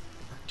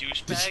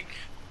douchebag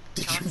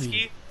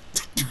Katsuki?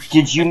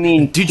 Did you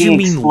mean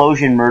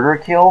explosion murder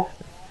kill?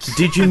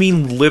 Did you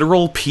mean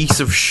literal piece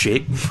of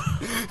shit?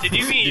 Did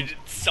you mean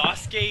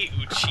Sasuke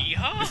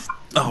Uchiha?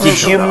 Oh,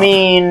 did you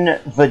mean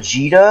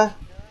Vegeta?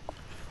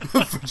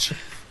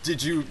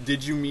 Did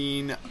you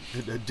mean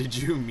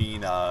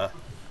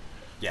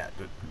yeah.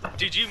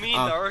 Did you mean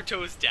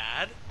Naruto's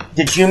dad?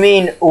 Did you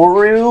mean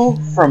Uru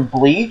from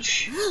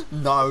Bleach?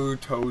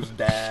 Naruto's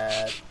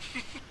dad.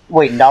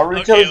 Wait,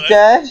 Naruto's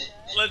dad?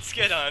 Let's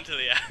get on to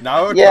the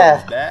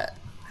Naruto's dad.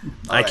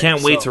 I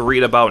can't wait to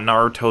read about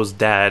Naruto's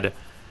dad,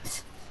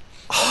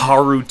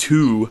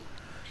 Haruto,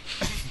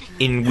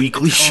 in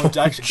Weekly Show. It's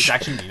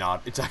actually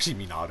Minato. It's actually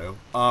Minato.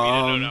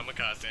 Minato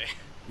Namakase.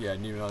 Yeah,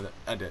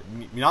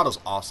 Minato's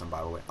awesome,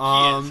 by the way. He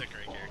is a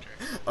great character.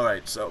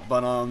 Alright, so,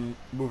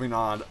 moving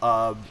on.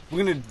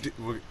 We're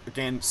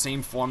again,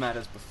 same format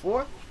as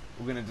before.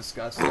 We're gonna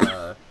discuss,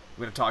 we're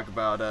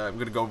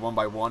gonna go one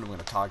by one. We're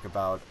gonna talk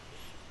about,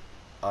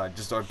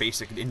 just our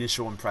basic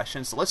initial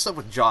impressions. So let's start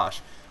with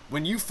Josh.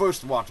 When you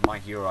first watched My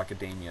Hero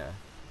Academia,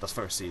 the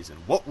first season,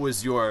 what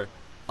was your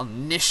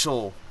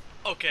initial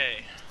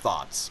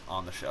thoughts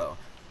on the show?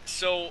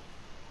 So,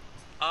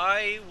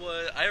 I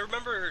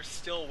remember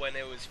still when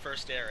it was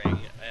first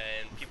airing,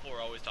 and people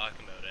were always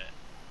talking about it.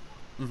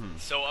 Mm-hmm.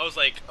 So I was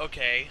like,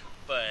 okay,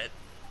 but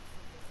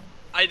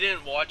I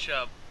didn't watch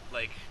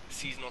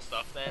seasonal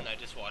stuff then. I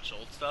just watched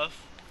old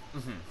stuff.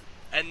 Mm-hmm.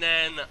 And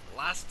then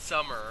last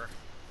summer,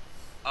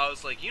 I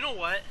was like, you know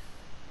what?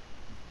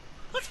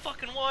 Let's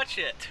fucking watch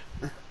it.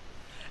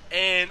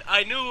 And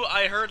I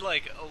heard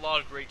like a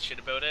lot of great shit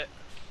about it.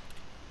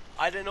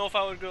 I didn't know if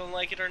I would go and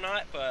like it or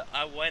not, but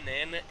I went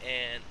in,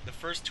 and the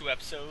first two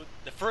episodes,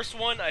 the first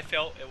one I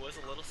felt it was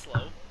a little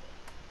slow.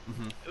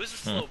 Mm-hmm. It was a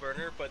slow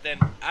burner, but then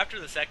after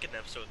the second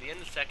episode, the end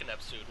of the second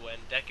episode, when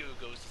Deku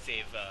goes to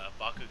save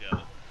Bakugo,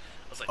 I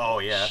was like, oh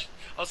yeah.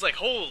 I was like,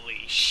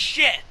 holy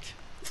shit!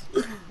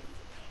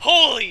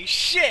 Holy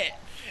shit!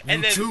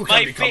 And then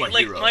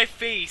my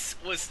face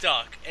was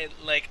stuck in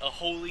like a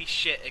holy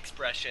shit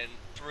expression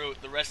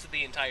throughout the rest of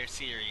the entire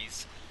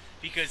series,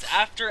 because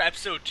after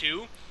episode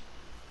 2,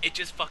 it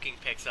just fucking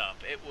picks up.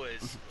 It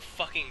was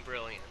fucking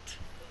brilliant.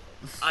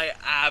 I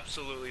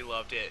absolutely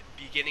loved it,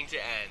 beginning to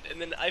end.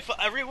 And then I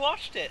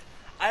rewatched it.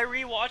 I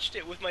rewatched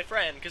it with my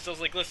friend, because I was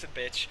like, listen,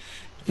 bitch,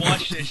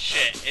 watch this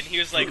shit. And he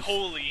was like,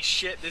 holy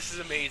shit, this is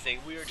amazing.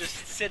 We were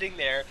just sitting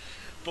there,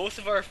 both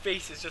of our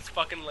faces just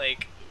fucking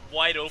like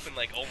wide open,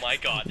 like, oh my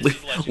god, this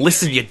is legendary.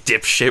 Listen, you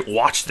dipshit,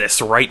 watch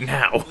this right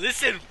now.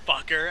 Listen,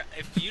 fucker,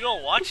 if you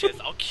don't watch this,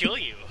 I'll kill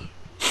you.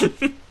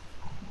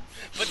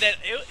 But then,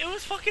 it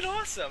was fucking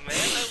awesome, man.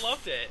 I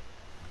loved it.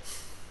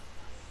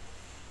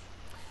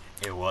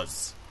 It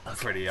was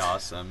pretty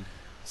awesome.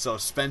 So,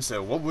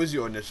 Spencer, what was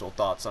your initial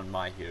thoughts on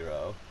My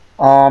Hero?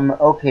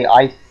 Okay,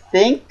 I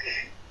think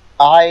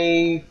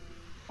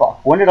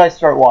when did I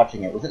start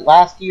watching it? Was it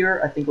last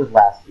year? I think it was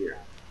last year.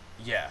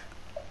 Yeah.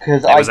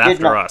 Because it was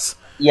after us.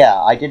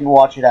 Yeah, I didn't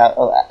watch it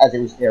as it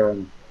was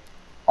airing.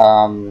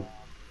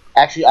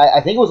 Actually,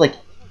 I think it was like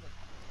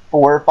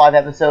 4 or 5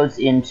 episodes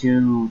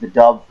into the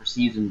dub for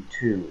season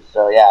 2.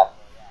 So yeah.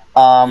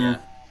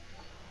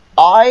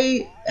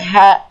 I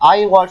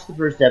watched the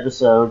first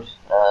episode,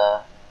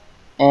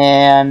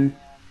 and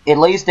it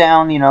lays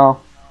down, the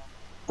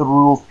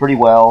rules pretty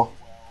well.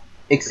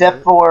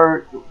 Except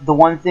for the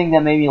one thing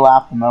that made me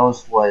laugh the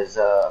most was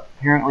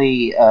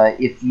apparently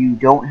if you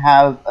don't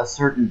have a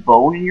certain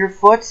bone in your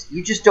foot,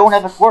 you just don't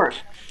have a quirk.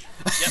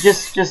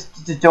 Just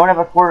don't have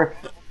a quirk.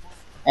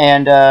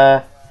 And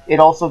it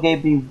also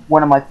gave me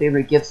one of my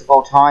favorite gifs of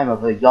all time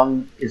of a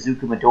young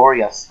Izuku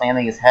Midoriya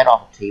slamming his head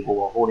off a table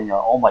while holding a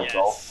All Might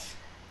doll.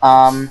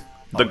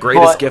 The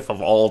greatest But- gif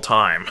of all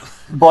time.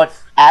 But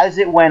as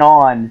it went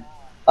on,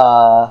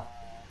 Oh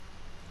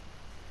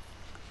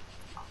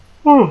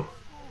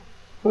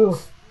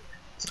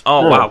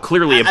wow,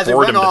 clearly it As it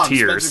bored went him to on,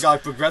 tears. Spencer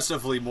got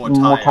progressively more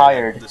More tired.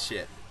 tired. Of the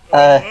shit.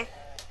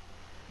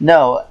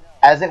 No,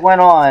 as it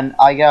went on,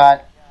 I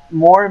got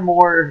more and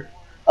more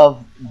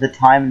of the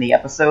time in the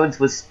episodes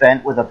was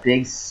spent with a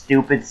big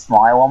stupid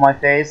smile on my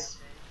face.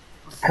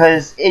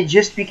 Because it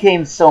just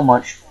became so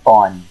much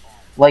fun.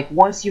 Like,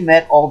 once you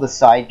met all the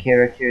side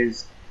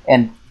characters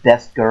and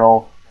Best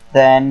Girl,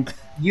 then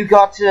you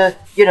got to,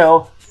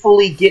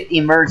 fully get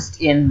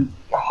immersed in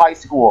high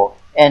school.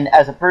 And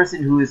as a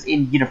person who was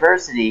in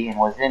university and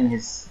was in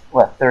his,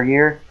 third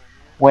year,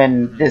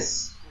 when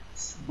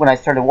I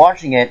started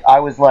watching it,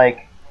 I was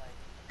like,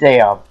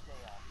 damn.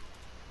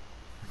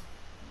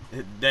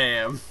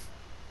 Damn.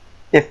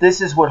 If this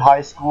is what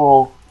high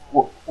school,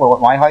 what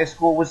my high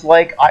school was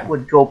like, I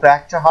would go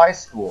back to high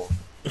school.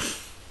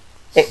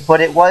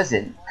 But it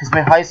wasn't, because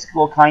my high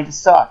school kind of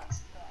sucked.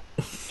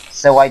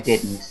 So I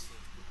didn't.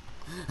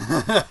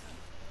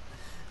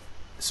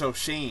 So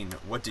Shane,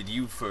 what did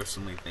you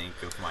personally think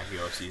of My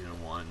Hero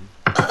Season 1?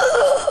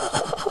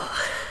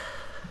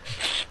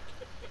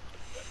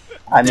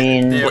 I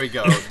mean... There we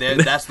go.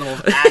 That's the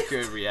most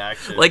accurate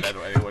reaction Like- that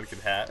anyone could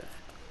have.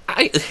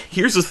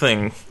 Here's the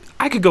thing.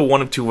 I could go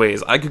one of two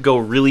ways. I could go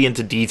really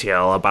into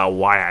detail about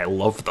why I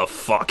love the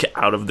fuck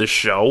out of this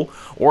show,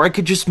 or I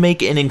could just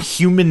make an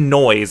inhuman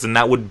noise, and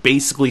that would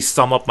basically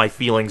sum up my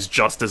feelings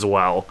just as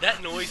well.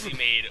 That noise you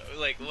made,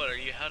 like, what, are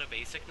you how to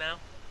basic now?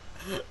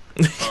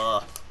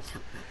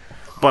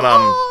 But,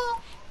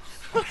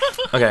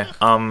 okay,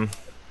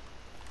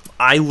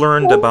 I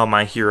learned about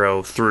My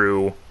Hero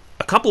through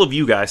a couple of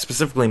you guys,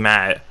 specifically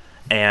Matt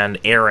and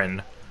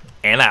Aaron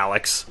and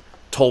Alex,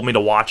 told me to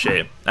watch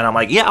it, and I'm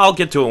like, yeah, I'll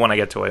get to it when I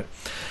get to it.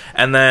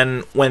 And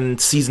then when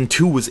Season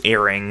 2 was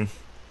airing,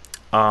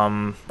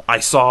 I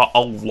saw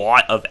a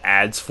lot of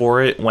ads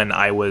for it when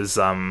I was,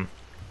 when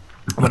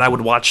I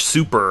would watch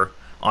Super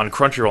on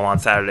Crunchyroll on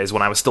Saturdays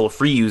when I was still a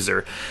free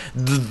user.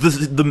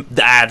 The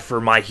ad for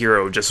My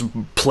Hero just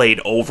played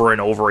over and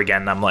over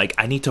again, and I'm like,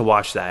 I need to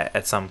watch that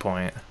at some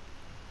point.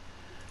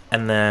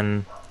 And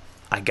then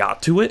I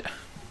got to it,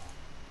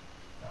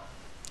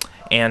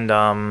 and,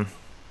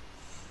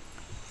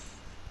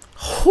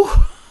 whew.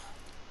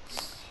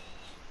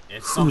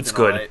 It's Ooh, it's something,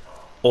 good. alright.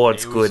 Oh,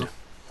 it's It was good.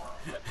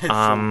 It's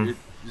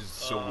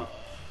so good.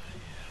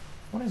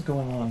 What is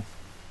going on?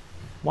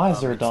 Why is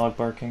there a dog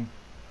barking?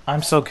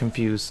 I'm so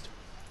confused.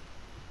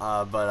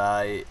 But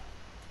I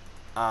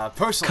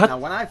personally, Cut. now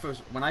when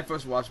I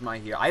first watched My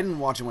Hero, I didn't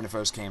watch it when it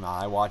first came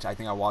out. I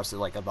think I watched it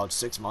like about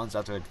 6 months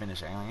after it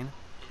finished airing.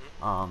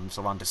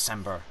 So around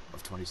December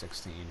of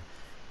 2016.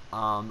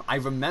 I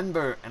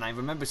remember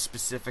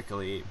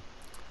specifically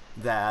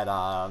that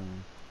I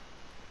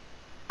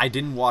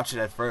didn't watch it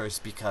at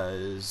first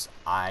because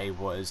I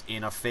was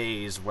in a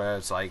phase where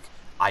it's like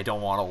I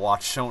don't want to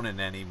watch shonen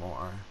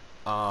anymore.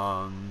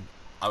 I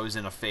was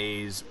in a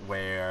phase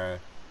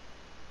where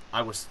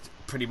I was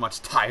pretty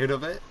much tired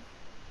of it.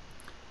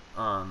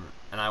 And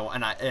I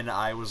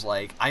was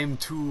like, I am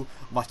too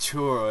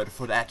matured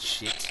for that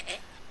shit.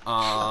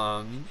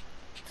 But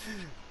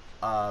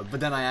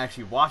then I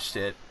actually watched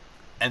it,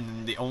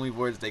 and the only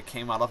words that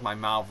came out of my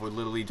mouth were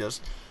literally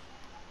just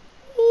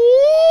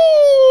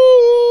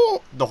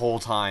the whole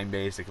time,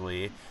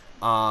 basically.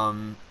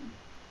 My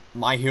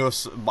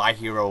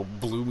Hero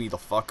blew me the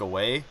fuck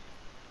away.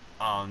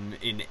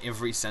 In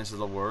every sense of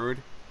the word.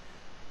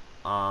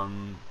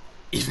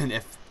 Even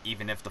if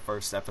the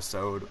first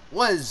episode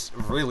was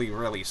really,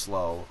 really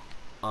slow.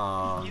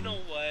 You know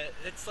what?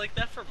 It's like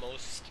that for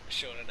most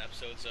shonen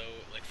episodes, though.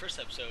 Like, first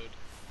episode,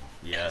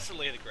 it has to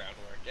lay the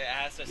groundwork. It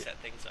has to set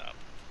things up.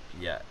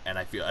 Yeah, and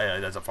I feel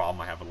that's a problem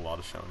I have with a lot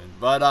of shonen.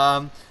 But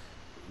all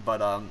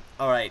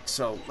right.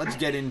 So let's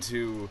get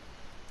into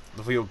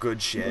the real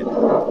good shit.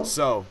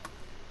 So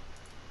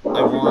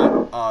I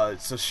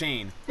want so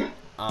Shane.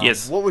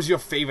 Yes. What was your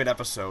favorite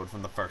episode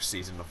from the first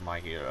season of My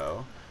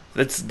Hero?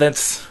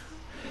 That's.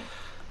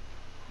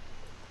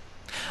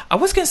 I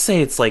was gonna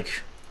say it's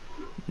like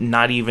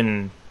not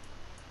even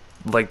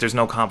like there's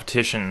no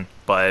competition,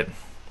 but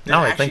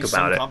now I think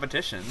about it,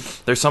 competition.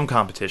 there's some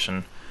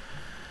competition.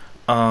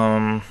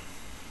 I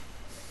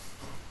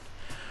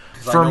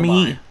For know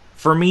me, mine.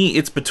 for me,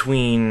 it's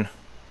between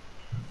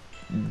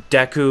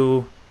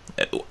Deku.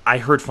 I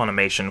heard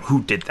Funimation.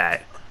 Who did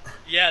that?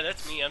 Yeah,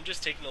 that's me. I'm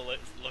just taking a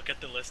look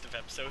at the list of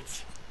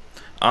episodes.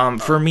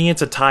 For me,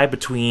 it's a tie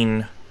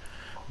between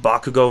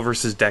Bakugo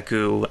versus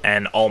Deku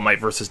and All Might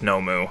versus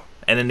Nomu.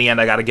 And in the end,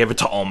 I gotta give it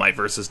to All Might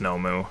versus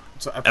Nomu.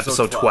 So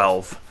Episode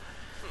 12.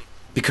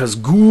 Because,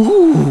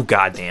 goo,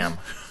 goddamn.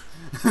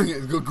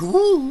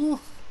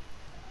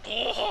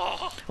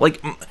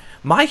 Like,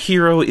 My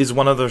Hero is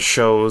one of those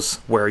shows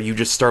where you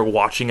just start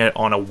watching it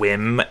on a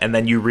whim, and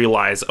then you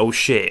realize, oh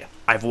shit,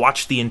 I've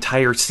watched the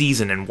entire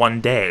season in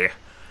one day.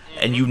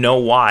 And you know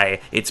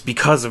why. It's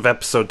because of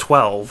episode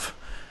 12.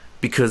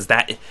 Because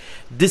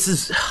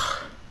this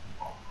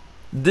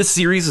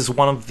series is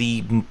one of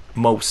the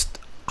most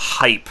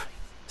hype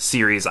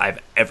series I've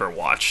ever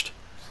watched.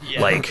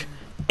 Yeah. Like,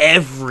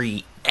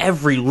 every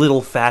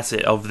little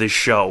facet of this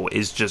show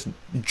is just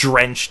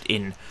drenched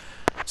in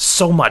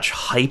so much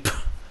hype,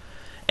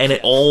 and it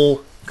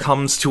all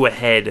comes to a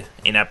head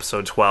in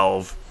episode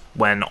 12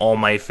 when All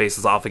Might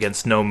faces off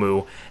against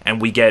Nomu,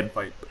 and we get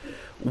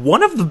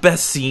one of the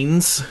best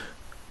scenes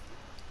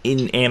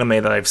in anime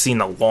that I've seen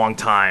in a long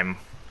time.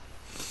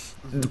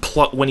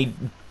 When he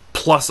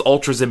plus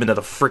ultras him into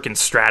the frickin'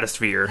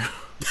 stratosphere.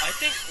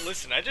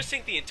 I just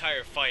think the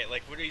entire fight,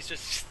 like, when he's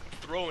just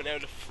throwing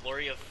out a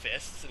flurry of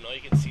fists and all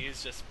you can see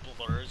is just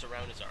blurs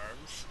around his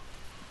arms.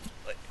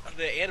 Like,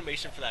 the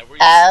animation for that, where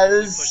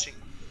he's pushing...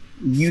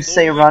 You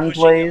say run,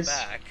 please.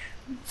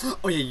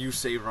 Oh yeah, you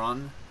say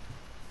run.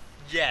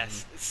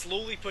 Yes,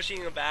 slowly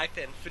pushing him back,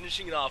 then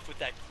finishing it off with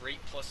that great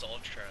plus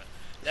ultra.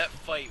 That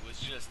fight was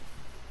just...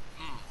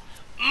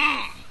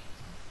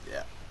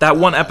 Yeah. That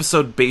one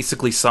episode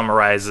basically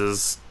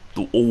summarizes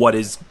what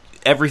is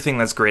everything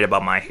that's great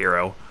about My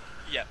Hero.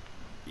 Yep.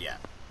 Yeah.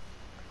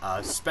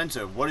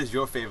 Spencer, what is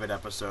your favorite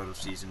episode of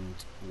season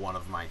 1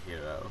 of My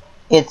Hero?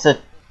 It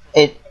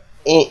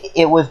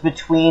was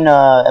between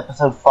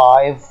episode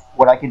 5,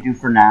 What I Can Do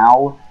for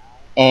Now,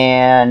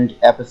 and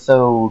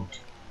episode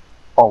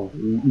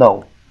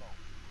and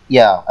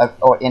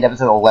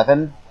episode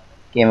 11,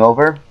 Game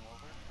Over.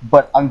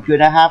 But I'm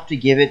gonna have to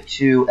give it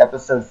to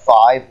episode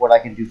 5, What I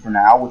Can Do for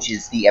Now, which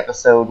is the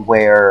episode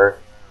where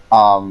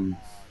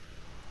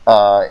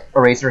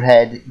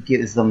Eraserhead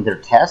gives them their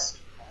test.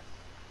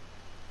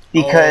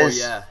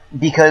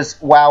 Because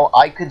while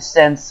I could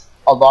sense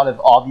a lot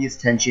of obvious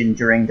tension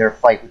during their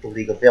fight with the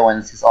League of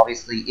Villains, because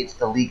obviously it's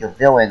the League of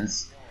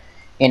Villains,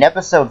 in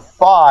episode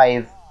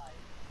 5,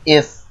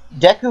 if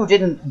Deku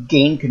didn't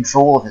gain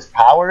control of his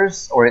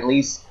powers, or at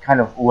least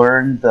kind of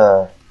learn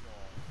the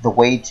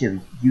way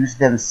to use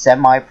them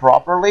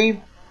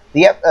semi-properly,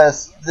 the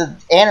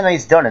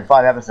anime's done in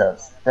 5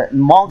 episodes. The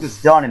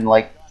manga's done in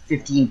like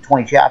 15,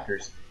 20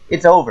 chapters.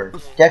 It's over.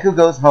 Deku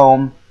goes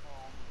home.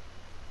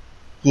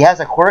 He has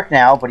a quirk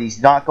now, but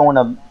he's not going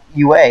to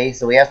UA,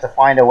 so he has to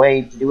find a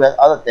way to do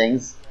other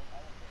things.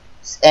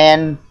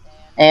 And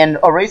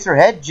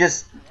Eraserhead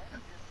just...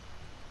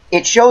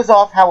 It shows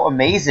off how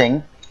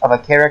amazing of a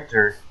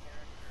character...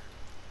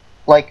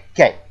 Like,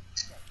 okay,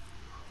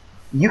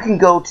 you can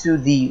go to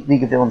the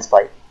League of Villains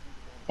fight,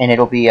 and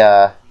it'll be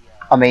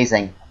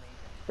amazing,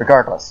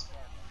 regardless.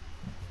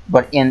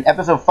 But in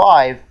episode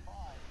 5,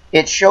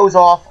 it shows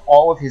off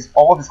all of his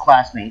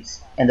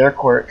classmates and their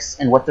quirks,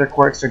 and what their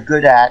quirks are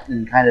good at,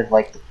 and kind of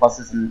like the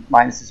pluses and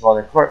minuses of all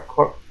their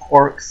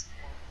quirks,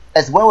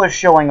 as well as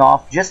showing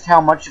off just how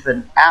much of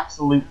an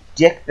absolute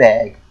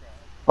dickbag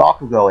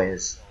Bakugo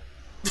is.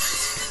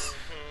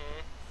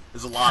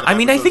 There's a lot of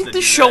I think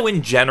the show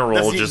in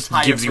general just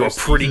gives you a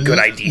pretty good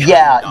idea.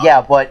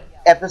 Yeah, but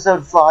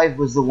episode 5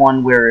 was the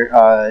one where,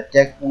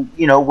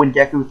 when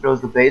Deku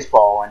throws the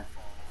baseball, and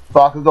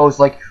Bakugo's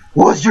like,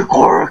 "What's your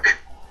quirk?"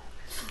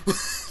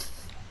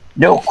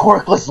 "No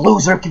quirkless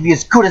loser can be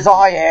as good as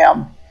I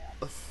am."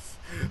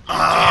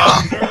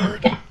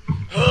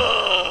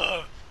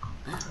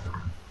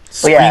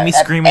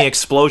 Screamy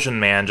explosion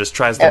man just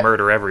tries to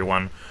murder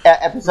everyone.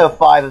 Episode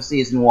 5 of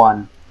season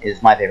 1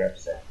 is my favorite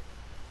episode.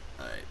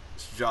 Alright,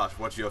 Josh,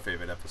 what's your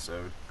favorite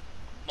episode?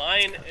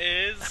 Mine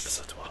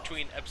is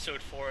between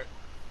episode 4...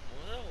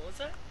 What was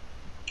that?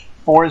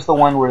 4 is the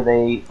one where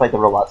they fight the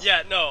robots.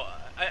 Yeah, no,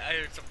 I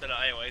heard something.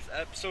 Anyways,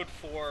 episode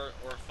 4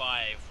 or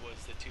 5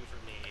 was the 2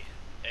 for me.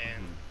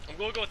 And I'm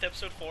going to go with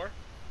episode 4.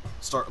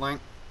 Start line?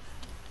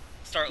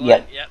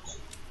 Yep.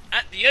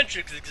 At the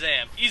entrance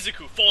exam,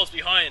 Izuku falls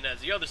behind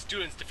as the other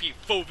students defeat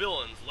foe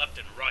villains left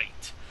and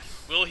right.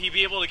 Will he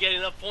be able to get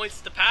enough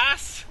points to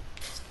pass?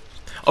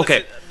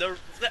 Okay. Listen,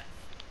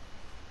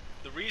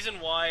 the reason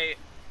why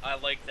I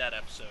liked that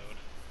episode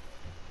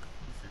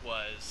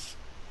was,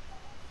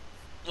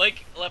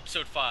 like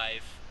episode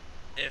 5,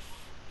 if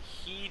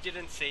he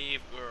didn't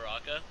save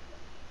Uraraka,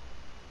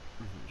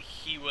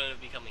 he wouldn't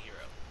have become a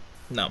hero.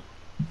 No.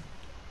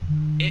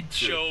 It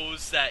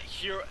shows that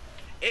hero.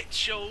 It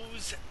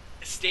shows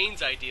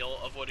Stain's ideal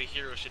of what a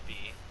hero should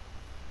be,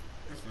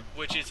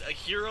 which is a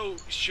hero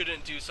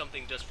shouldn't do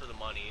something just for the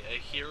money. A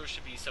hero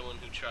should be someone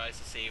who tries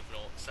to save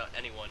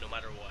anyone, no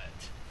matter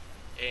what.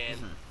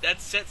 And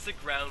that sets the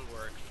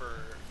groundwork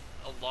for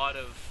a lot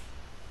of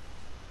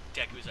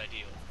Deku's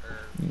ideal.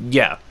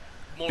 Yeah,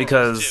 morals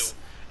because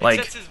too. It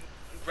sets his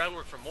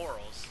groundwork for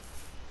morals.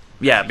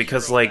 Yeah,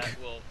 because like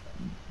will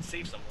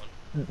save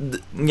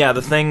someone.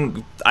 The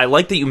thing I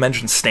like that you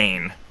mentioned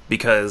Stain,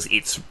 because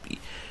it's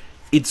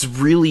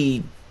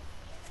really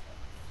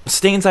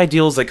Stain's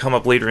ideals that come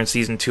up later in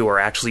season 2 are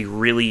actually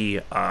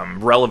really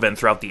relevant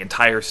throughout the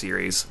entire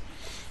series.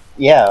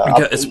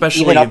 Yeah,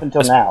 especially even up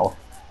until now.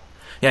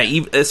 Yeah,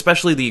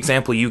 especially the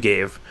example you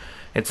gave.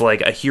 It's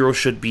like a hero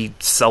should be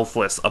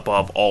selfless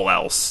above all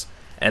else.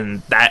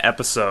 And that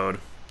episode,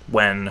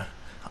 when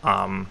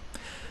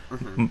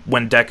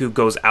Deku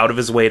goes out of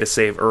his way to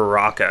save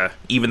Uraraka,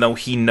 even though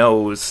he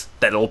knows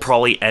that it'll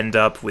probably end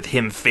up with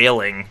him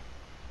failing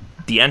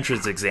the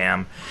entrance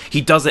exam, he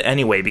does it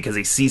anyway because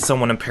he sees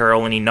someone in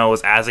peril and he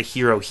knows as a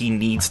hero he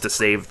needs to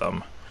save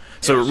them.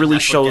 So it really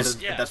shows.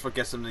 That's what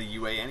gets him to the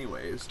UA,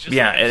 anyways. Just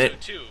yeah, like and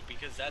episode 2,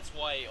 because that's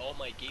why All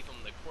Might gave him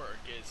the quirk.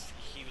 Is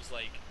he was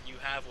like, you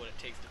have what it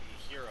takes to be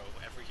a hero.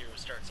 Every hero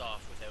starts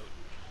off without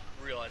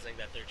realizing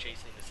that they're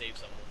chasing to save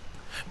someone.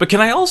 But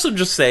can I also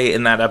just say,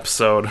 in that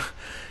episode,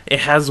 it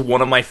has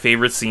one of my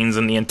favorite scenes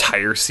in the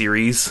entire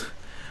series.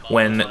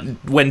 When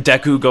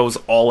Deku goes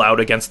all out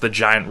against the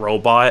giant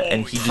robot,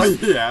 and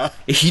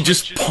he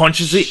just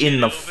punches it in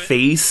the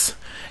face,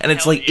 and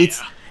it's like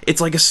it's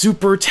like a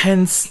super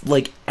tense,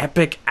 like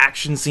epic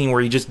action scene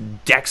where he just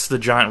decks the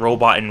giant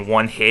robot in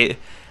one hit,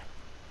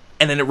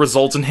 and then it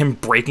results in him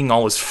breaking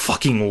all his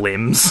fucking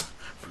limbs.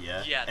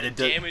 Yeah, and the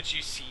damage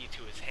you see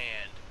to his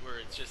hand, where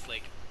it's just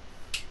like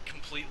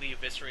completely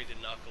eviscerated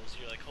knuckles.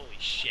 You're like, holy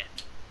shit.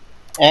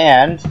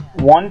 And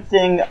one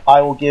thing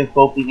I will give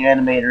both the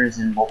animators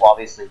and, well,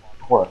 obviously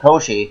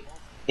Horikoshi,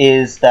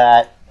 is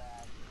that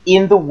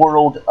in the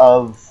world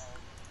of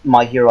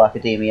My Hero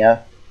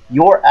Academia,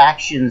 your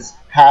actions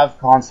have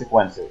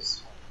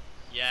consequences.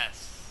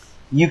 Yes.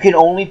 You can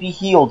only be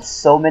healed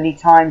so many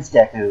times,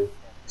 Deku.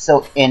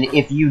 So, and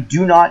if you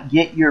do not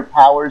get your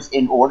powers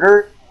in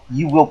order,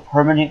 you will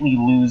permanently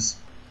lose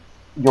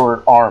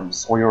your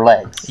arms or your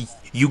legs.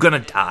 You gonna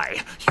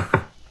die.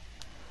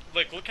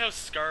 Look how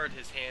scarred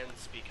his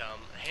hands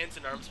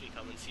and arms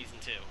become in Season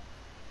 2.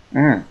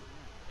 Mm.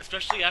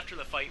 Especially after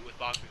the fight with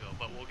Bakugo,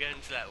 but we'll get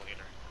into that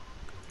later.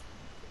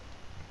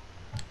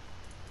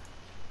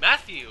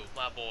 Matthew,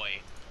 my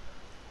boy,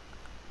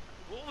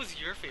 what was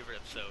your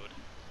favorite episode?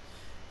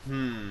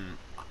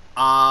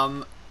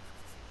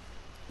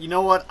 You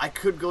know what? I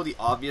could go the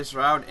obvious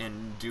route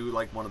and do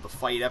like one of the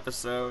fight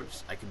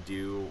episodes. I could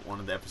do one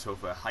of the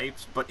episodes for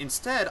hypes, but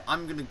instead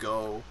I'm gonna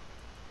go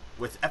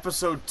with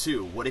episode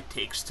 2, What It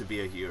Takes to Be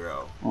a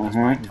Hero.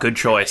 Mm-hmm. Good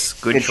choice.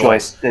 Good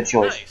choice. Good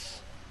choice.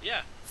 Nice.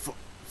 Yeah.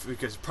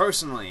 Because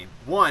personally,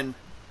 one,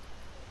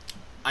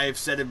 I have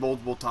said it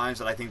multiple times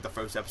that I think the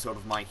first episode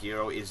of My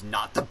Hero is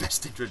not the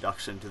best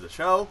introduction to the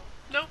show.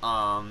 No.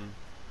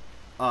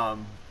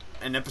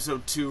 And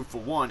episode 2, for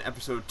one,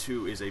 episode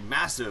 2 is a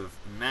massive,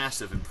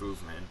 massive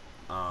improvement.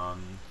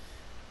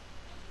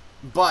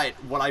 But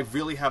what I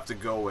really have to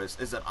go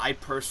with is that I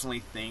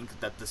personally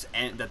think that the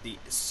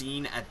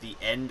scene at the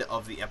end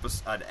of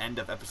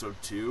episode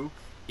 2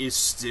 is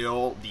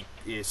still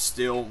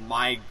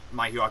My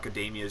Hero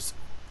Academia's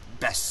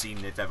best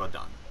scene they've ever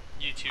done.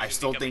 I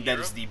still think that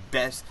is the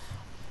best.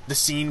 The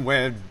scene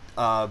where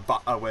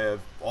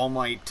All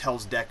Might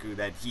tells Deku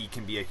that he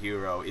can be a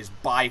hero is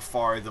by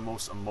far the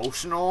most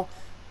emotional,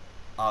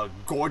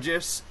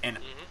 gorgeous, and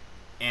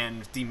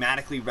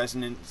thematically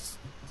resonant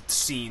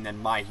scene that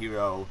My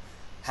Hero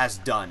has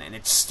done, and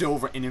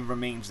it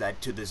remains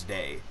that to this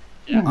day.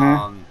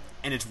 Yeah.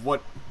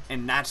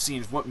 And that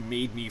scene is what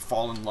made me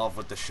fall in love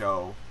with the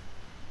show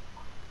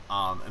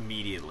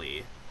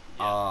immediately.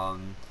 Yeah.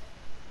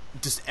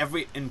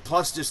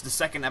 Plus the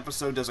second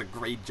episode does a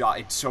great job.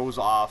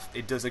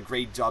 It does a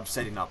great job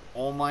setting up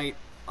All Might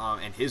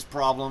and his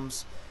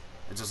problems.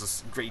 It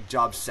does a great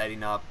job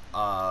setting up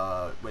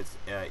it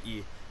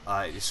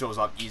shows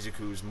off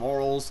Izuku's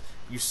morals.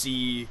 You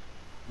see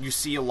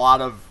a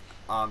lot of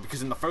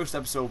because in the first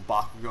episode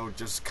Bakugo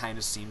just kind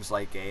of seems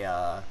like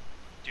a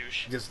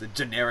douche, just the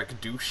generic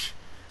douche.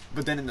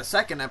 But then in the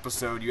second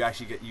episode, you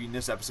actually get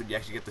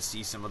to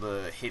see some of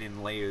the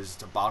hidden layers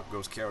to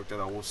Bakugo's character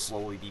that will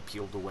slowly be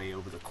peeled away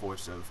over the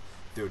course of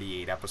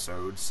 38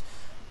 episodes.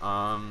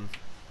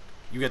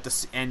 You get to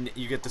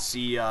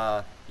see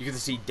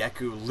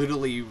Deku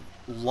literally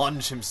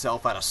lunge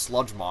himself at a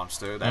sludge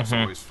monster. That's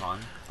always fun.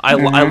 I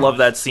love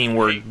that scene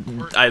where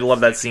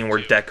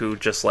Deku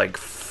just like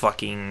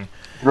fucking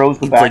throws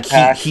the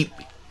backpack.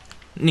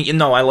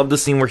 No, I love the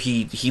scene where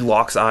he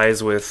locks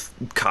eyes with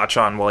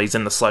Kachan while he's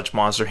in the sludge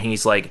monster, and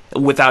he's like,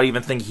 without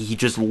even thinking, he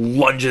just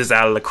lunges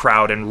out of the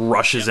crowd and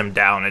rushes him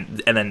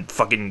down, and then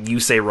fucking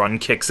Yusei Run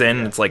kicks in,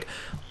 and it's like,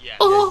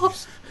 oh.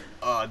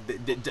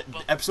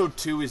 Episode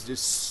 2 is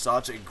just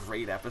such a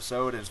great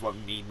episode, and it's what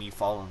made me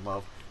fall in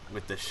love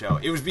with the show.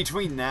 It was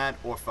between that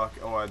or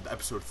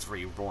episode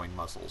 3, Rolling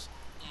Muscles.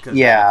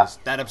 Yeah.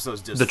 That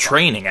episode's just the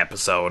training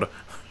episode.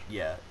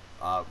 Yeah.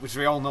 Which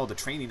we all know the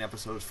training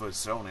episodes for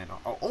Shonen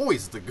are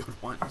always the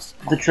good ones.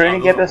 The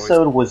training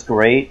episode was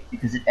great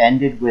because it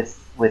ended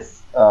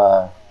with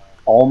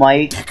All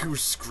Might Deku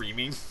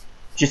screaming,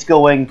 just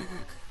going,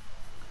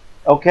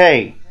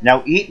 "Okay,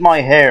 now eat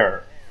my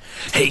hair."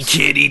 Hey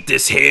kid, eat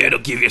this hair. It'll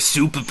give you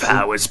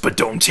superpowers, but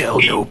don't tell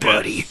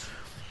nobody.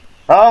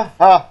 Ha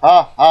ha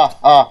ha ha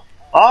ha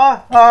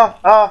ha ha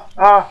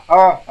ha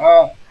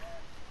ha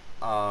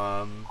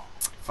ha.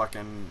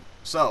 Fucking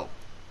so.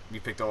 We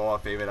picked all our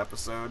favorite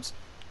episodes.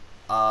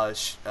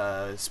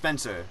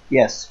 Spencer.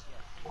 Yes.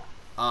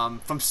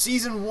 From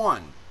season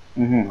 1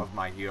 of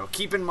My Hero.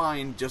 Keep in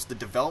mind just the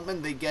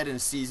development they get in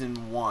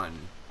season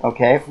 1.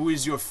 Okay. Who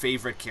is your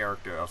favorite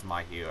character of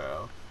My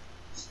Hero?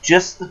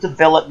 Just the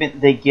development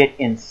they get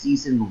in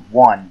season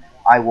 1.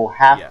 I will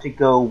have to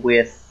go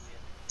with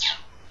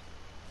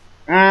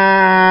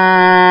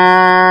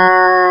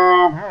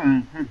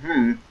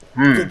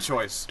Good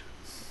choice.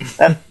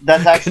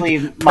 That's actually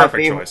my Perfect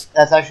favorite. choice.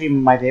 That's actually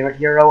my favorite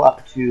hero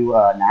up to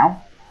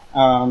now.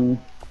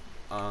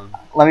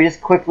 Let me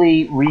just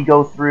quickly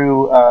re-go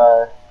through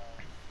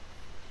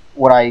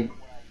what I,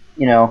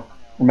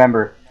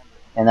 remember,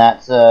 and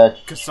that's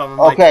Because some of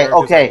my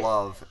characters I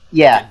love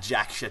get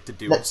jack shit to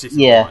do in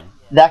season 1.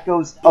 That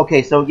goes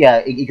okay. So yeah,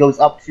 it goes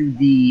up to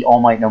the All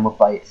Might Noma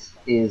fights.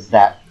 Is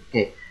that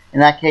okay? In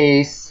that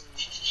case,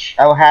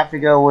 I will have to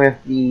go with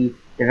the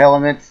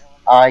development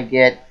I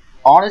get.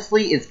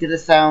 Honestly, it's gonna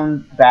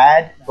sound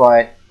bad,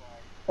 but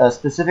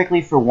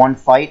specifically for one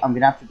fight, I'm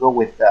gonna have to go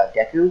with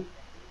Deku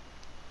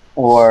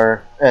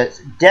or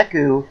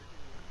Deku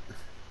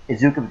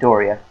Izuku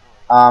Midoriya.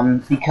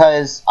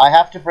 Because I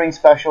have to bring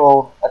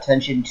special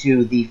attention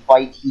to the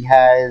fight he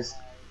has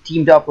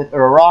teamed up with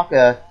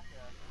Uraraka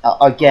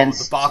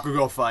against the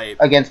Bakugo fight.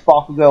 Against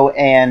Bakugo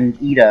and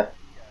Ida.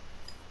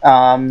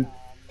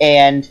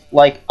 And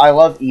like I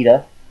love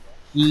Ida.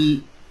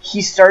 He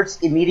starts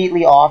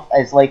immediately off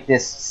as like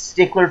this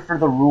stickler for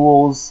the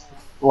rules,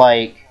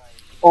 like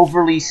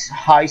overly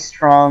high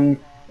strung,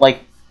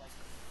 like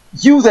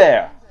you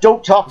there,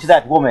 don't talk to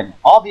that woman.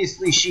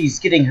 Obviously she's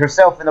getting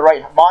herself in the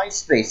right mind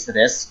space for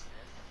this,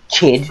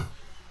 kid.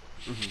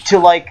 To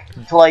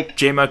like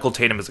J. Michael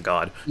Tatum is a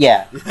god.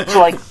 Yeah. To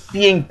like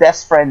being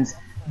best friends,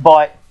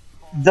 but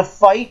the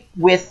fight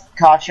with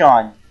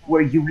Kachan,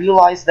 where you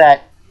realize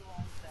that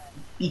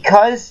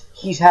because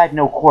he's had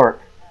no quirk,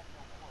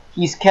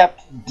 he's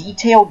kept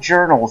detailed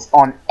journals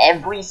on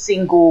every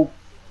single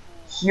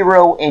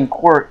hero and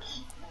quirk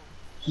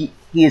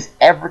he has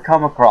ever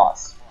come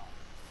across.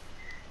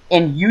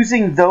 And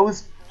using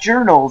those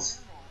journals,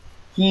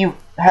 he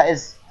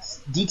has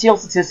detailed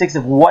statistics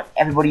of what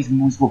everybody's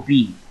moves will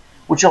be,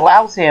 which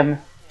allows him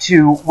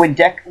to, when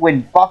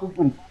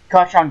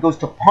Kachan goes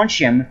to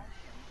punch him,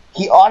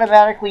 he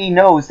automatically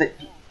knows that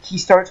he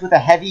starts with a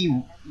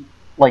heavy,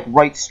 like,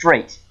 right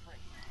straight.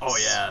 Oh,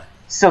 yeah.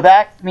 So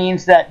that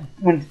means that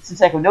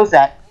since Echo knows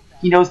that,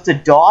 he knows to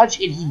dodge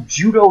and he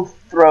judo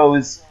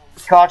throws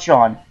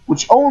Kachan,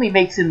 which only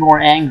makes him more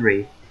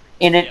angry.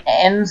 And it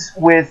ends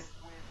with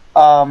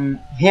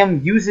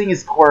him using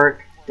his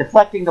quirk,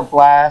 deflecting the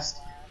blast,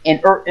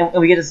 and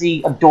we get to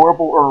see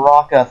adorable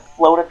Uraraka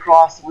float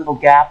across the little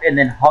gap and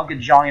then hug a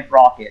giant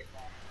rocket.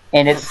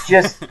 And it's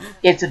just,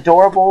 it's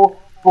adorable,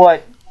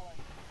 but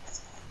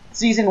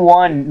season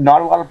 1,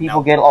 not a lot of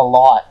people get a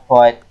lot,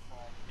 but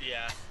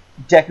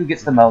Deku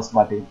gets the most,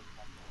 my dude.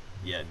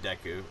 Yeah,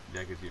 Deku.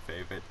 Deku's your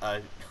favorite.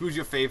 Who's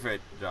your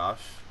favorite,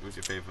 Josh? Who's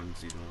your favorite in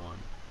season 1?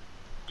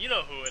 You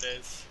know who it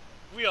is.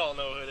 We all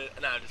know who it is.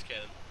 Nah, I'm just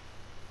kidding.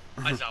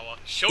 Aizawa.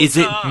 Shota. Is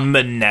it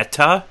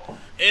Mineta?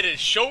 It is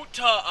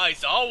Shota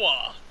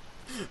Aizawa.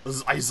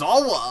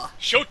 Aizawa?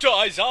 Shota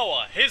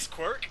Aizawa. His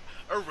quirk,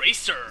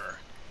 Eraser.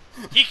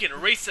 He can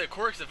erase the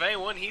quirks of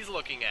anyone he's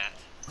looking at.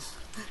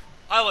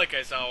 I like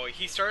Aizawa.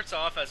 He starts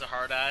off as a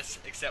hard ass,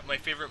 except my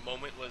favorite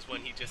moment was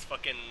when he just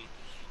fucking...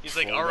 He's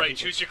like, alright,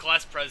 choose your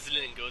class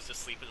president, and goes to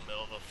sleep in the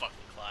middle of a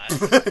fucking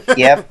class.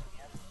 Yep.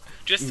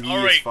 Just,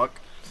 alright, I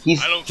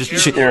don't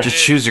care just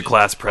choose your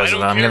class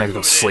president. I'm gonna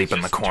go sleep in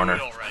the corner.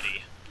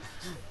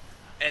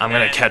 I'm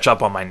gonna catch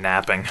up on my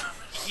napping.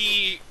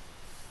 He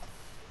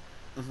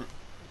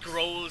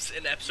grows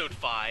in episode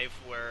 5,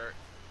 where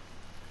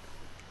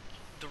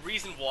the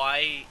reason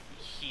why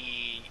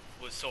he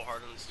was so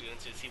hard on the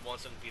students is he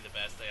wants them to be the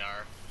best they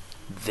are.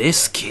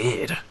 This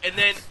kid. And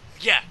then,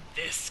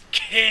 this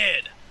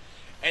kid!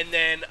 And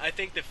then, I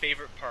think the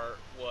favorite part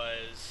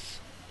was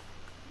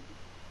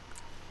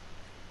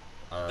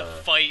the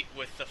fight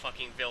with the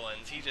fucking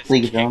villains. He just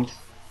League of Villains.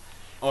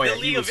 Oh yeah,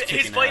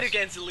 his fight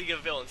against the League of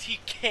Villains. He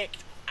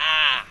kicked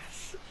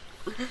ass.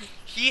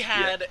 He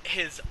had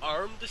his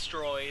arm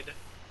destroyed,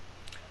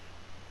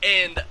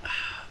 and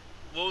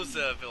what was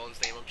the villain's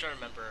name? I'm trying to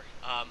remember.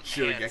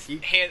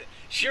 Shirogeki?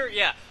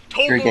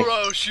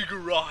 Tomura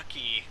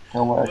Shigaraki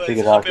was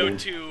about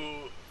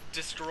to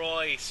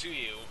destroy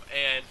Suyu,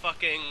 and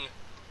fucking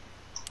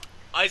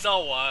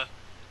Aizawa,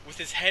 with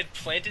his head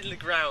planted in the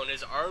ground,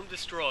 his arm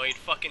destroyed,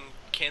 fucking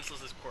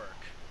cancels his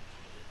quirk.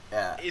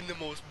 Yeah. In the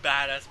most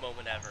badass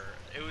moment ever.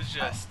 It was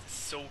just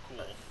so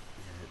cool.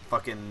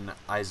 Fucking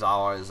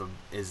Aizawa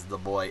is the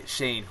boy.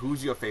 Shane,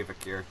 who's your favorite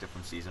character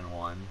from season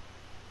 1?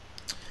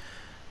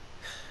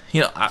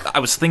 You know, I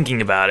was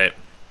thinking about it,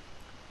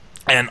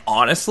 and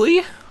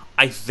honestly,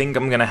 I think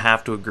I'm gonna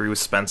have to agree with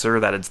Spencer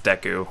that it's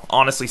Deku.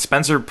 Honestly,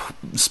 Spencer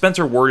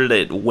worded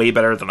it way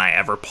better than I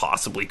ever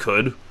possibly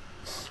could.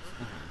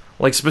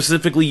 Like,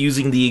 specifically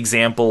using the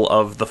example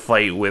of the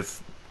fight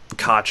with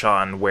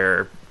Kachan,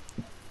 where,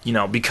 you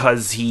know,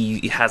 because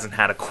he hasn't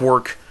had a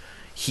quirk,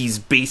 he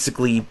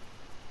basically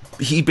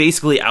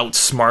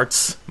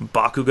outsmarts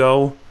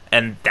Bakugo,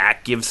 and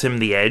that gives him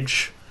the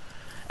edge.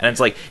 And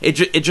it's like, it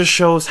just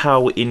shows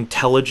how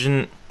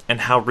intelligent and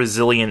how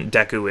resilient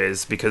Deku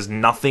is, because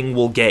nothing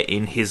will get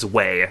in his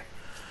way.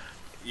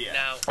 Yeah.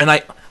 Now, And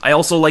I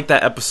also like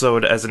that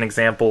episode as an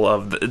example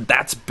of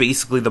that's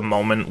basically the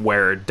moment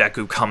where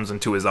Deku comes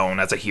into his own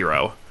as a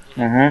hero.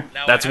 Mm-hmm.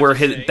 Now, That's I have where to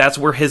his say, that's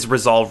where his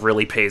resolve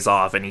really pays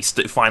off, and he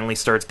finally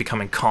starts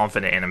becoming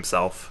confident in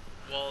himself.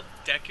 Well,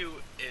 Deku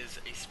is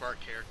a smart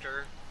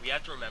character. We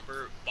have to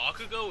remember,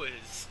 Bakugo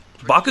is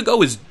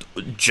Bakugo is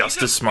he's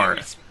just a as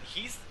smart.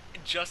 he's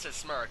just as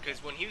smart,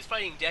 because when he was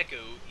fighting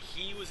Deku,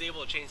 he was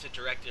able to change the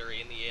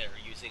trajectory in the air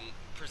using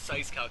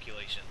precise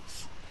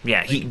calculations.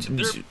 Yeah,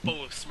 They're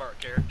both smart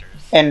characters.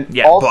 And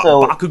yeah.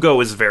 also,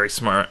 Bakugo is very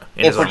smart.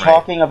 In if his we're own right.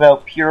 talking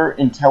about pure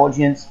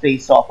intelligence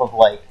based off of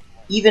like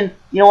even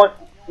you know what,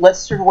 let's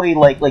strip away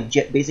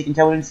basic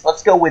intelligence.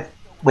 Let's go with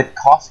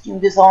costume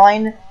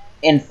design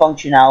and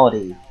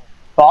functionality.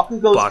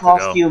 Bakugo's Bakugo.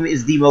 costume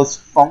is the most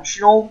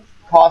functional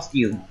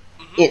costume.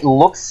 It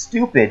looks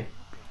stupid.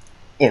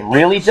 It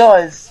really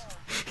does.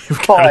 It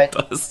kind But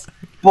of does.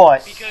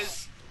 but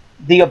Because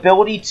the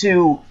ability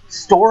to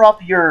store up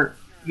your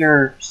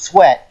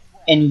sweat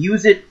and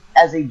use it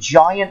as a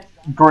giant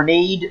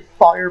grenade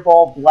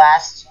fireball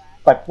blast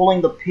by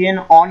pulling the pin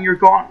on your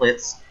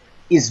gauntlets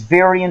is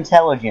very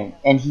intelligent,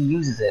 and he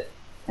uses it.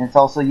 And it's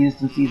also used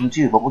in season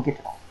 2, but we'll get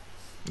to that.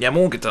 Yeah, we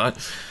won't get to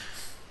that.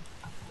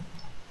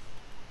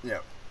 Yeah,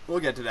 we'll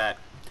get to that.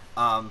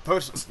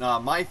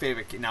 My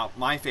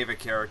favorite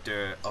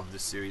character of the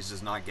series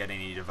does not get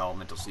any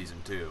development till season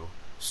 2,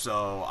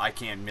 so I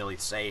can't really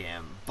say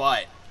him.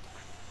 But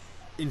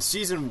in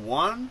season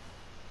 1,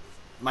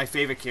 my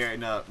favorite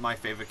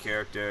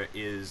character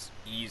is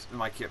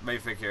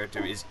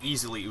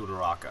easily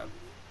Uraraka.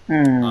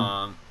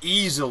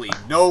 Easily,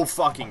 no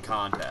fucking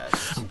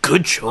contest.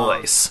 Good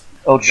choice.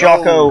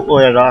 Ochako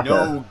Uraraka.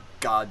 No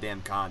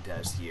goddamn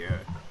contest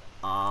here.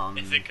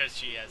 is it because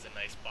she has a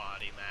nice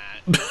body,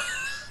 Matt?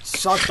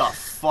 Shut the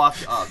fuck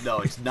up. No,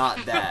 it's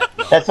not that.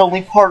 No. That's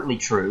only partly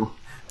true.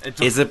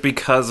 Is it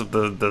because of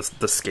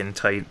the skin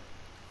tight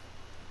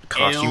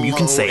costume? You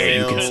can say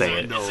it. You can say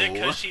it. No. Is it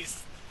because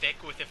she's thick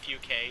with a few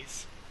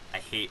Ks? I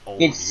hate all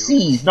It's of you.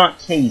 C's, not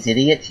K's,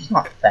 idiot. She's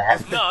not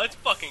fat. No, it's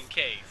fucking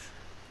Ks.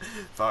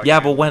 Fuck Yeah,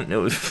 you. but when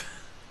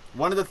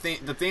One of the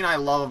thing I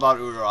love about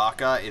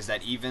Uraraka is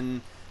that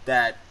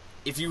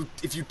if you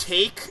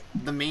take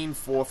the main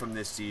 4 from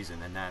this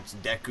season, and that's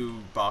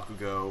Deku,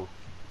 Bakugo,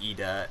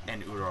 Ida,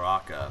 and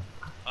Uraraka.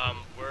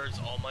 Where's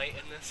All Might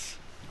in this?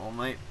 All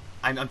Might.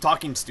 I'm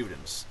talking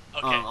students.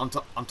 Okay.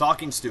 I'm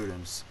talking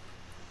students.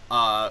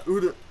 Out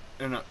of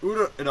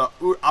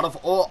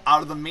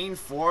the main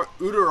 4,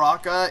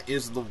 Uraraka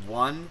is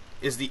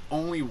the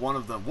only one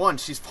of them. One,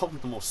 she's probably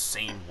the most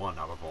sane one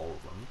out of all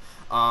of them.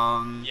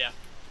 Yeah.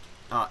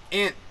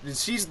 And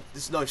she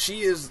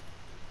is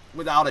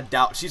without a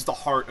doubt, she's the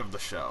heart of the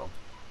show.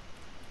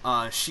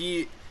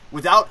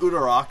 Without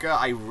Uraraka,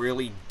 I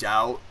really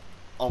doubt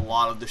a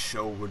lot of the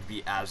show would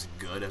be as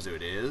good as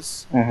it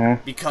is.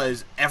 Mm-hmm.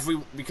 Because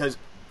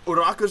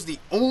Uraraka's the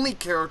only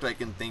character I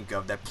can think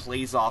of that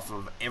plays off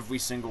of every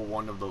single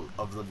one of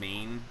the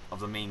main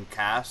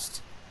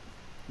cast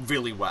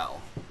really well.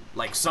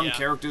 Like some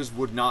characters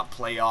would not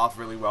play off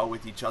really well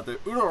with each other.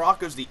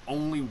 Uraraka's the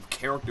only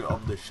character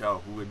of the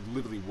show who would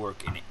literally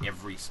work in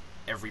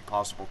every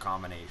possible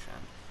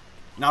combination.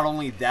 Not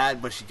only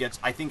that, but she gets,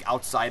 I think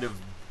outside of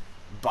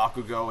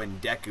Bakugo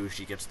and Deku,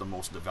 she gets the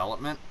most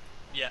development.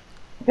 Yeah.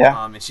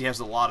 Yeah. And she has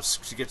a lot of,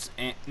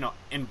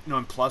 and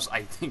plus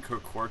I think her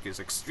quirk is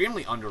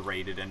extremely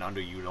underrated and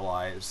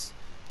underutilized.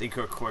 I think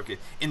her quirk is,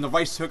 in the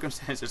right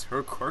circumstances,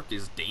 her quirk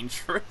is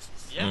dangerous.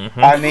 Yeah.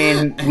 I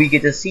mean, we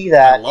get to see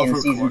that in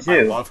season 2.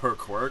 I love her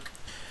quirk.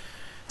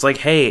 it's like,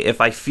 hey,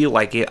 if I feel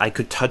like it, I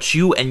could touch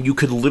you, and you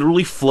could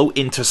literally float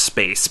into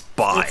space.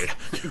 Bye.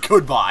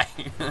 Goodbye.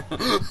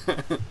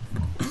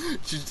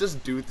 She'd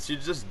just do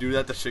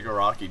that to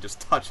Shigaraki.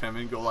 Just touch him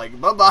and go like,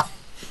 bye bye.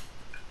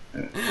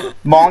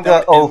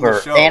 Manga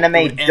over.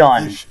 Anime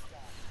done.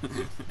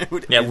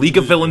 Yeah, League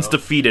of Villains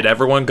defeated.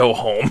 Everyone go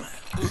home.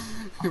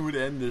 It would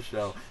end the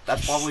show.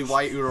 That's probably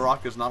why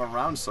Uraraka's not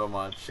around so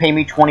much. Pay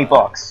me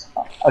 $20.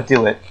 I'll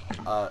do it.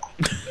 But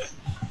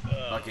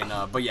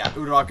yeah,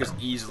 Uraraka's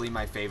easily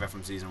my favorite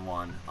from season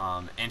 1.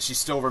 And she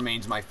still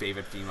remains my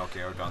favorite female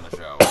character on the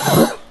show.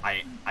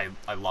 I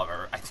love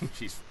her. I think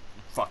she's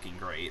fucking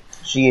great.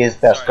 She is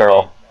best Sorry,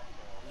 girl.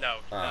 No.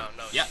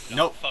 Yeah, no.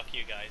 nope. Fuck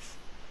you guys.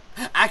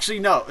 Actually,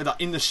 no.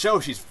 In the show,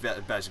 she's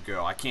best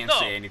girl. I can't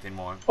say anything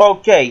more.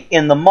 Okay,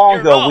 in the You're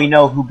manga, wrong. we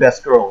know who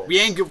best girl is.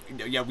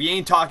 We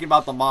ain't talking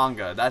about the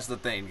manga. That's the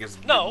thing. Cause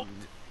No,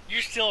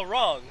 you're still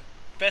wrong.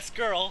 Best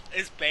girl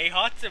is Bei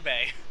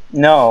Hatsube.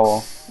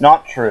 No,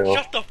 not true.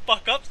 Shut the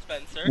fuck up,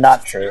 Spencer.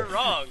 Not true. You're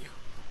wrong.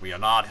 we are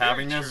not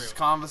having Very this true.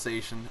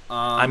 conversation.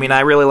 I mean,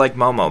 I really like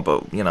Momo,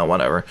 but, you know,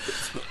 whatever.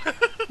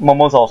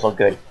 Momo's also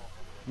good.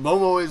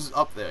 Momo is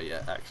up there,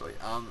 yeah, actually.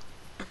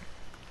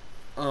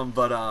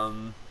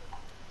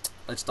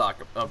 Let's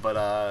talk.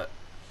 But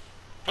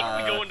we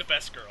go into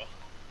best girl.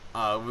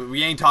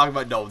 We ain't talking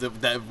about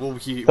we'll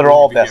be. They're we'll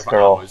all be here best for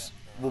girl. hours.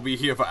 We'll be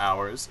here for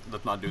hours.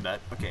 Let's not do that.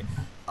 Okay.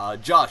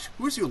 Josh,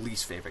 who's your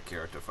least favorite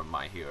character from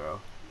My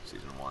Hero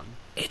season 1?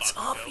 It's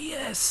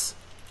obvious.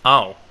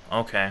 Oh,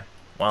 okay.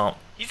 Well,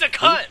 He's a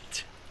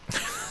cunt.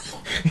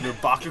 You're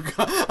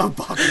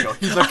Bakugo.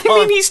 He's a I cunt.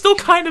 mean, he still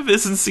kind of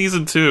is in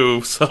season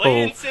 2, so...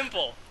 Plain and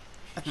simple.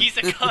 He's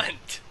a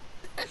cunt.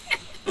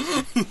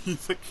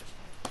 He's a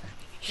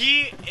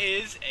He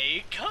is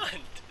a cunt.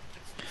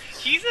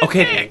 He's a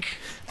Okay. dick.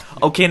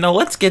 Okay, now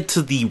let's get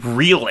to the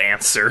real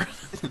answer.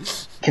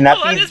 Can that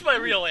Well, that be is my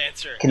real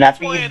answer. can that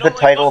That's why I be the don't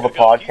like title of the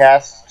Bakugo.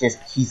 podcast? Just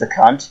he's a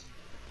cunt.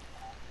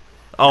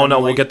 Oh no,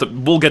 like-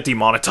 we'll get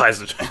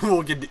demonetized.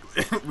 we're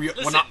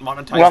not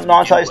monetized. We're not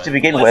monetized to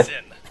begin with.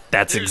 Listen,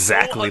 That's there's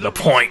exactly no the other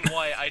reason point.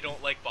 why I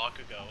don't like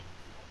Bakugo.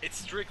 It's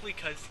strictly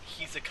because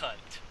he's a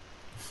cunt.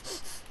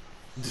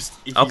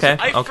 Okay.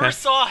 I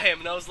first saw him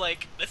and I was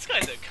like, this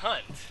guy's a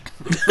cunt.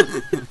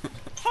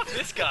 Fuck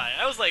this guy.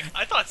 I was like,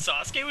 I thought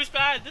Sasuke was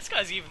bad. This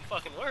guy's even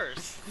fucking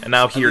worse. And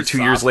now At here, least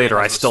 2 years Sasuke later,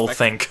 I has still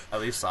respect- think...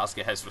 At least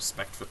Sasuke has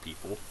respect for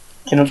people.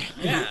 Can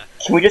Yeah.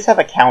 we just have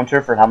a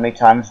counter for how many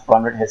times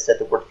Bunred has said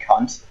the word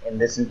cunt in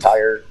this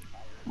entire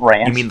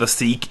rant? You mean the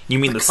C? You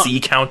mean the C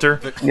counter?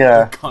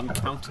 Yeah. The cunt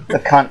counter. the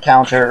cunt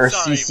counter, or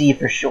Sorry. CC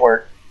for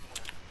short?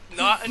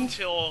 Not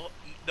until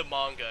the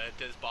manga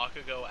does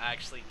Bakugo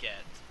actually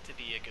get to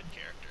be a good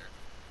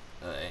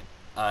character.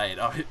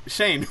 Alright.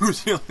 Shane,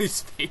 who's your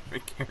least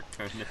favorite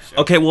character in the show?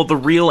 Okay, well, the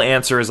real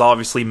answer is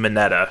obviously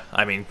Mineta.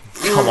 I mean,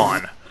 come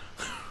on.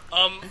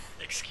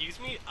 Excuse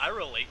me? I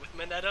relate with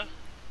Mineta.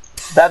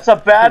 That's a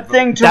bad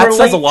thing to That relate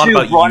says a lot to,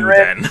 about you, Bunred.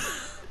 then.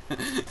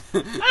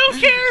 I don't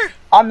care!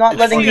 I'm not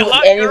letting see you a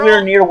hot anywhere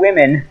girl. near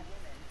women.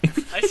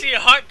 I see a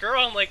hot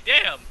girl, I'm like,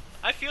 damn,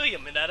 I feel you,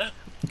 Mineta.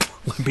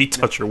 Let me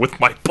touch her with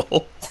my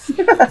ball.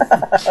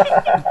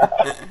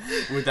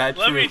 With that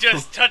Let me true-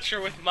 just touch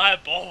her with my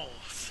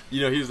balls.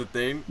 You know, here's the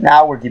thing.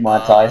 Now we're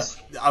demonetized.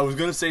 I was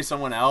gonna say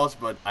someone else,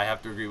 but I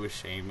have to agree with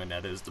Shane.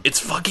 Mineta is the It's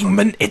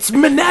fucking it's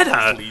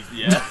Mineta! least.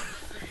 Yeah.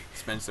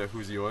 Spencer,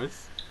 who's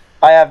yours?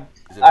 I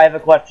have a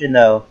question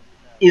though.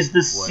 Is the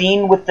What?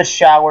 scene with the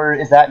shower,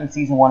 is that in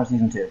season 1 or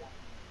season 2?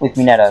 With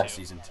Mineta?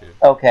 Season 2.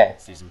 Okay.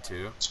 Season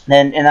 2.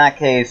 Then in that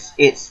case,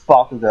 it's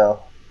Bakugo.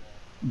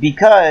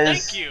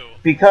 Because Thank you.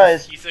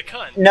 because He's a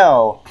cunt.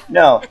 no,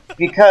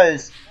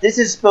 because this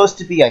is supposed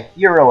to be a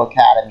hero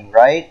academy,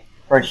 right?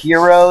 For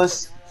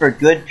heroes, for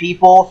good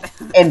people,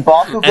 and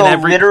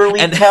Bakugo literally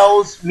and-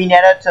 tells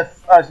Mineta to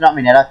it's not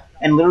Mineta,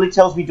 and literally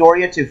tells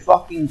Midoriya to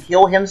fucking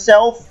kill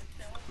himself.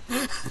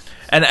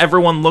 And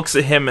everyone looks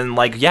at him and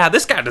like, yeah,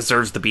 this guy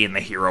deserves to be in the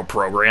hero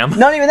program.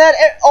 Not even that,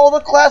 all the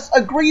class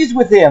agrees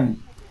with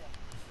him.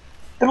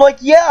 They're like,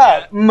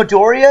 yeah,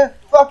 Midoriya,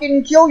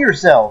 fucking kill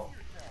yourself.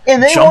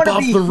 And they Jump want to off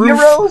be the roof.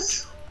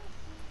 heroes?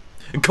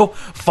 Go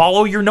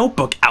follow your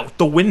notebook out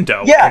the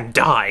window Yeah. and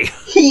die.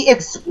 He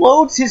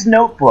explodes his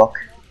notebook.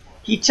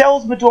 He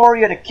tells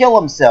Midoriya to kill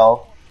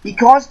himself. He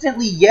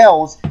constantly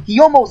yells.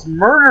 He almost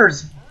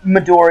murders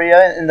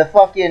Midoriya in the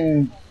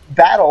fucking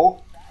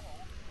battle.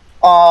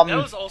 That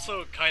was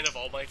also kind of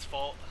All Might's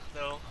fault,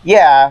 though.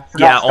 Yeah, for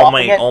Yeah, not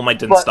stopping it. All Might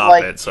didn't but, stop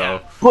like, it, so... yeah.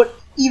 But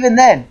even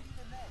then,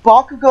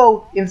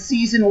 Bakugo in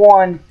Season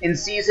 1, in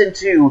Season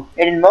 2,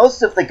 and in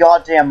most of the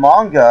goddamn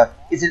manga,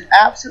 is an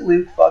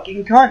absolute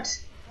fucking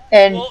cunt.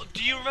 And Well,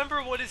 do you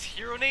remember what his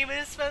hero name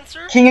is,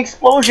 Spencer? King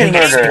Explosion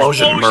King Murder.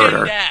 Explosion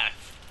Murder.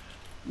 Death.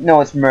 No,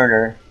 it's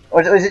Murder.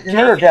 Or is it King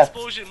Murder or Death?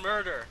 Explosion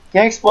Murder.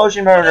 King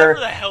Explosion Murder Whatever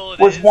the hell it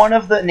was is. one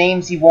of the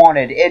names he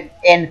wanted.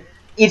 And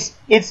it's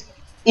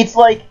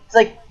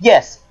like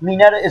yes,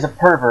 Mineta is a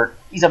pervert.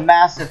 He's a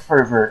massive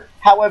pervert.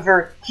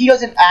 However, he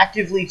doesn't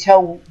actively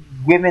tell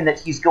women that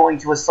he's going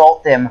to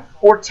assault them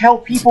or tell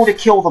people to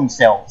kill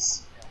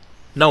themselves.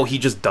 No, he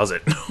just does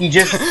it. He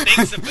just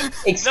Thinks about,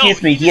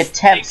 Excuse no, me, he just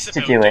attempts thinks to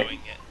about do it. doing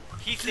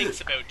He thinks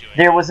about doing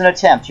there it. was an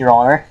attempt, Your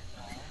Honor.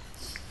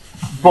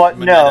 But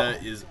no,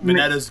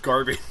 Mineta's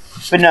garbage.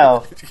 but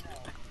no.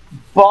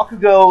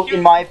 Bakugo,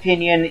 in my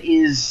opinion,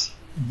 is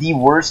the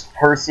worst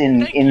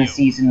person Thank in you.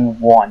 Season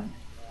 1.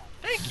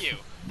 Thank you.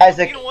 As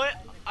a You know what?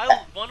 I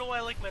wanna know why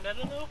I like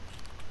Mineta though.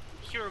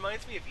 He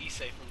reminds me of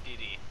Issei from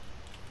DD.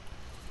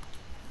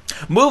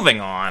 Moving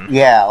on.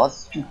 Yeah,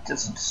 let's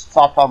just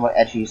stop talking about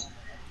etchies.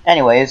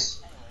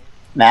 Anyways,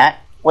 Matt,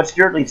 what's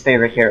your least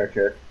favorite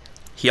character?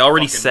 He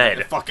already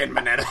said. Fucking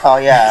Mineta. Oh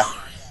yeah,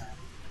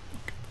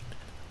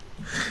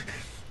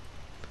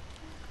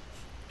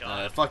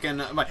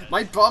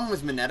 My problem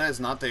with Mineta is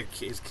not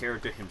his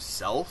character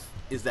himself.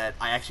 Is that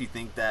I actually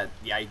think that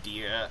the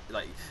idea,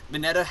 like,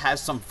 Mineta has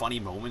some funny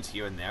moments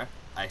here and there.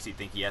 I actually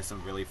think he has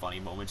some really funny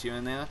moments here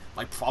and there.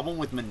 My problem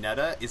with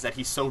Mineta is that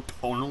he's so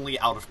tonally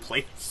out of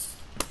place.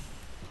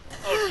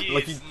 Oh, he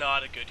Like is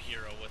not a good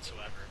hero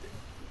whatsoever.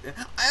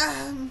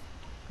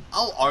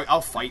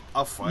 I'll fight.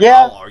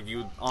 Yeah, I'll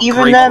argue.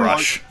 even Great then-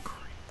 rush.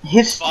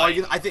 his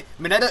Fine. I think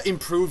Mineta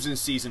improves in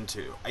season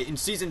 2. In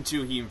season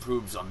 2, he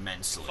improves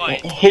immensely. Fine.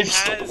 His- he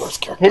has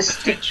his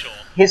potential.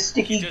 his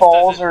sticky just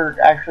balls doesn't- are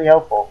actually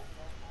helpful.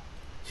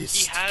 He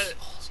has.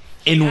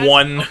 In he has-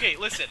 one. Okay,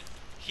 listen.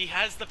 He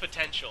has the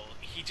potential.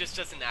 He just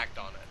doesn't act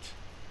on it.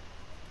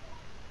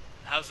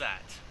 How's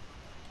that?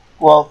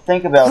 Well,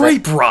 think about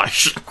it. Grape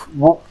rush.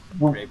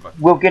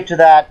 We'll get to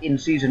that in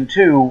Season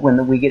 2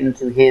 when we get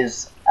into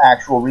his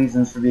actual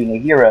reasons for being a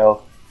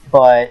hero,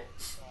 but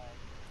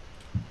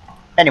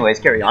Anyways,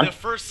 carry In on. the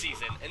first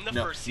season, in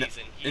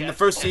the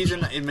first season,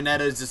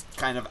 Mineta is just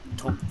kind of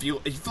he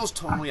feels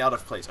totally out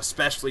of place,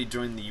 especially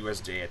during the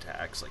USJ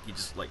attacks. Like he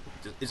just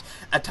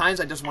at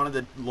times I just wanted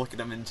to look at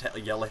him and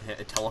yell at him,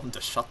 tell him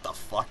to shut the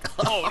fuck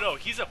up. Oh no,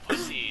 he's a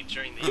pussy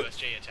during the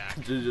USJ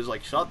attack. Just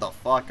like shut the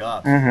fuck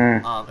up.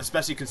 Mm-hmm.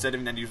 Especially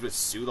considering that he was with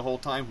Sue the whole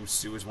time, who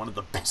Sue is one of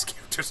the best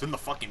characters in the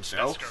fucking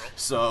show. Best girl.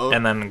 So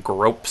And then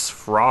gropes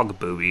frog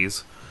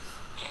boobies.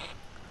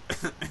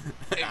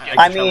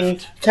 I mean,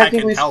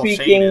 technically tell Shane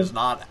speaking, is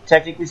not.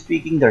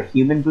 they're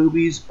human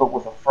boobies, but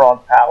with a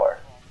frog power.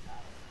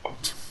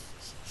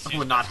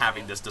 We're not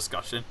having this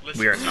discussion. Listen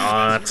We are to this,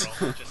 not.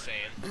 girl, just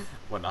saying.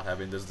 We're not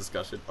having this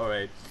discussion.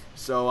 Alright.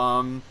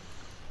 So,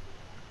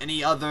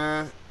 any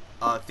other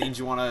things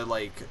you want to,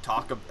 like,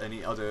 talk about?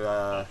 Any other,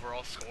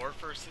 Overall score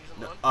for season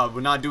 1?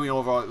 we're not doing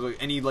overall,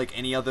 like,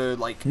 any other,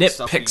 like,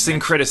 stuff Nitpicks we and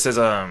mentioned?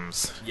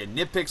 criticisms. Yeah,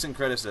 nitpicks and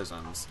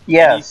criticisms.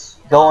 Yes,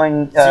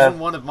 Season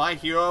 1 of My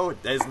Hero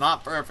is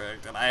not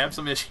perfect, and I have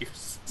some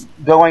issues.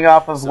 going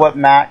off of what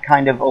Matt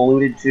kind of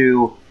alluded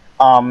to,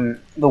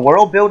 the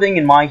world building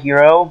in My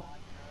Hero,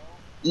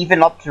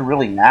 even up to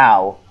really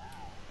now,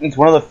 it's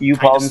one of the few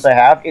problems I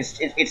have.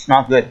 It's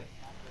not good.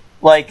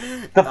 Like,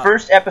 the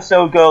first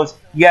episode goes,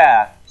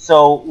 yeah,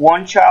 so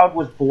one child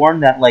was born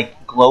that,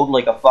 like, glowed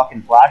like a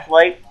fucking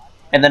flashlight,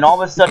 and then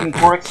all of a sudden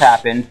quirks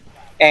happened,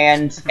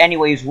 and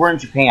anyways, we're in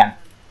Japan.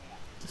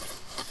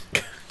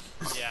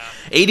 Yeah.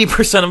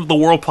 80% of the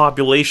world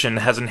population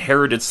has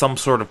inherited some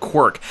sort of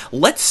quirk.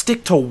 Let's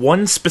stick to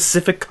one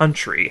specific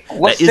country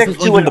Let's that stick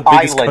isn't to even an the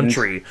biggest island.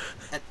 country.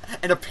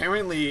 And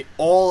apparently,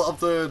 all of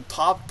the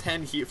top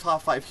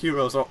 5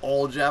 heroes are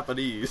all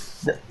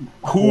Japanese.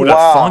 Who'd Wow.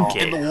 have thunk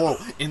In the it? world,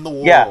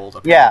 Yeah,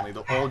 apparently,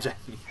 they're all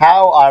Japanese.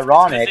 How Because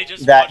ironic they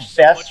just that watch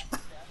so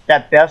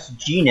much- best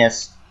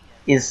genus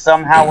is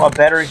somehow a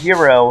better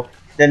hero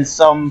than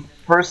some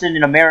person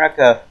in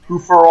America who,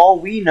 for all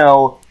we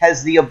know,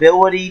 has the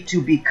ability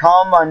to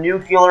become a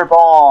nuclear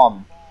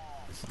bomb.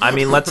 I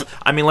mean,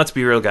 let's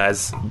be real,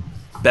 guys.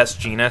 Best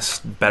genus,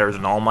 better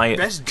than All Might,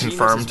 Best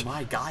confirmed. Genius is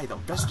my guy, though.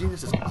 Best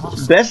Genius is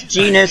awesome. Best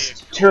genus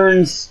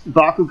turns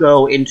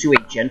Bakugo into a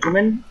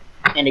gentleman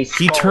and a He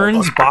scholar.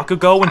 turns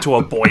Bakugo into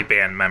a boy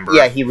band member.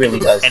 Yeah, he really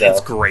does. and though.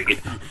 it's great.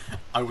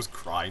 I was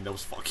crying. That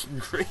was fucking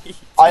great.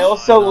 I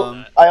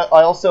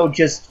also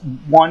just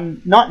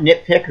one not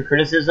nitpick or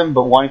criticism,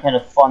 but one kind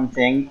of fun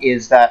thing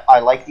is that I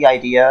like the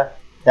idea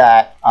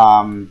that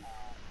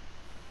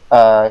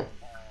we're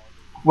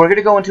going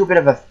to go into a bit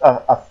of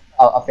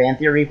a fan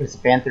theory, but it's a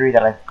fan theory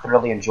that I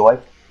thoroughly enjoy,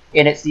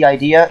 and it's the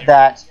idea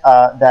that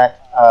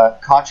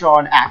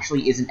Kachan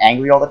actually isn't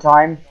angry all the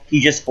time. He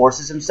just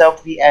forces himself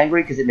to be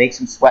angry because it makes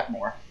him sweat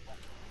more.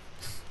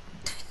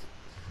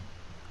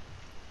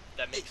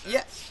 That makes sense.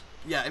 Yeah.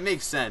 Yeah, it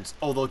makes sense.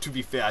 Although, to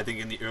be fair, I think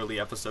in the early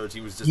episodes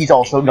he was just... He's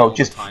also- angry no, all the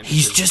just- time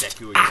He's because just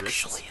Deku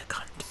exists. actually a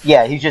cunt.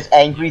 Yeah, he's just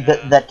angry Yeah.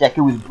 that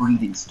Deku is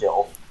breathing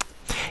still.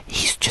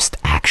 He's just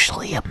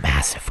actually a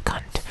massive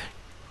cunt.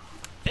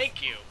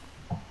 Thank you.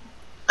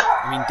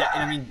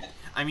 I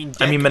mean,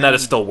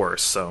 Mineta's still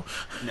worse, so...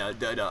 No,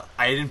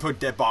 I didn't put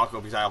Dead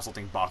Bakugo because I also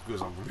think Bakugo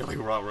is a really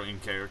well-written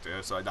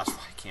character, so that's why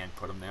I can't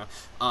put him there.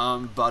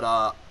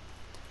 But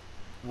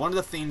one of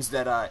the things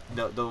that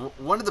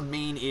one of the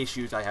main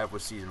issues I have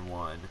with season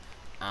 1,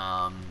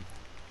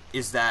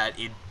 is that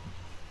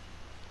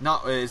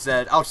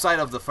outside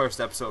of the first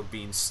episode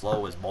being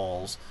slow as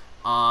balls,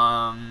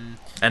 And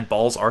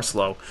balls are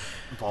slow.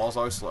 balls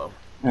are slow.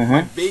 Mm-hmm.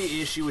 My big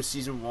issue with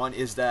season 1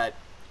 is that,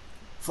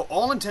 for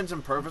all intents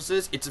and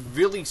purposes, it's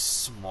really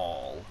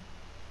small.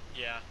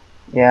 Yeah.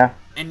 Yeah.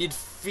 And it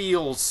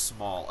feels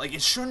small. Like,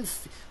 it shouldn't...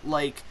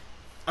 like,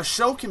 a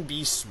show can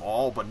be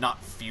small, but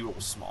not feel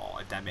small,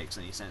 if that makes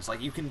any sense. Like,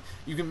 you can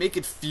make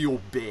it feel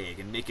big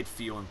and make it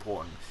feel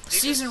important.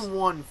 Season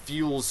 1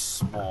 feels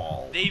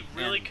small. They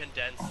really and-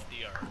 condensed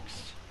the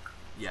arcs.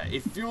 Yeah,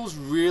 it feels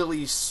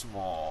really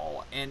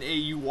small. And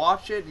you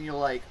watch it, and you're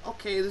like,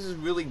 okay, this is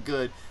really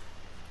good.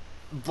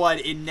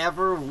 But it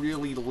never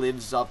really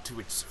lives up to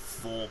its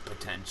full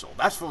potential.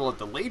 That's for what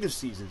the later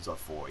seasons are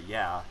for,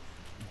 yeah.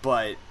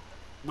 But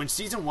when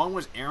season 1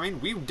 was airing,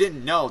 we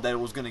didn't know that it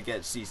was going to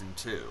get season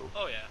 2.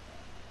 Oh yeah.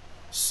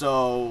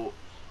 So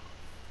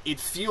it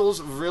feels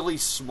really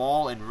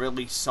small and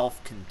really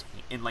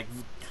self-contained. And like,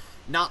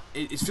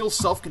 it feels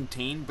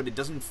self-contained, but it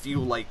doesn't feel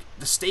like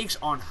the stakes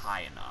aren't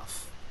high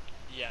enough.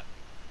 Yeah.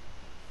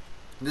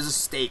 There's a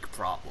stake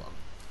problem.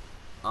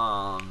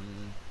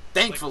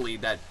 Thankfully,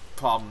 that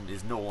problem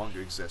is no longer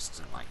exists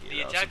in My The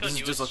Hero. attack So on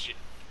this is just USJ,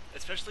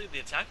 especially the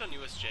attack on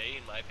USJ,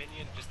 in my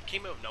opinion, just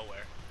came out of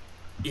nowhere.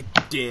 it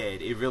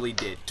did. It really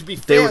did. To be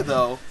They fair, were-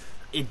 though,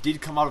 it did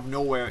come out of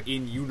nowhere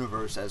in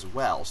universe as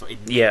well, so it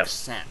makes Yeah.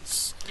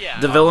 sense. Yeah.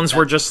 The villains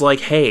were just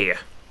like, hey,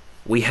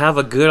 we have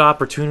a good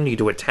opportunity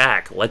to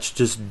attack. Let's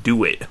just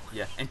do it.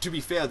 Yeah, and to be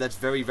fair, that's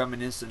very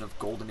reminiscent of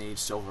Golden Age,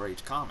 Silver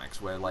Age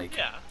comics, where like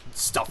Yeah.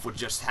 stuff would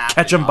just happen.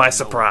 Catch them out by of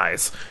nowhere.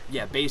 surprise.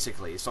 Yeah,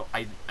 basically. So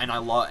I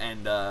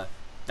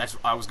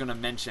was gonna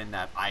mention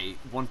that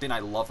one thing I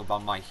love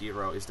about My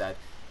Hero is that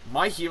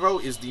My Hero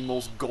is the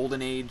most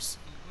Golden Age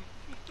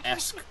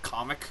esque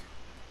comic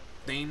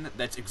thing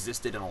that's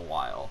existed in a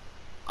while.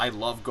 I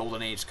love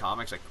Golden Age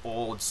comics, like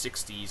old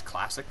 60s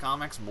classic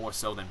comics, more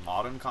so than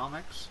modern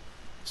comics.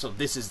 So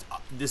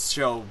this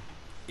show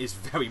is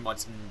very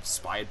much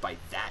inspired by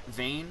that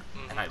vein,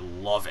 and I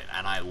love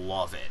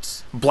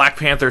it, Black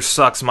Panther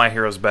sucks, My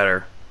Hero's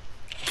better.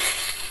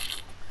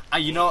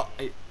 I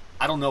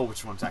don't know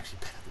which one's actually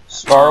better.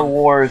 Star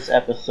Wars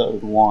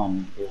Episode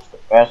 1 is the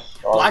best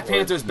Star Black Wars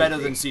Panther's better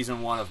movie. than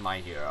Season 1 of My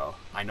Hero.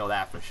 I know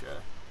that for sure.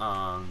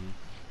 Call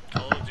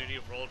of Duty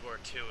World War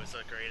II is the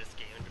greatest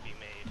game to be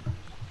made.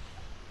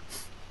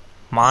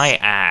 My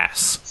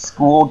ass.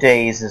 School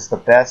Days is the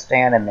best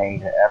anime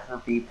to ever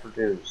be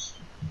produced.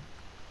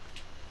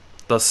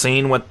 The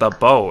scene with the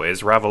bow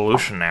is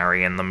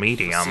revolutionary in the Scene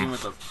medium.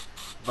 with the-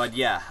 But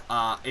yeah,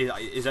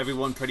 is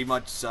everyone pretty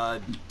much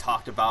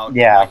talked about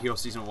Yeah. My Hero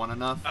Season 1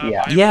 enough?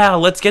 Yeah. Yeah,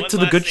 let's get One to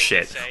the last good thing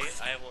shit. to say.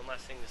 I have one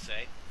last thing to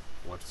say.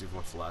 What's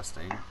the last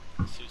thing?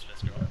 Sue's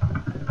best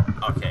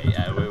girl. Okay,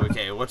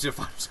 okay. What's your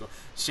final score?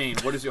 Shane,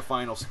 what is your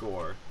final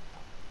score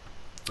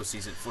for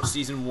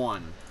season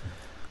 1?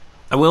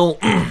 I will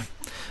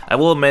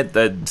admit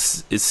that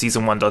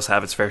season 1 does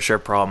have its fair share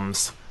of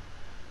problems.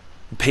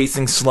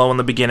 Pacing slow in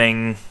the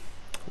beginning.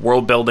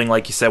 World building,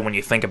 like you said, when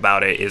you think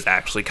about it, is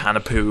actually kind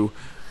of poo.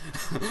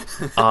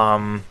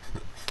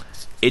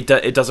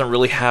 It doesn't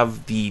really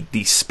have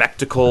the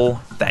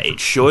spectacle that it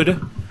should,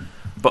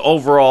 but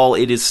overall,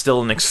 it is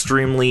still an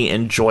extremely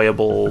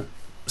enjoyable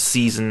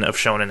season of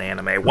shonen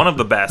anime. One of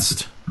the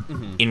best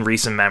in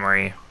recent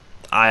memory.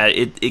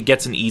 It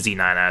gets an easy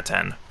 9 out of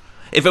 10.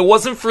 If it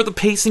wasn't for the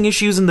pacing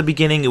issues in the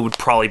beginning, it would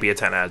probably be a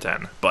 10 out of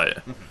 10,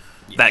 but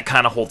that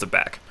kind of holds it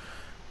back.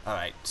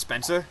 Alright,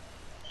 Spencer?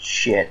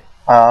 Shit.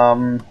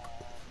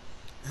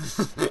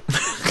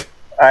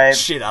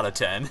 Shit out of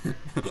 10.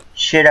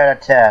 Shit out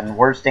of 10.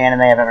 Worst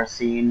anime I've ever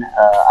seen.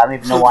 I don't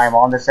even know why I'm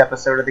on this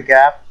episode of the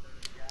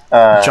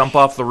G.A.P. Jump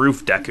off the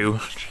roof, Deku.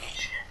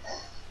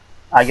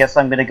 I guess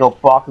I'm gonna go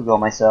Bakugo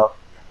myself.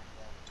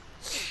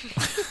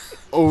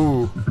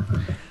 Oh.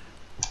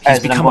 He's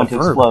become a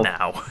verb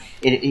now.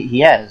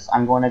 He has.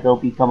 I'm going to go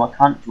become a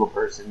cunt to a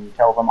person and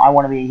tell them I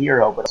want to be a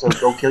hero, but so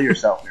go kill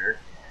yourself, nerd.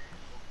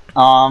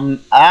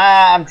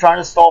 I'm trying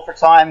to stall for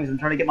time because I'm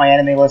trying to get my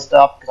anime list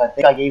up because I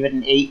think I gave it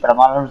an 8, but I'm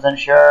not 100%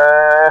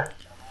 sure.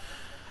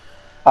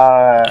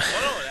 Hold on,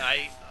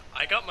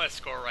 I got my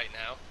score right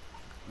now.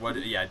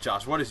 What? Yeah,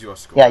 Josh, what is your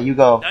score? Yeah, you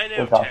go. 9 Go out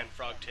of talk. 10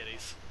 frog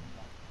titties.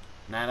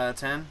 9 out of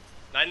 10?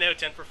 9 out of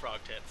 10 for frog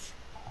tits.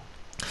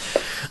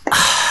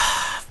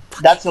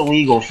 That's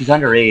illegal. She's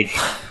underage,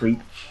 creep.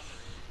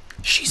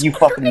 She's You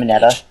fucking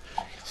Minetta.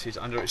 She's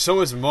under.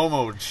 So is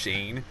Momo,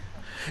 Shane.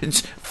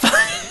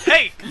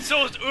 Hey,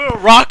 so is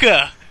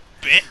Uraraka,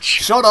 bitch.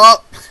 Shut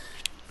up!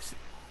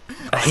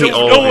 I So hate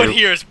all no of one you.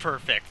 here is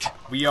perfect.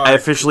 We I are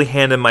officially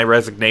hand in my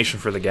resignation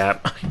for the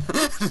G.A.P.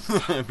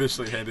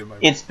 officially handed my.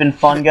 It's been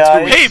fun,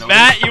 guys. Hey, notice.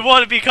 Matt, you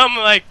want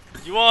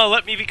to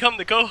let me become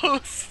the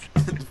co-host?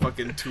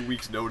 Fucking 2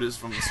 weeks notice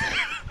from the.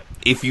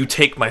 If you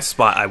take my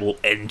spot, I will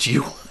end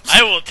you.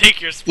 I will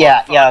take your spot,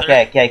 Yeah, father.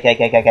 okay. I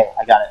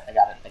got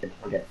it.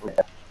 We're good.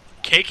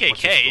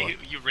 KKK,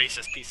 you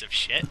racist piece of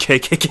shit.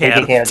 KKK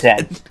out KKK of out 10.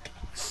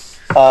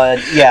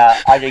 of 10.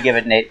 Yeah, I did give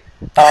it an 8.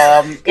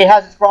 It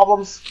has its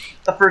problems.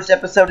 The first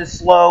episode is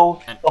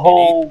slow. The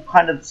whole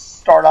kind of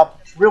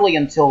startup, really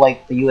until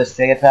like the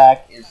USJ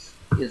attack, is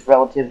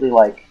relatively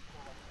like.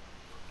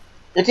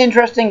 It's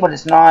interesting, but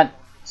it's not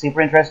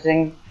super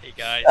interesting. Hey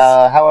guys,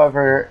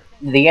 However,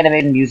 the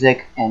animated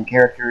music and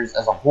characters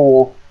as a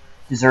whole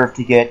deserve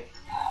to get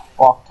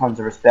tons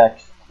of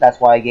respect. That's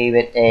why I gave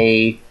it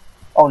a.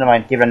 Oh, never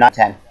mind. Give it a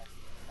 9/10.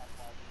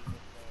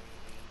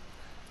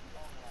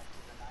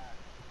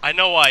 I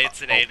know why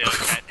it's an 8 out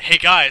of 10. Hey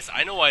guys,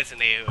 I know why it's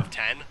an 8 out of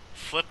 10.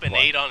 Flip an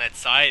What? 8 on its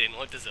side, and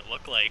what does it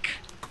look like?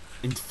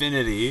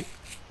 Infinity.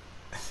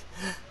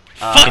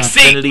 Fuck's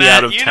sake, Infinity Matt,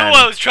 out of you 10. know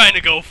what I was trying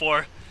to go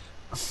for.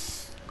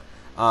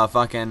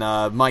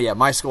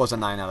 My score is a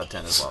 9 out of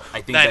 10 as well.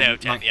 I think 9 that out of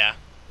 10, yeah.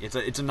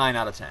 It's a 9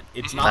 out of 10.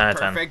 It's 9 not out of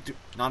 10. perfect,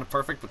 not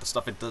perfect, but the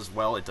stuff it does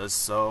well, it does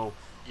so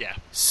Yeah.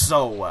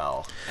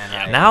 well.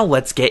 And Now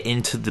let's get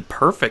into the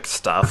perfect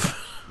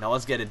stuff. now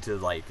let's get into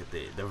like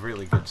the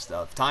really good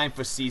stuff. Time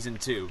for season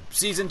 2.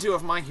 Season 2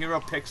 of My Hero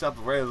picks up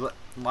where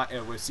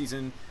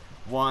season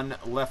 1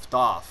 left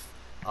off.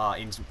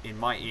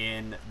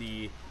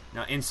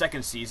 In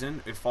second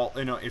season, it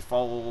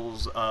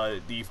follows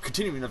the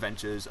continuing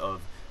adventures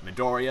of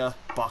Midoriya,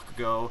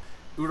 Bakugo,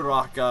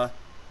 Uraraka,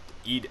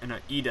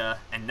 Ida,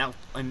 and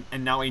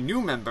now a new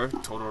member,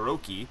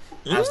 Todoroki,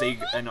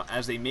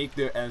 as they make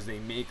their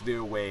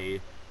way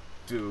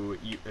through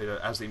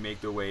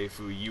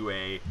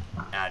UA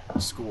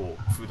at school,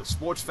 through the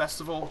sports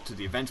festival to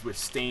the events with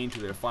Stain to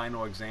their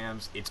final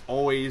exams. It's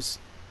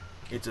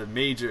a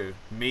major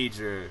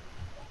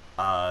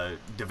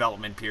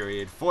development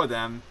period for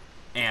them,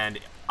 and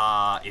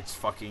it's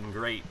fucking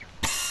great.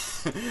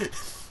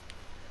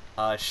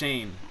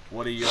 Shane,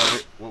 what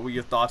were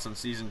your thoughts on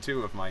season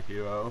 2 of My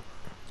Hero?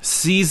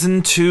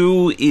 Season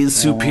 2 is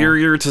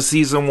superior to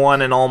Season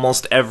 1 in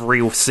almost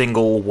every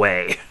single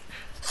way.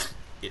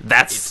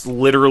 That's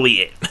literally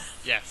it.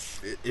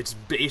 Yes. It's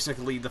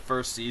basically the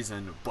first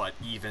season, but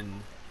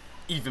even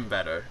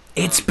better.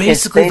 It's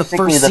basically the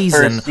first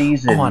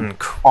season on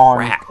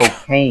crack. On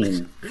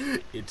cocaine.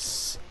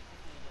 It's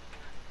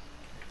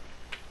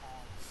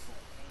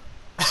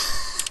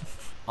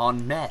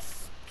on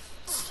meth.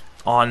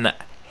 On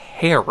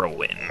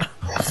heroin.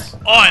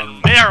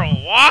 On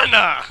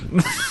marijuana!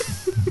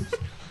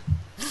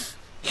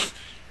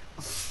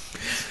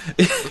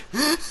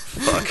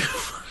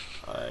 Fuck.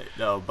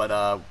 No, but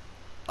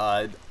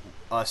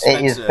It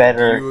Spencer, is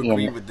better do you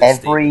agree in with this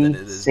every statement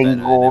that it is better in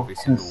single every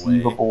single way?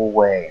 conceivable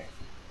way.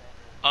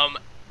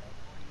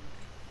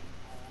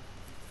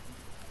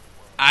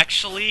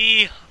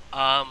 Actually,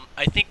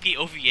 I think the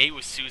OVA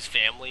with Sue's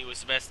family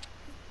was the best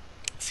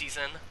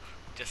season.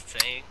 Just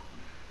saying.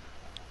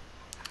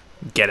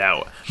 Get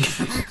out.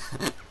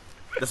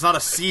 That's not a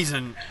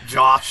season,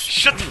 Josh.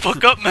 Shut the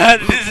fuck up, man.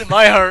 It is in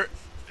my heart.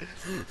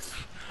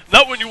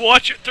 Not when you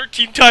watch it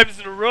 13 times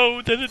in a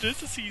row, then it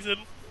is a season.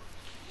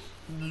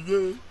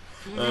 Fucking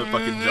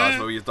Josh,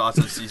 what were your thoughts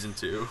on season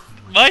 2?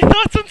 My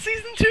thoughts on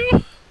season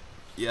 2?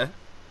 Yeah?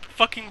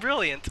 Fucking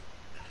brilliant.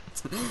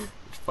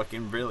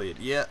 Fucking brilliant.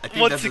 Yeah, I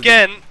think Once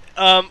again,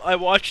 I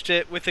watched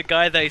it with a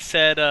guy that I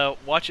said,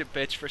 watch it,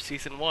 bitch, for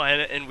season 1,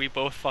 and we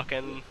both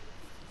fucking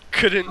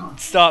couldn't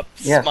stop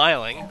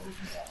smiling.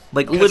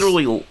 Like,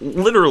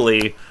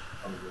 literally,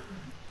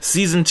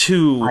 Season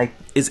 2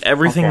 is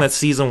everything that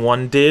Season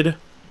 1 did,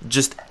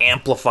 just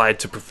amplified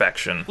to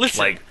perfection. Listen,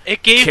 like,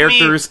 it gave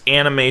characters,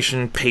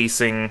 animation,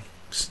 pacing,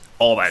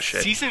 all that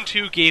shit. Season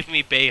 2 gave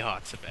me Bei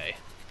Hatsube.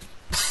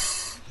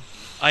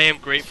 I am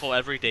grateful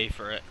every day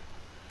for it.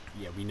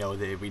 Yeah, we know.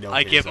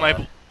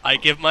 I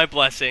give my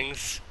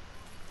blessings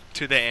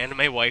to the anime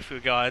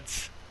waifu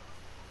gods.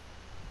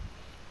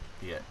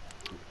 Yeah.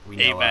 We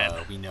know, Amen.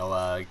 We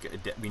know.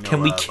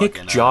 Can we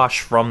kick Josh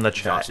from the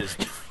chat?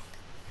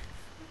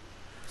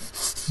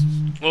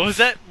 What was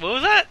that?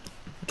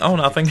 Oh,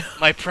 nothing.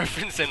 My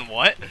preference in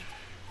what?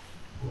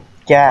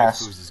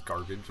 Gas. Waifus is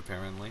garbage,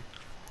 apparently.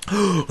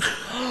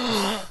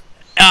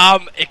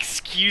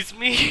 Excuse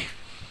me?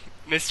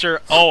 Mr.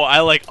 Oh, I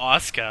like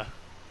Asuka.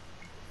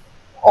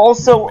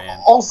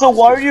 Also,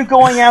 why are you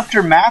going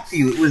after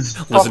Matthew? It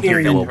was Listen here,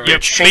 you fucking little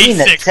bitch. Shane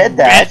that said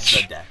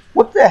that.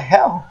 What the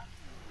hell?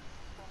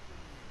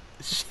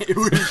 It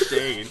was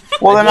Shane.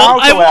 Well, then I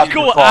I'll won't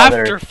go go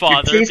after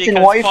Father. Father You're chasing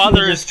because wife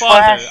Father who's is just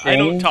trash, Father. I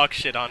don't Shane. talk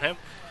shit on him.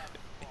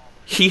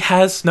 He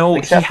has no.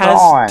 Except for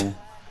on.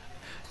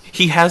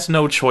 He has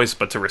no choice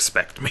but to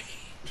respect me.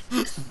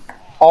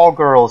 All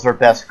girls are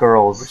best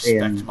girls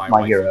Respect in my My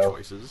wifey Hero.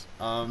 choices.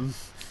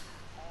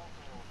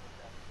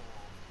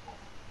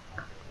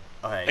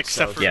 Okay,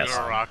 Except for yes.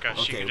 Uraraka,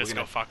 she Okay, can just we're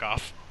gonna- go fuck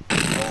off.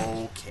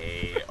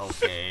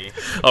 Okay.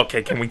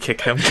 Okay, can we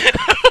kick him?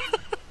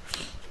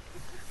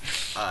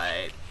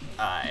 Alright.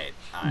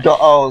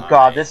 Oh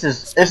god, this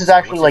is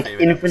actually like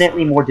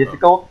infinitely more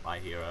difficult My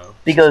Hero.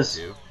 because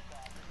Season 2?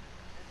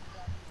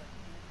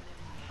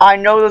 I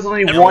know there's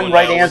only Everyone one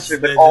right knows answer,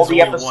 but there's all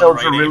the only one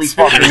episodes are right really answer.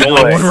 fucking There's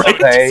only good. one right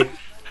Okay,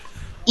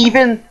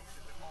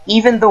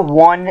 even the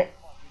one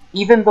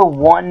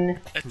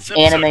It's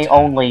anime episode 10.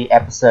 only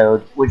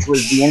episode, which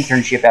was the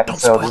internship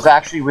episode, was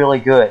actually really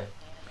good.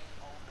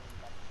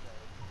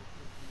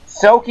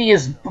 Selkie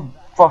is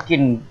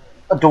fucking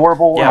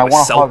adorable, Yeah, and I but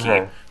want to hug Selkie.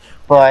 her.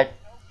 But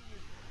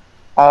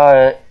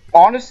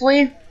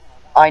honestly,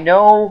 I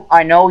know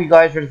you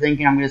guys are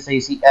thinking I'm going to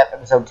say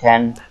episode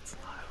 10.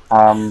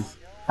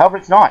 However,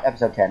 it's not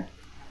episode 10.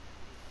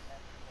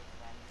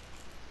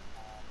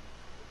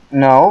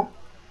 No,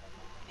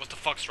 What the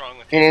fuck's wrong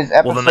with you? it is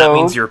episode Well, then that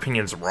means your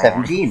opinion's wrong.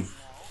 17.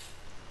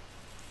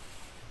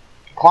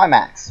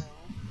 Climax.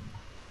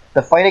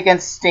 The fight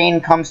against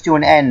Stain comes to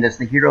an end as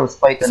the heroes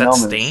fight Is the that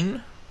Nomus.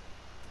 Stain?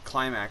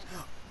 Climax.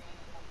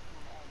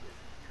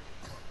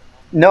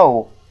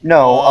 No,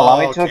 allow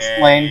me to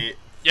explain.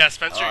 Yeah,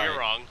 Spencer, Alright. you're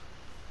wrong.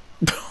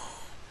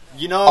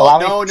 You know, Allow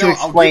me no, to I'll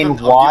explain give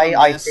him why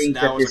I this. think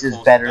that was this a is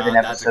close- better than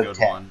that's a episode good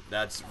 10. one.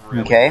 That's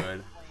really Okay.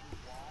 good.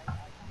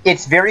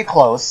 It's very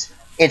close.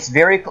 It's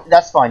very.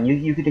 That's fine.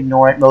 You could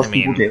ignore it. Most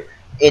people do.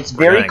 It's We're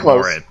very gonna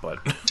ignore close. it,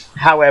 but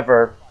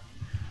However,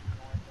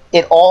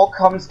 it all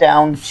comes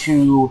down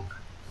to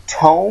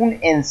tone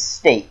and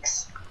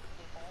stakes.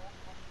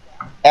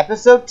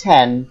 Episode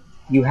 10,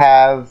 you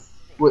have.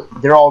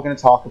 They're all going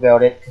to talk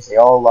about it because they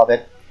all love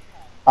it.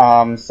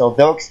 So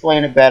they'll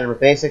explain it better. But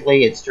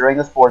basically, it's during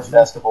the sports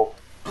festival.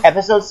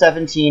 Episode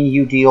 17,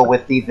 you deal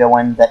with the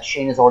villain that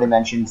Shane has already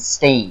mentioned,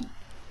 Stain,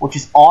 which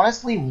is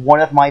honestly one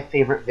of my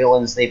favorite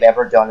villains they've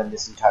ever done in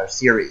this entire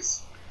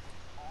series.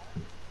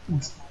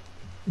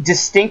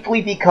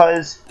 Distinctly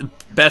because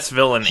best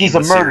villain he's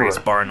in a the murderer. series,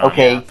 bar none.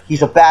 Okay,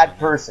 he's a bad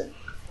person.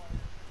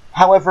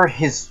 However,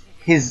 his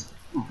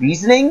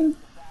reasoning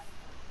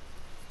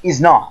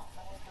is not.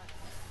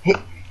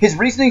 His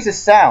reasonings is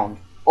sound.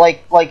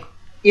 Like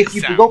if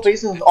you could go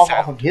based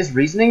off of his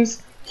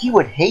reasonings, he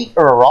would hate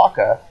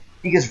Uraraka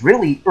Because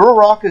really,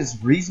 Uraraka's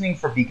reasoning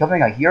for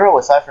becoming a hero,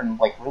 aside from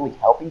like really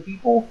helping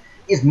people,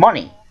 is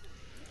money.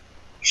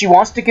 She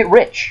wants to get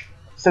rich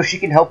so she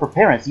can help her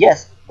parents,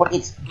 yes, but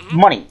it's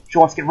money. She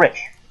wants to get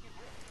rich.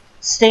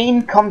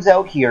 Stain comes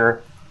out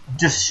here,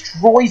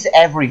 destroys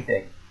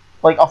everything,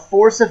 like a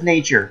force of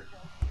nature,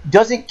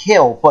 doesn't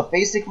kill, but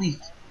basically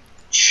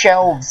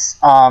shelves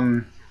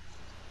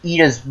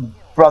Ida's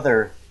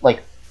brother,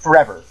 like,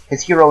 forever.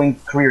 His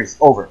heroing career is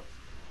over.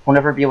 He'll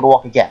never be able to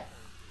walk again.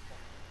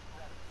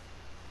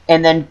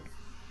 And then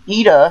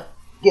Ida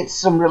gets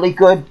some really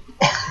good...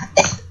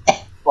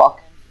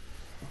 fuck.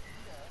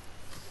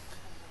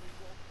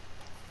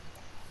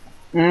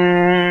 He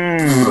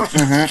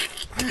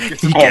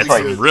gets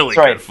really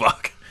good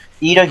fuck.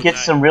 Ida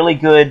gets some really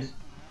good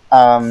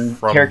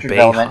character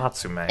development.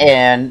 Hatsume.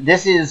 And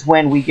this is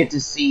when we get to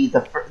see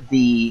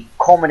the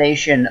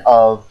culmination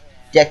of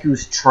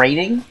Deku's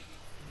training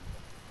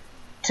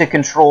to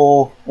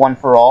control One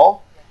for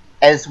All,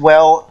 as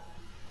well.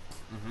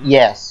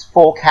 Yes,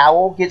 Full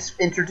Cowl gets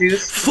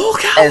introduced, Full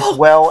Cowl! as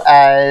well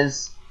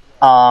as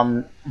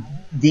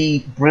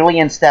the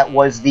brilliance that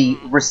was the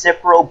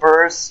Recipro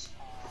Burst,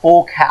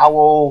 Full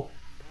Cowl,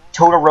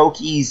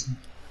 Todoroki's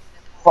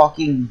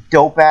fucking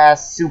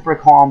dope-ass super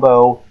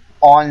combo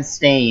on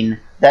Stain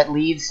that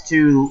leads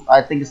to,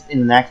 I think it's in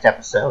the next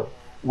episode,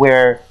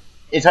 where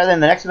it's either in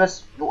the next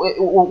episode...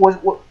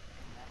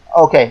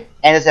 Okay,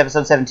 and it's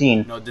episode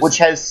 17, which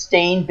has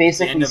Stain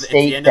basically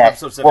state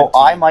that, well,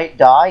 I might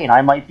die and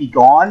I might be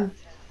gone,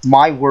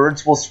 my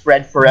words will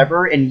spread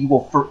forever, and you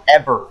will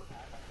forever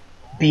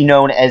be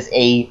known as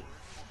a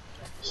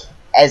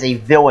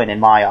villain in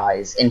my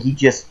eyes, and he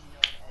just...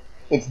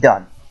 it's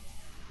done.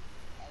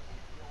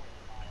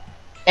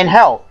 And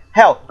hell,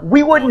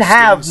 we wouldn't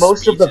have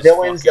most of the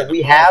villains that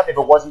we have if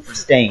it wasn't for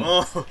Stain.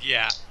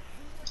 Yeah.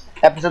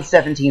 Episode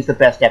 17 is the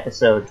best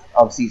episode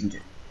of Season 2.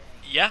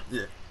 Yeah.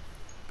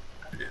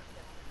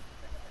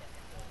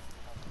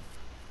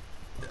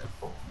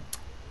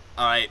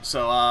 Alright,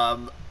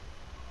 so,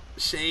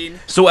 Shane...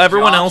 So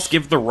everyone Josh, else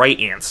give the right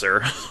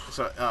answer.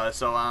 So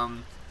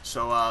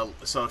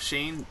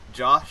Shane,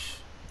 Josh...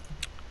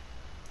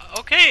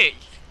 Okay,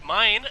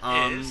 mine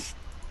is...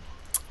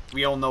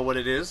 We all know what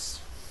it is.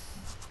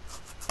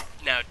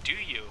 Now, do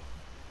you?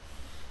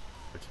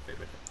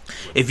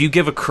 If you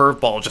give a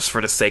curveball just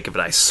for the sake of it,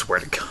 I swear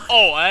to God.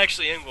 Oh, I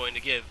actually am going to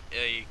give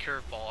a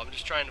curveball. I'm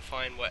just trying to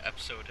find what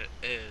episode it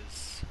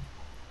is.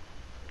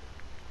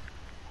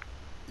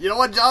 You know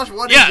what, Josh?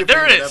 What is Yeah, your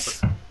there it favorite is.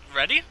 episode?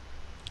 Ready?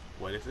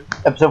 What is it?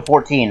 Episode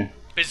 14.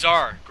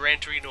 Bizarre. Gran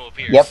Torino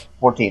appears. Yep,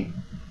 14.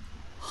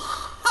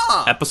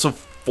 Huh. Episode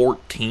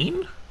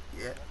 14?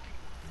 Yeah.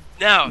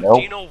 Now, Nope.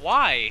 do you know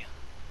why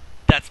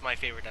that's my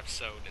favorite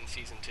episode in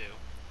Season 2?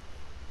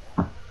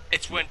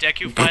 It's when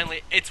Deku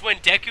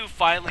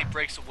finally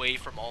breaks away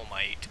from All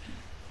Might,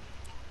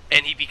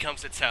 and he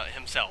becomes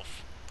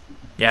himself.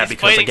 Yeah, His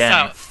because fighting again,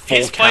 style-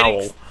 full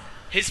cowl.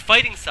 His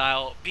fighting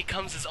style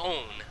becomes his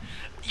own.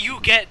 You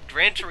get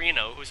Gran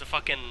Torino, who's a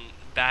fucking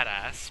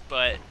badass,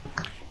 but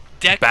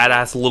Deku,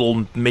 Badass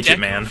little midget Deku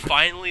man.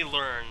 finally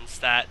learns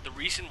that the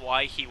reason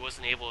why he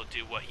wasn't able to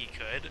do what he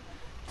could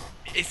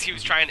is he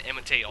was trying to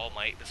imitate All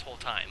Might this whole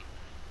time.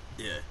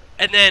 Yeah.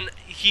 And then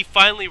he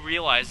finally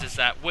realizes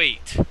that,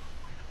 wait,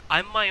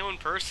 I'm my own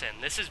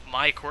person. This is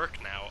my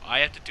quirk now. I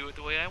have to do it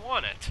the way I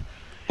want it.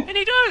 And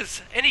he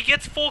does! And he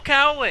gets full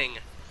cowling!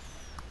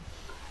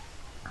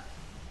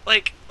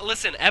 Like,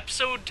 listen,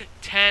 episode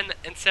 10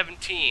 and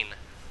 17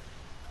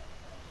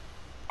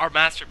 are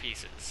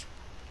masterpieces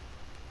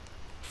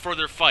for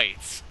their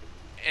fights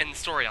and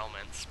story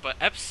elements, but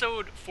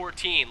episode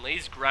 14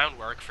 lays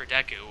groundwork for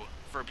Deku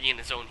for being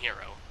his own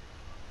hero.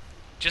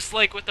 Just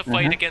like with the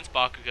fight against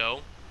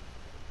Bakugo,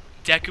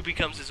 Deku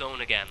becomes his own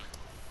again.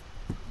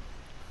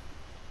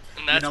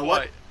 And that's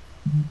what?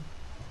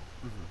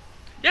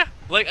 Yeah,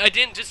 like, I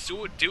didn't just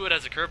do it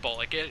as a curveball.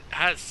 Like, it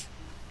has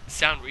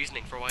sound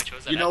reasoning for why I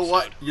chose that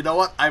episode. You know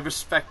what? I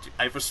respect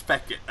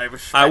it.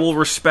 I will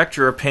respect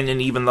your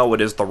opinion even though it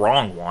is the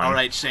wrong one.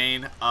 Alright,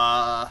 Shane.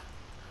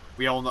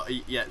 We all know...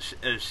 Yeah,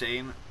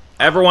 Shane.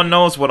 Everyone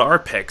knows what our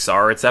picks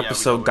are. It's we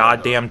episode know.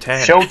 goddamn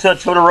 10. Shota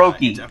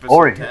Todoroki. It's episode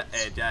Origins.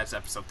 10. Yeah, it's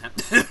episode 10.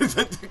 It's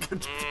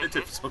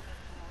episode...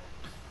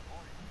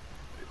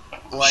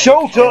 Like,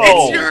 Shoto!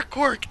 It's your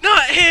quirk,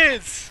 not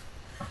his!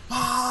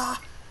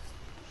 Have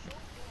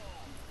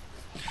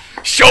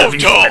you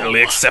Shoto!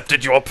 finally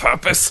accepted your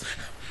purpose?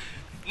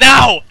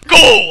 Now,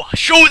 go!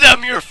 Show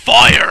them your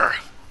fire!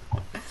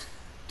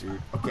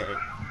 Dude, okay.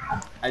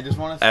 I just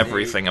want to say...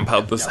 Everything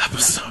about this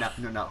episode.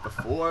 No.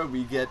 Before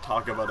we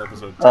talk about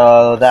episode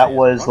 10... That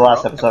was the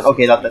last episode.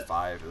 Okay, that...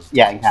 25 is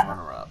Yeah, the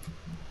Encounter. runner-up.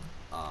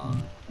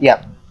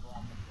 Yep.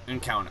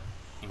 Encounter.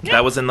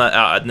 That was in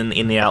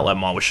the outlet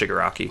mall with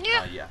Shigaraki.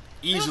 Yeah.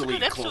 Easily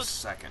good close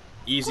episode. second.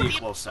 Easy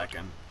close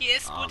second.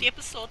 Yes, good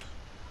episode.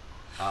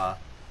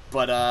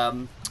 But,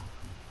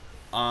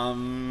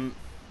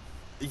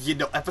 you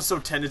know,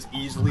 episode 10 is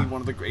easily one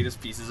of the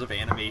greatest pieces of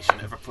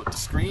animation ever put to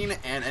screen,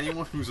 and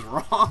anyone who's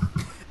wrong,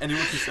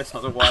 anyone who says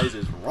otherwise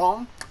is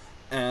wrong.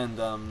 And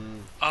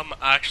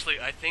Actually,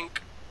 I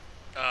think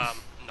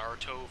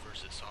Naruto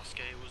versus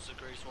Sasuke was the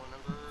greatest one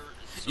ever.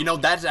 So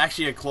that's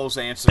actually a close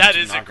answer. that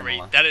too, is a not gonna great.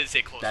 lie. That is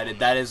a close one.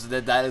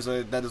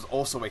 That is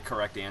also a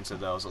correct answer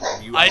though. So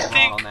you I are wrong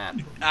think on that.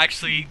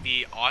 actually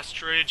the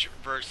ostrich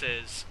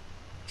versus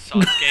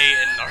Sasuke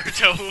and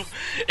Naruto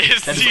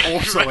is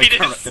the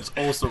greatest. That's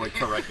also a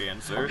correct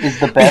answer. Is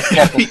the best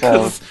episode.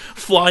 Because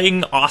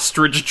flying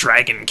ostrich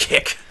dragon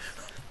kick.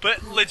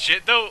 But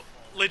legit though,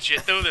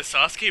 the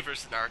Sasuke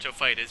versus Naruto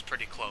fight is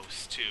pretty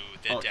close to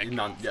the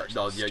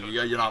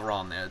Deku. You're not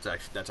wrong there.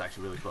 That's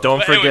actually really close. Don't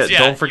But forget, anyways, yeah,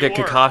 don't forget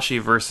you are- Kakashi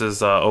versus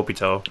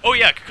Obito. Oh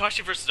yeah,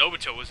 Kakashi versus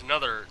Obito was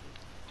another.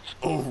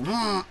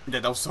 Oh, yeah,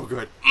 that was so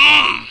good.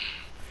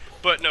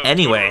 But no.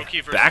 Anyway,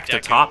 Todoroki versus back to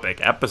Deku. topic.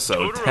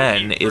 Episode Todoroki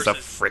 10 is a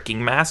versus- freaking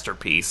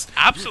masterpiece.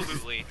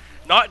 Absolutely.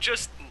 Not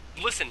just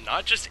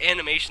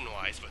animation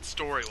wise, but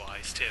story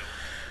wise too.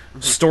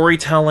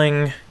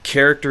 Storytelling,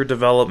 character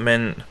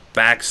development,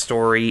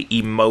 backstory,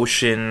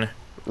 emotion,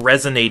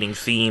 resonating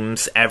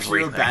themes, Pure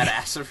everything.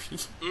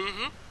 badassery.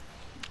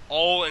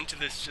 All into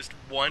this just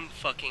one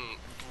fucking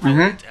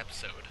brilliant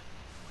episode.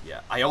 Yeah,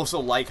 I also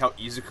like how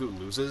Izuku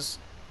loses.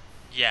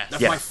 Yes.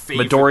 That's Yeah, my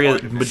favorite Midoriya,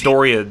 part of it.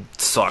 Midoriya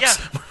sucks.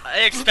 Yeah, I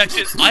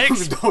expected.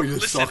 Midoriya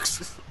listen,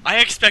 sucks. I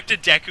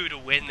expected Deku to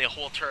win the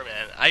whole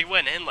tournament. I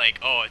went in like,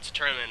 oh, it's a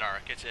tournament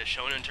arc. It's a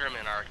shonen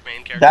tournament arc.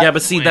 Main character. That- Yeah,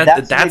 but see, win.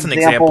 that's an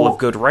example of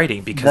good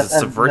writing because it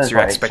subverts your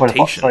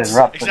expectations.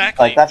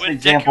 Exactly, Like, that's when an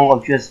example Deku-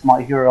 of just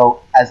My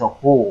Hero as a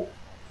whole.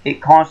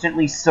 It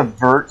constantly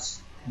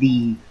subverts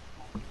the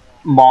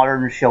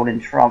modern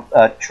shonen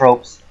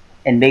tropes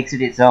and makes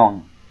it its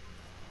own.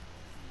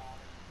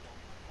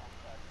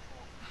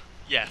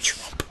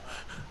 Yes.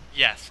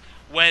 Yes.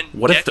 When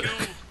What if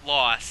Deku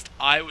lost,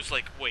 I was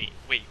like, wait.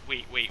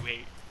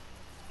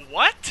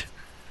 What?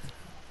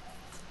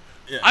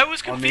 Yeah, I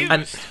was mean-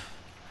 confused.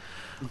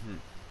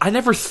 I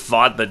never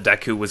thought that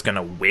Deku was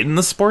gonna win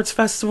the sports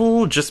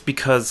festival just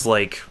because,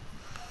 like,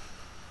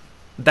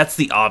 that's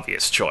the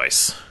obvious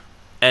choice.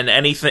 And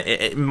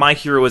My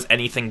Hero is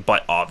anything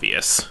but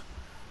obvious.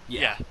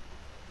 Yeah.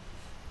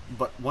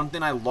 But one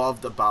thing I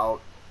loved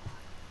about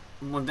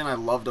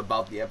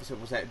the episode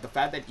was that the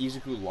fact that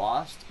Izuku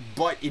lost,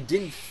 but it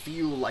didn't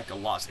feel like a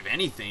loss. If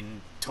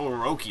anything,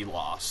 Todoroki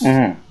lost.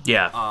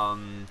 Yeah.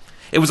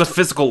 It was a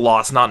physical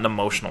loss, not an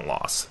emotional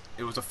loss.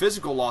 It was a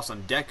physical loss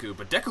on Deku,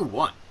 but Deku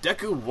won.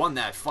 Deku won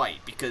that fight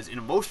because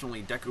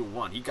emotionally Deku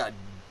won. He got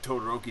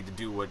Todoroki to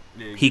do what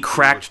He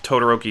cracked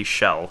Todoroki's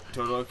shell.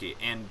 Todoroki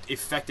and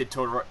affected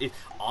Todoroki.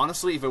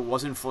 Honestly, if it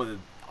wasn't for the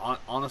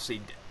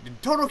honestly,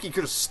 Todoroki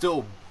could have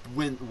still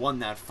won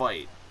that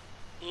fight.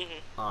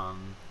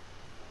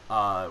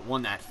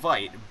 Won that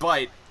fight,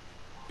 but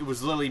it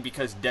was literally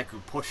because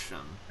Deku pushed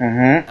him.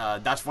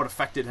 That's what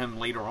affected him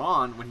later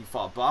on when he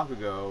fought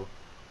Bakugo.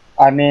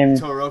 I mean,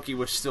 Todoroki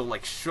was still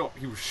like shook.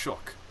 He was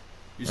shook.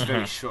 He was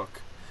very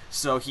shook.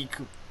 So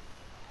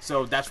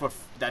that's why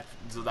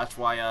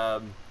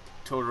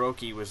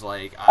Todoroki was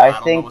like, I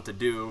don't know what to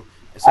do.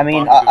 So I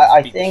mean, Bakugo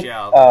I beat the think shit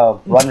out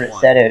of him. Runner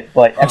said it,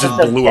 but Just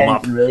episode blew him 10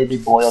 up. can really be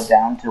boiled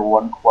down to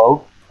one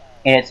quote,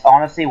 and it's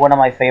honestly one of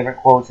my favorite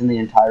quotes in the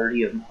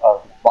entirety of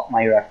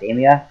My Hero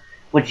Academia,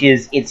 which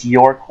is, "It's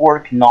your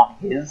quirk, not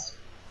his."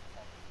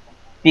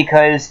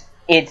 Because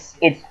it's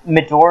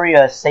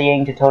Midoriya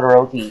saying to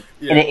Todoroki,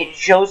 and it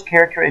shows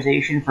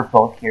characterization for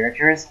both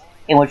characters,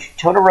 in which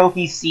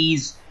Todoroki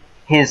sees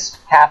his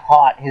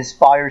half-hot, his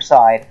fire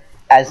side,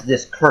 as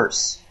this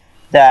curse,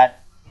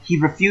 that he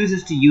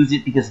refuses to use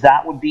it because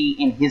that would be,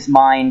 in his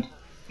mind,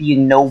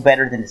 being no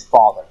better than his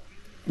father,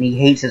 and he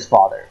hates his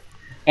father.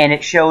 And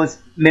it shows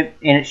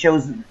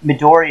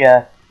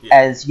Midoriya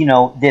as, you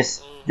know,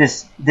 this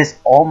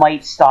All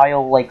Might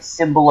style, like,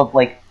 symbol of,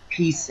 like,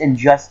 peace and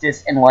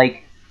justice and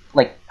like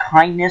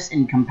kindness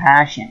and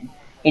compassion.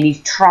 And he's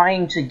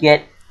trying to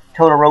get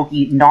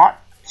Todoroki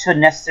not to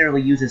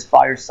necessarily use his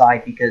fire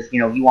side because, you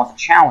know, he wants a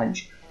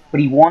challenge,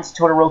 but he wants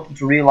Todoroki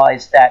to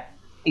realize that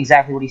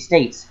exactly what he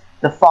states.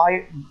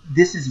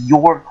 This is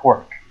your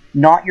quirk,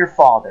 not your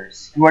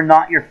father's. You are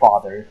not your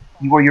father.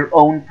 You are your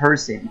own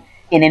person.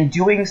 And in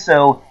doing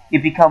so,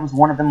 it becomes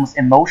one of the most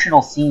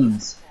emotional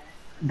scenes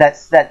that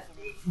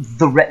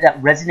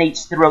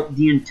resonates throughout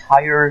the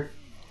entire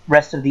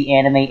rest of the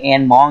anime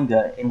and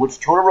manga, in which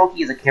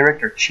Todoroki as a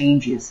character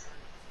changes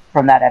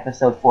from that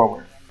episode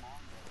forward.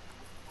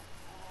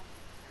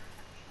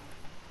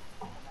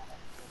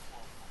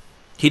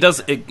 He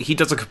does a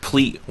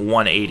complete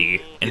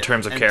 180 in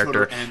terms of and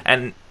character,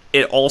 and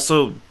it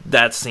also,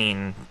 that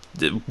scene,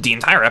 the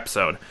entire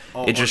episode,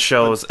 it just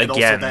shows but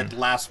again.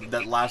 Also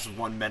that last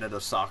 1 minute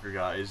of soccer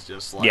guy is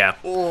just like, Yeah.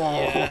 Oh.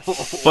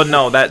 Yes. But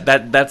no,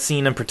 that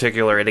scene in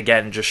particular, it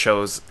again just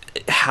shows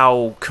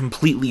how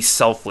completely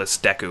selfless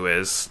Deku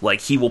is.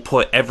 Like, he will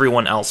put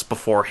everyone else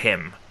before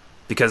him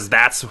because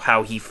that's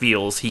how he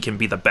feels he can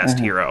be the best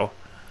hero.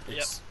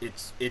 It's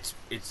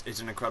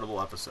an incredible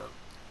episode.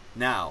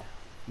 Now,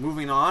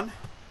 moving on.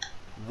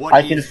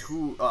 I can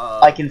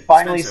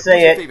finally Spencer, say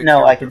who's your it. favorite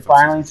No, I character can from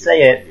finally season 2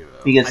 say of My it Hero?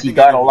 because I he think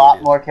I got know a who lot it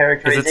is. more Is it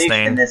characterization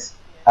Stain? in this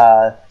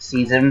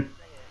season.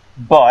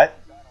 But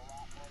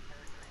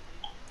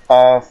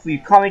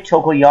Fukami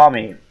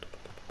Tokoyami.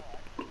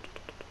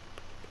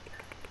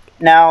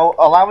 Now,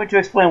 allow me to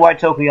explain why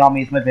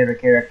Tokoyami is my favorite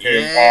character,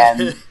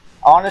 and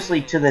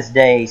honestly, to this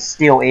day,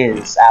 still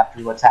is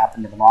after what's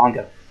happened in the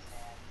manga.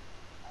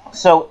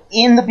 So,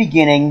 in the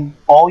beginning,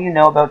 all you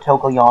know about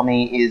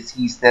Tokoyami is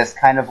he's this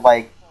kind of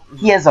like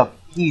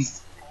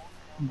he's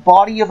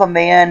body of a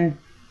man,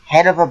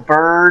 head of a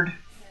bird.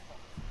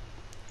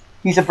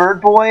 He's a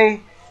bird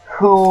boy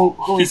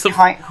who's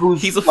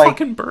He's a like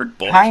fucking bird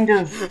boy. kind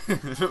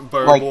of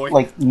Bird like boy.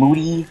 like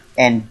moody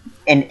and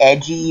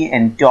edgy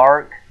and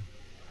dark.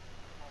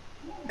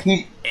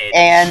 He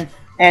and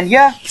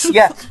yeah, He's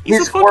a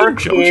his fucking quirk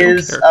JoJo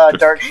is character.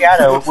 Dark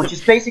Shadow, which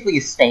is basically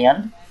a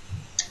stand.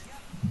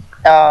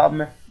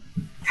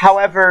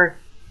 However,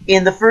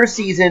 in the first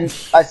season,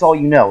 that's all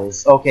you know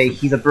is okay.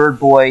 He's a bird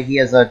boy. He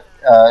has a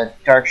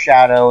Dark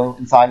Shadow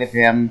inside of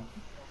him.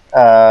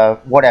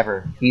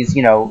 Whatever. He's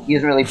he doesn't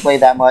really play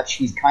that much.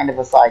 He's kind of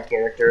a side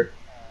character.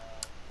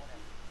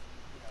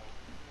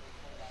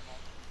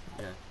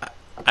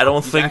 I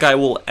don't think I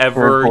will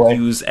ever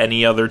use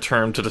any other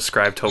term to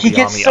describe He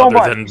gets Tokoyami so other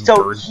much. than So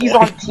bird he's boy.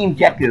 on Team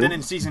Deku. Then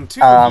in season 2,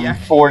 he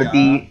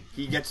actually,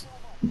 he gets.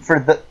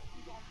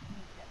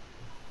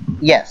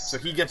 Yes. So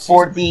he gets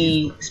For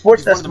the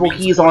sports festival,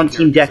 he's on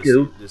Team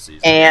Deku, this season.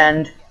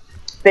 and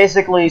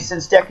basically,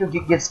 since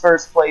Deku gets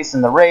first place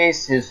in the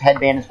race, his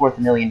headband is worth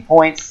 1,000,000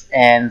 points,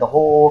 and the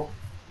whole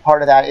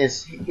part of that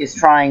is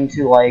trying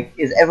to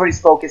is everybody's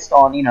focused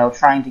on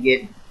trying to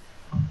get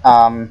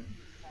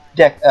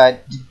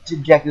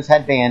Deku's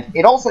headband.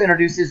 It also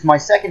introduces my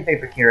second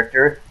favorite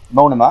character,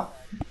 Monoma.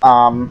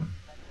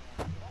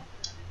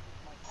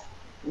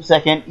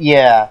 Second,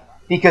 yeah,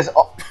 because.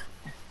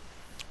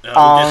 We'll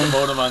get to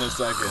Monoma in a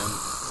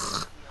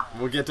second.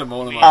 We'll get to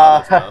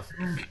Monoma stuff.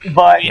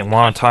 But You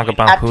want to talk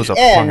about at who's the a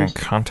end,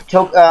 fucking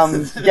cunt?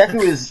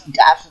 Deku is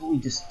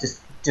absolutely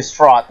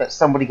distraught that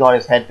somebody got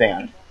his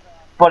headband.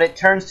 But it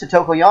turns to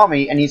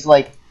Tokoyami, and he's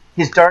like,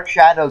 his Dark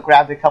Shadow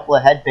grabbed a couple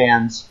of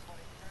headbands,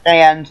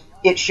 and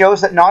it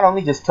shows that not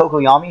only does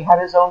Tokoyami have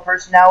his own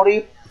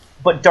personality,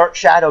 but Dark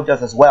Shadow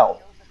does as well.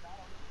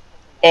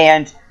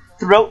 And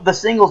throughout the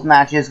singles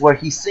matches where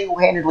he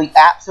single-handedly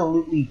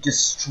absolutely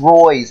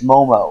destroys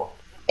Momo.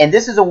 And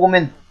this is a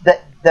woman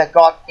that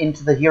got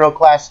into the hero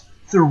class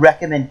through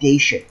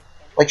recommendation.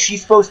 Like,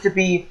 she's supposed to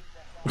be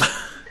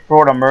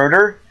for a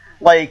murder.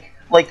 Like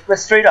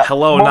straight up.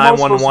 Hello, Momo's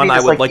supposed to 911, be I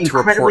this, would like to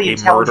report incredibly a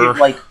intelligent, murder.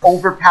 like,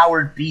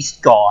 overpowered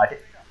beast god.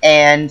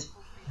 And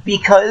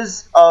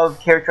because of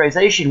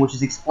characterization, which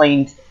is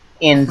explained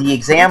in the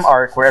exam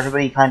arc, where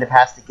everybody kind of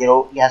has to get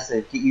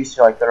used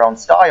to their own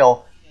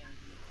style.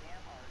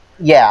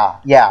 Yeah.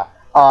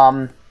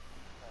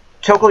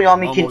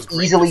 Tokoyami can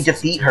easily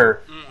defeat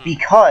her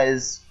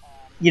because,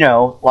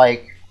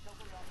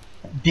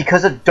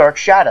 because of Dark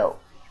Shadow.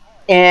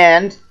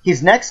 And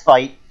his next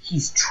fight,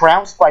 he's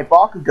trounced by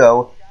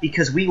Bakugo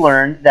because we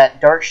learned that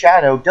Dark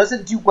Shadow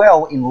doesn't do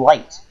well in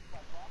light.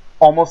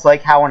 Almost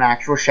like how an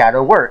actual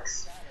shadow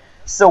works.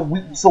 So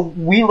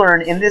we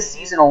learn in this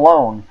season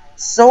alone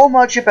so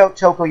much about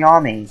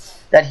Tokoyami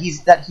that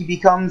he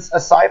becomes,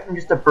 aside from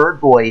just a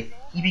bird boy,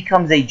 he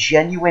becomes a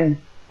genuine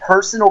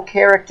personal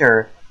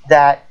character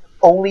that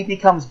only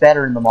becomes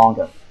better in the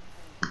manga.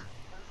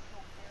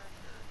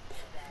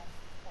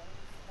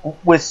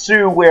 With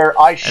Sue, where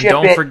I ship it.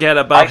 And don't forget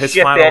about his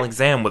final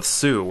exam with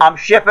Sue. I'm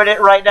shipping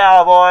it right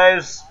now,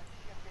 boys.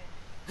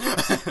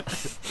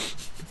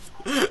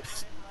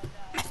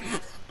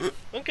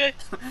 Okay.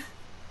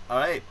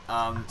 Alright,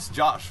 so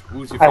Josh,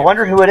 who's your I favorite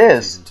wonder who it character in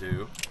is. Season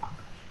 2?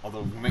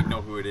 Although we might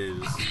know who it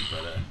is,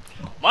 but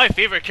My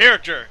favorite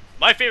character,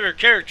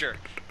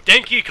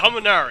 Denki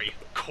Kaminari,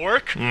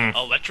 quirk,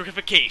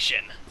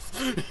 electrification.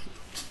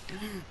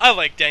 I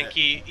like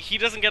Denki. He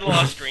doesn't get a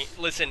lot of screen.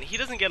 Listen, he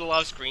doesn't get a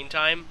lot of screen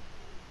time.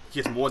 he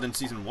has more than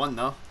Season 1,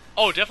 though.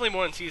 Oh, definitely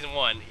more than season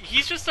 1.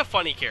 He's just a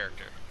funny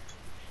character.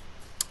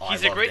 Oh,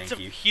 He's I a love great.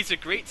 Denki. He's a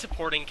great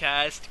supporting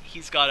cast.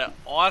 He's got an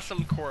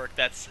awesome quirk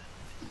that's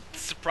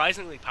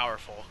surprisingly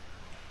powerful.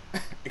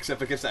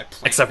 Except against that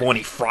plane. Except for when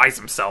he fries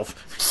himself.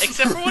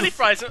 Except for when he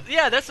fries him.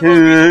 Yeah, that's the most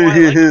reason why I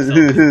like himself.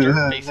 His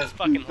dirt face is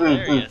fucking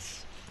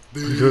hilarious.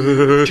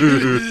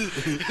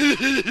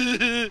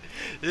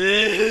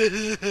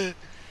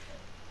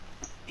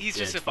 He's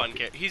just a fun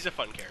character. He's a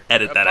fun character.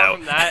 Edit that Apart out.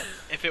 From that,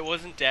 if it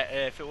wasn't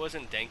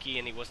Denki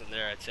and he wasn't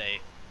there, I'd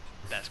say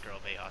best girl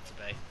Bei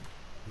Hatsube.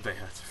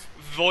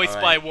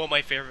 Voiced by one of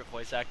my favorite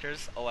voice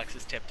actors,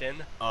 Alexis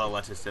Tipton. Oh,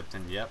 Alexis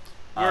Tipton, yep.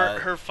 Where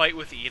her fight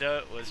with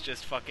Ida was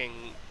just fucking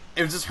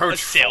It was just her a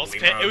sales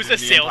pitch. It was a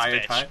sales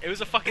pitch. Time. It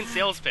was a fucking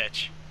sales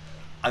pitch.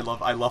 I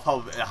love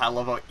how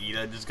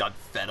Ida just got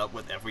fed up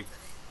with everything.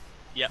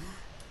 Yep.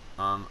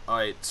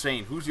 Alright,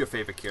 Shane, who's your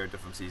favorite character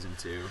from Season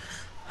 2?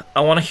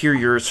 I want to hear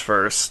yours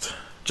first,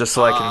 just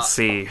so I can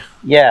see.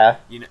 Yeah.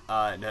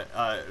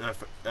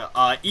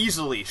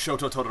 Easily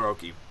Shoto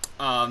Todoroki.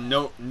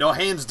 No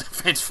hands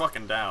defense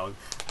fucking down.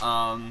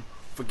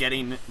 For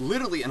getting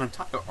literally an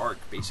entire arc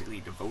basically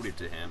devoted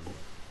to him.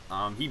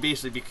 He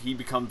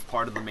becomes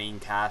part of the main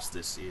cast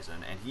this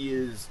season, and he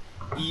is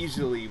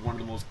easily one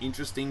of the most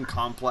interesting,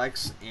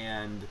 complex,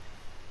 and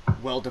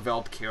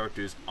well-developed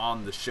characters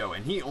on the show.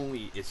 And he's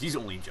only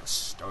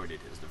just started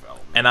his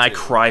development. And I too.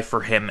 cry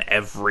for him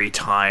every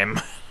time.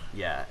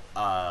 Yeah,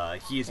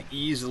 he is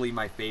easily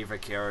my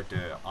favorite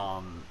character.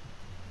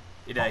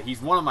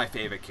 He's one of my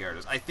favorite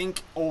characters. I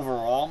think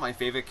overall, my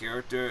favorite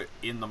character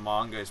in the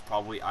manga is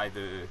probably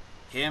either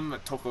him,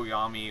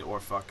 Tokoyami,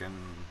 or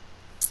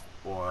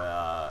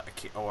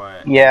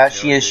yeah,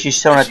 she is. She's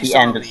shown at the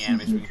end of season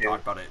 2. We can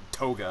talk about it.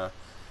 Toga.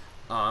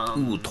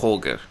 Ooh,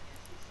 Toga.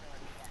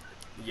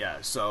 Yeah,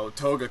 so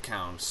Toga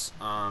counts.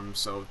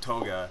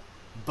 Toga.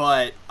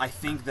 But I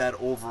think that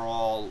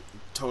overall,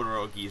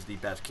 Todoroki is the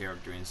best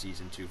character in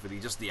season 2 for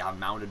just the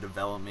amount of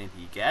development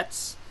he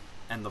gets,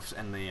 and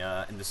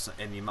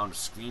the amount of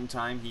screen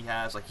time he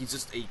has. Like, he's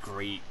just a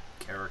great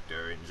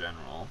character in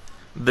general.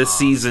 This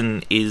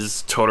season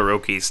is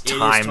Todoroki's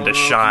time to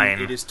shine.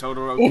 It is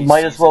Todoroki. It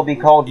might as well be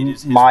called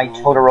My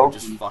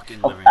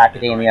Todoroki of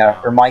Academia,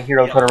 or My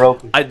Hero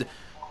Todoroki.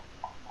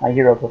 My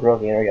Hero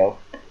Todoroki, there we go.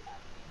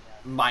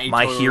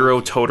 My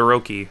Hero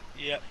Todoroki.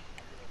 Yep.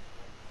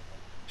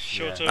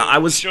 Shoto, I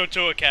was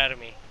Shoto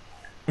Academy.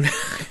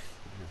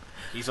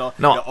 He's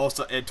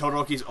also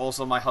Todoroki's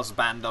also my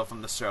husbando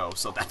from the show,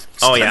 so that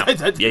makes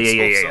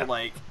yeah.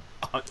 Like,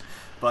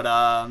 but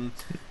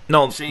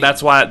no, Shane.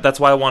 that's why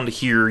I wanted to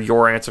hear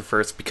your answer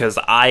first, because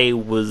I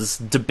was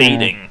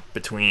debating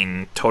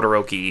between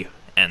Todoroki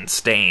and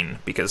Stain,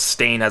 because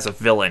Stain as a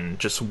villain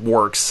just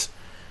works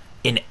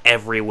in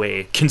every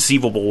way,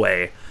 conceivable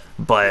way.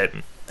 But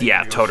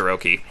yeah,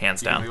 Todoroki,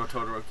 hands down. You gonna go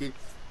Todoroki?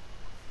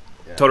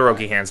 Yeah,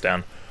 Todoroki, hands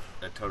down.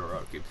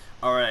 Todoroki.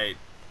 All right,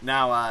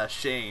 now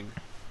Shane.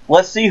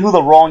 Let's see who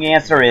the wrong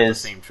answer is.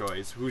 Same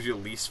choice. Who's your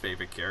least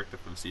favorite character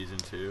from season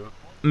 2?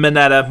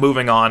 Mineta,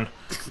 moving on.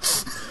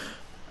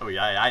 Oh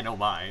yeah, I know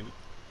mine.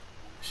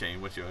 Shane,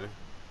 what's yours?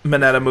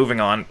 Mineta, moving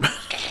on.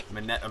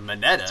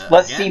 Mineta.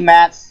 Let's see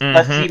Matt's.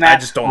 Let's see Matt's I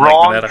just don't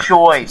wrong like Mineta.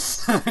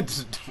 choice.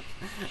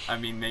 I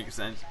mean, makes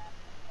sense.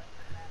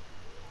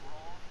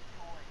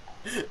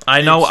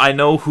 I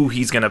know who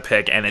he's gonna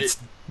pick, and it's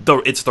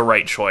the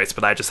right choice,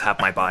 but I just have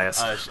my bias.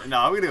 No,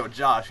 I'm gonna go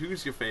Josh.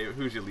 Who's your favorite?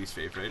 Who's your least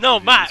favorite? No,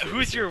 Matt.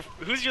 Who's your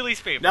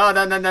least favorite?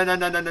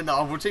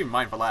 No. We're taking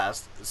mine for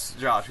last. It's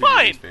Josh, who's your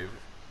Fine. least favorite?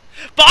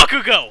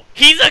 Bakugo.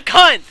 He's a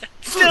cunt.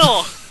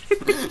 Still,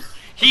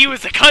 he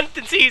was a cunt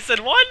in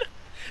season 1.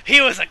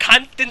 He was a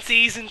cunt in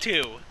season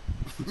 2.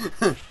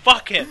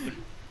 Fuck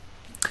him.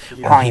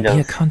 Kind of.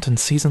 Be a cunt in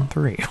season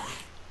 3.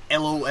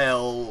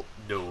 LOL.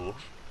 No.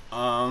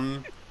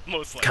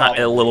 Most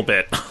likely. A little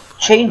bit.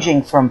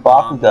 Changing from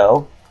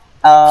Bakugo,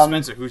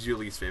 Spencer, who's your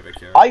least favorite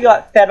character? I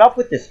got fed up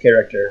with this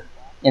character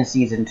in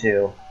season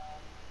 2.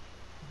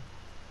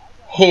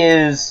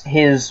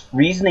 His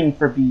reasoning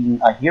for being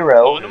a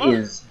hero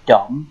is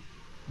dumb,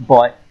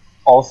 but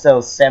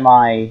also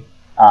semi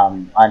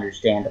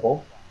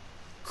understandable.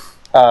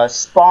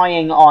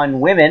 Spying on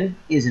women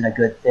isn't a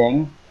good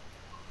thing.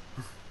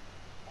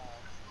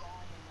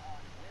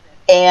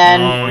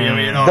 And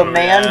the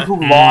man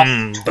who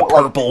lost the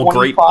purple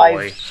grape 25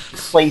 boy.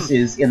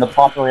 places in the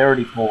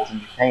popularity polls in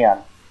Japan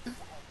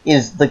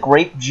is the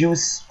grape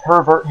juice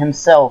pervert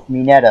himself,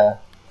 Mineta.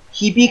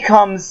 He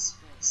becomes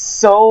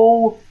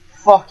so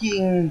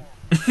fucking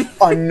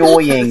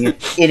annoying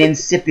and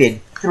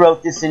insipid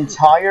throughout this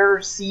entire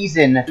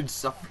season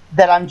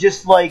that I'm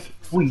just like,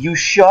 will you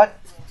shut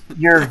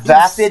your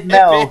vapid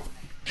mouth?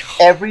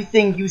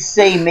 Everything you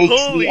say makes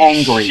me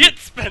angry. Holy shit,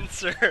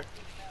 Spencer!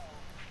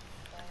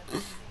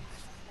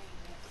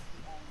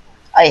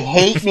 I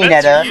hate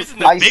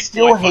Mineta. I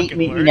still hate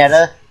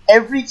Mineta.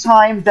 Every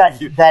time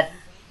that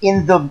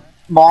in the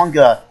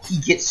manga he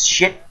gets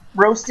shit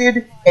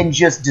roasted and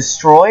just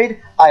destroyed,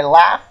 I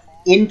laugh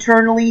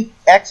internally,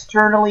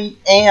 externally,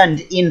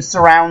 and in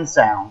surround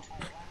sound.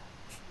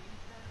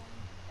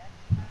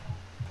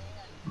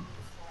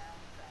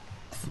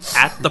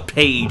 At the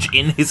page,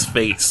 in his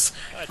face.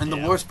 And the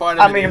worst part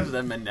of it is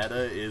that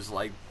Mineta is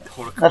like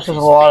Horikoshi. That says a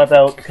lot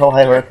about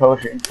Kohei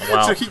Horikoshi.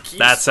 Well, So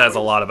that says a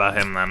lot about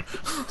him then.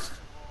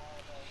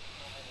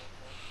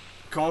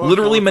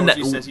 Literally,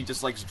 Mineta says he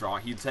just likes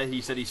drawing. He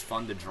said he's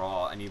fun to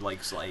draw, and he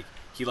likes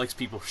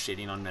people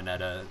shitting on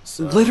Mineta.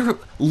 So.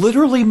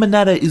 Literally,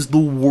 Mineta is the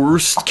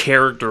worst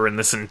character in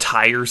this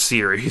entire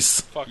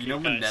series.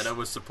 Mineta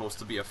was supposed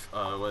to be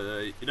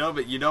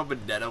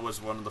Mineta was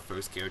one of the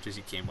first characters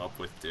he came up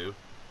with too.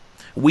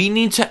 We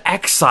need to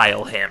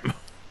exile him.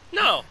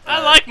 No,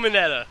 I like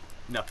Mineta.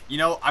 No,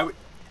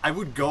 I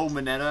would go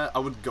Mineta. I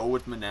would go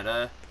with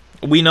Mineta.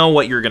 We know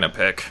what you're gonna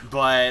pick,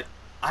 but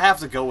I have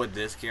to go with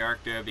this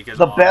character because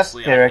the best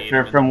honestly, character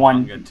I hate him from in the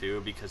one manga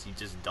too because he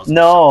just doesn't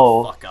shut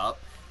the fuck up.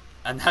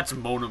 And that's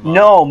Monoma.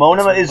 No,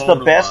 Monoma is the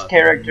best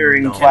character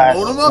in Class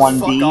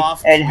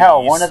 1B, and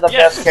hell, one of the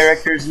best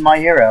characters in My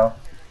Hero.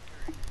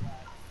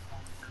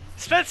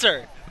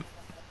 Spencer!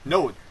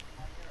 No.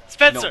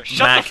 Spencer,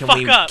 shut the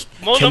fuck up!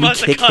 Can we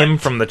kick him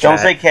from the chat? Don't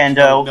say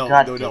Kendo.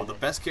 No. The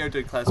best character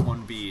in Class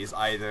 1B is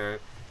either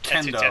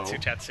Kendo,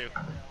 Tetsu.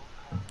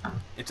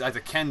 It's either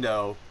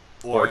kendo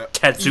or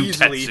Tetsu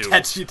easily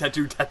Tetsu.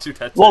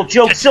 Tetsu. Well,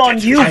 joke's on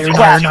you, Iron,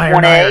 Class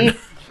iron, 1A. iron.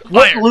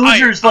 What Iron,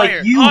 losers iron,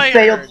 like you iron.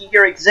 failed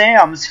your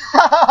exams?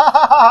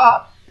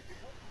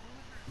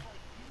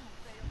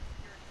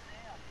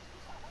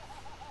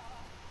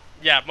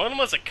 Yeah,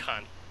 Monoma's a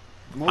cunt.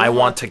 I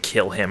want to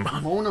kill him.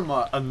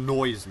 Monoma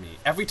annoys me.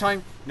 Every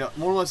time... No,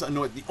 Monoma's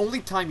annoyed. The only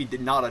time he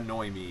did not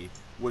annoy me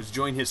was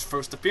during his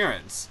first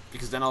appearance.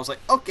 Because then I was like,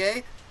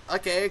 okay,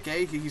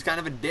 he's kind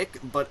of a dick,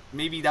 but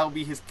maybe that'll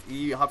be his...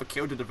 You have a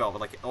character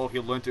development. Like, oh,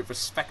 he'll learn to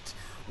respect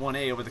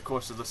 1A over the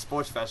course of the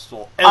sports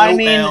festival. I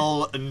mean...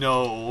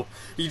 no.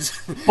 He's...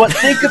 But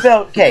think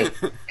about... Okay,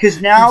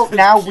 because now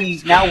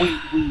we need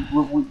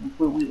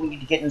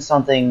to get into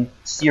something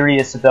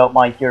serious about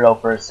My Hero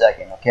for a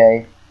second,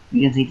 okay?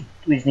 We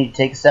just need to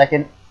take a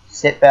second,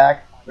 sit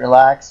back,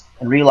 relax,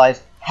 and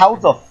realize how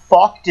the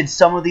fuck did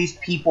some of these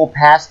people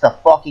pass the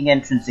fucking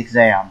entrance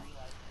exam?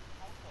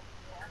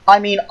 I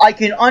mean, I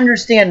can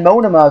understand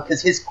Monoma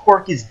because his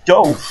quirk is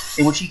dope,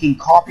 in which he can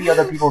copy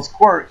other people's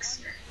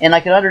quirks, and I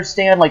can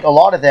understand, like, a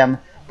lot of them,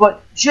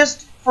 but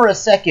just for a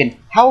second,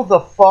 how the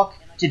fuck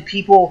did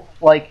people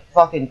like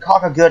fucking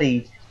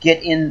Kakagutti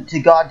get into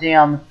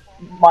goddamn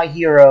My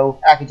Hero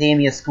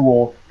Academia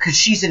school because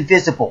she's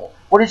invisible?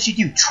 What did she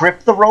do?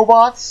 Trip the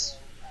robots?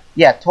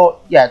 Yeah, Toru.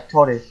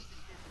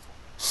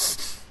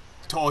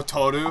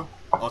 Toru?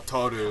 Or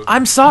Toru?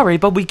 I'm sorry,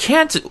 but we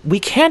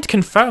can't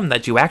confirm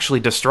that you actually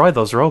destroy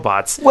those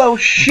robots. Well,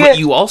 shit. But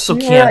you also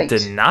can't right.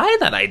 deny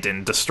that I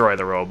didn't destroy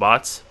the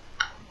robots.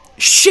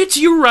 Shit,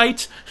 you're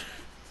right.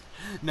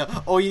 No,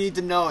 all you need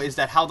to know is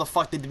that how the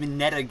fuck did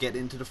Mineta get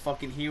into the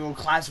fucking Hero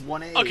Class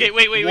 1A? Okay,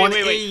 wait.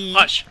 1A.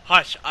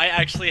 Hush. I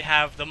actually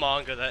have the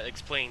manga that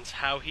explains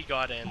how he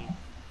got in.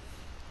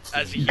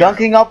 As a hero.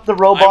 Gunking up the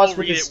robots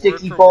with read the it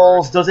sticky word for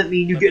balls word. doesn't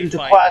mean you Let get me into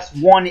find Class it.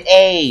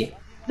 1A.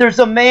 There's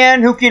a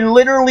man who can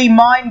literally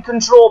mind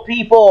control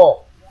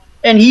people,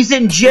 and he's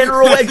in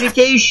general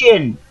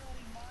education.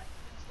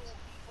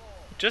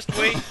 Just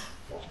wait.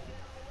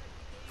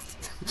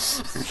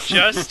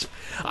 Just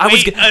I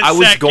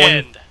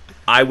second.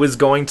 was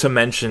going to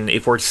mention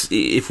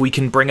if we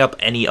can bring up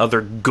any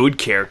other good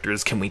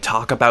characters, can we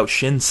talk about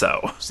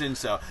Shinso?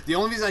 The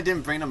only reason I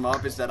didn't bring him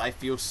up is that I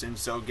feel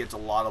Shinso gets a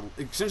lot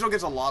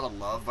of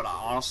love, but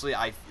honestly,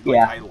 I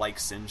like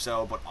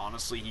Shinso, but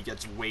honestly, he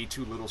gets way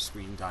too little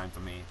screen time for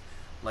me.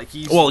 Like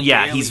he's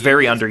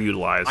very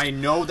underutilized. I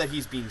know that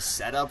he's being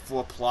set up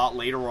for a plot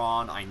later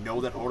on. I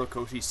know that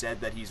Horikoshi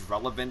said that he's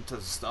relevant to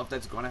the stuff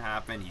that's going to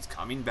happen. He's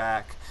coming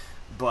back,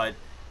 but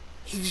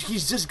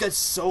he's just got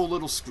so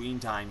little screen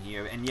time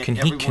here, and yet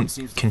everyone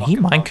seems to Can fucking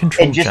he mind love him.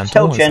 control And just Gentle?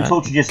 tell Is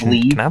Gentle that- to just can,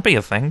 leave. Can that be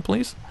a thing,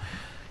 please?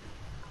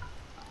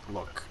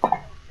 Look,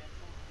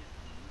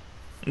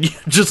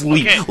 Just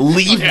leave. Okay.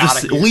 Leave.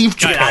 Okay. Leave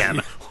Get out Japan.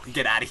 of here.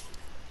 Get out of here.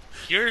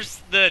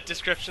 Here's the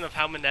description of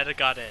how Mineta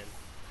got in.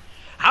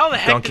 How the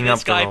heck Dunking did up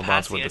this the guy robots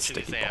pass the with the entrance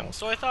sticky exam? balls.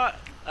 So I thought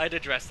I'd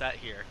address that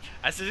here.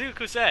 As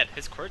Suzuku said,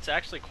 his quirk's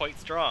actually quite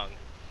strong.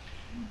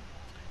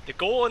 The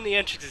goal in the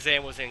entrance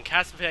exam was to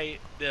incapacitate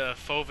the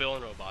faux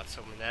villain robots,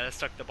 so Mineta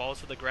stuck the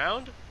balls to the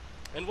ground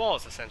and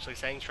walls, essentially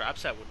setting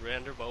traps that would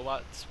render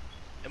robots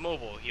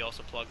immobile. He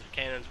also plugged the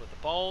cannons with the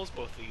balls.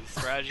 Both of these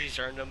strategies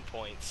earned him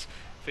points.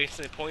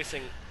 Facing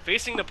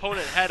the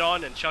opponent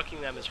head-on and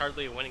chucking them is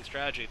hardly a winning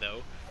strategy,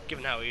 though,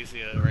 given how easy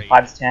it is.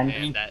 5 to 10. And I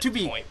mean, that to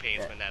be- point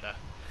pains Mineta.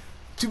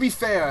 To be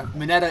fair,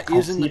 Mineta I'll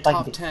is in see the if I can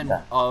top get 10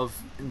 that.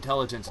 of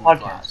intelligence in the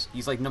Podcast. class.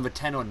 He's like number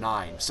 10 or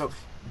 9. So,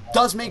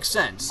 does make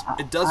sense.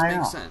 It does I make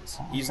know. sense.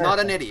 He's not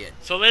an idiot.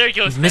 So there you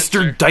go, Mr.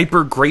 Spencer.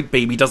 Diaper Grape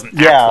Baby doesn't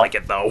Yeah. act like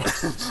it, though.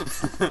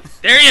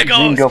 There you We go,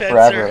 can go Spencer.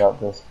 forever about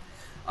this.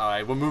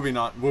 Alright, we're moving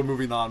on.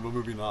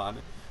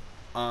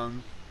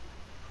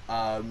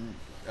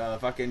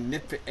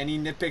 Fucking any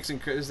nitpicks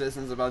and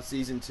criticisms about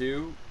Season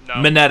 2? No.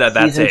 Mineta,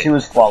 that's Season it. 2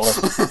 is flawless.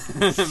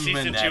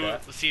 Season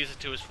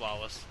 2 is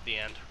flawless. The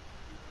end.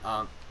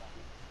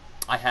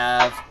 I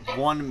have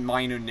one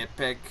minor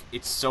nitpick.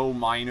 It's so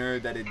minor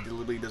that it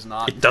literally does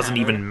not It doesn't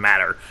matter. even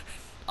matter.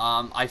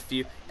 I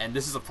feel, and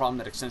this is a problem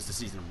that extends to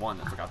Season 1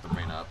 that I forgot to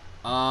bring up.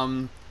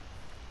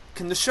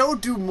 Can the show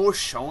do more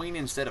showing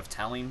instead of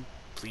telling,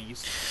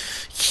 please?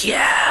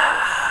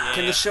 Yeah.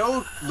 Can the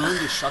show learn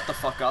to shut the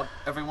fuck up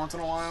every once in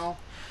a while?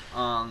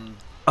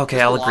 Okay,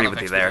 There's I'll a lot agree of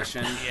with you there.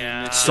 exposition in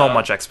Yeah. it. So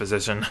much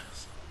exposition.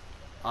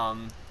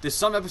 There's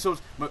some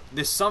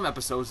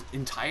episodes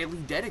entirely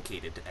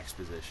dedicated to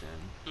exposition.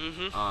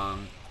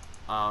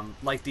 Mm-hmm.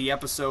 Like the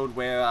episode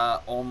where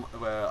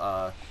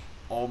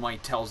All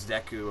Might tells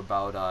Deku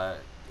about the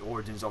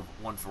origins of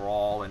One for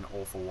All and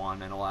All for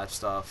One and all that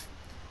stuff.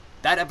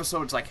 That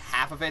episode's like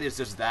half of it is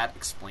just that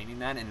explaining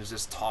that and it's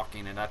just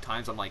talking, and at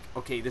times I'm like,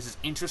 okay, this is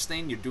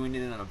interesting, you're doing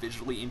it in a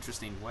visually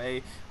interesting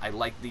way. I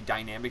like the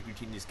dynamic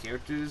between these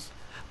characters,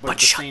 but at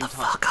the shut same the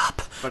time, fuck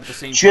up. But at the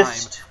same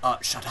Just time,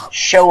 shut up.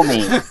 Show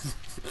me.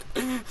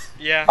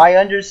 Yeah. I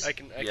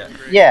understand. I can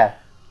agree. Yeah,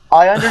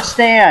 I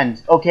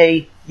understand.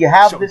 Okay, you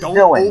have this Don't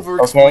villain.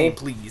 over-explain, Okay,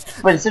 please.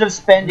 but instead of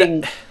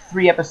spending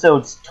 3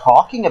 episodes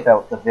talking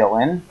about the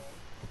villain,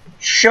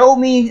 show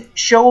me,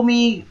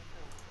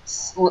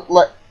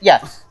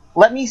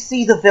 let me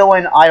see the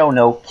villain, I don't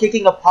know,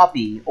 kicking a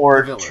puppy,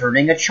 or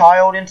turning a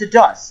child into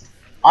dust.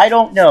 I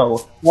don't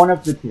know, one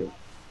of the two.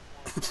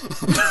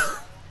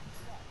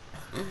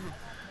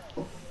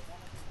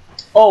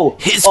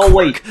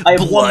 Wait, I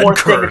have one more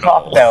thing to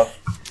talk about.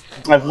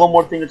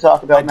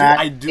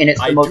 Matt, and it's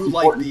the most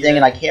important thing,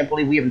 and I can't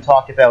believe we haven't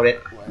talked about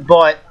it,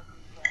 but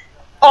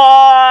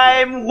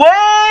I'm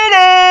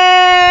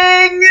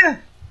waiting!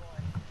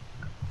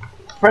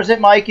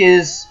 President Mike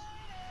is...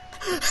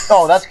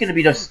 Oh, that's going to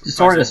be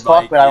distorted as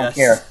fuck, but I don't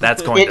care.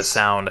 That's going to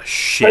sound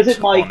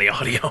shit on the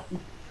audio.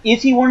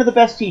 Is he one of the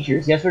best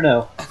teachers, yes or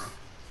no?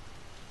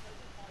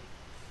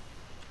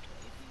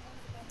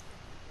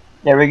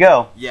 There we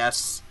go.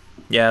 Yes.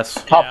 Yes.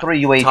 Top 3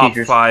 UA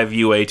teachers. Top 5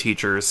 UA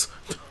teachers.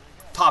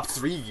 Top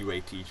 3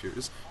 UA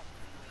teachers.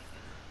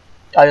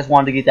 I just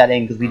wanted to get that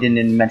in because we didn't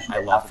even mention it.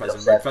 I love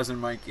President Mike.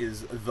 President Mike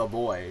is the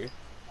boy.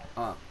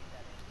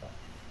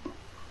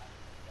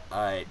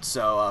 Alright,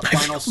 so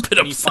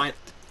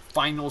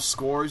final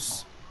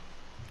scores.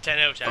 10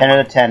 out of 10. 10 out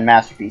of 10,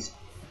 masterpiece.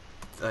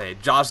 Okay,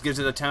 Josh gives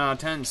it a 10 out of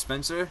 10.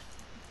 Spencer?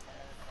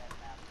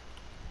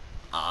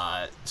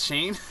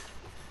 Shane?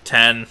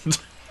 10.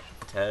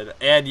 10.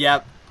 And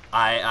yep,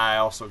 I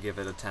also give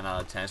it a 10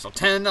 out of 10. So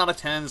 10 out of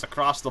 10s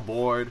across the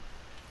board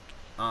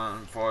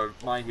for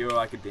My Hero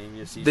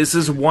Academia season. This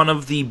is one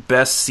of the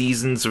best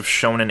seasons of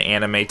shonen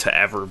anime to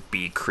ever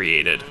be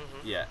created.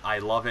 Yeah, I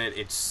love it.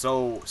 It's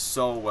so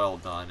well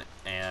done,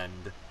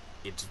 and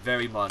it's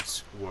very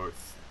much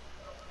worth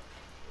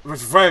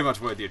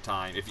your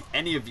time. If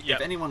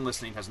anyone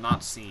listening has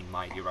not seen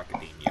My Hero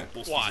Academia,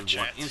 both season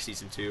 1 and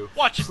season 2,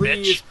 watch it,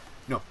 bitch.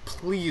 No,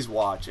 please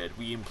watch it.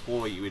 We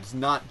implore you. It's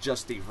not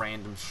just a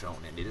random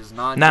shonen. It is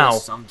not now,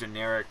 just some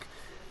generic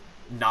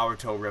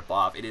Naruto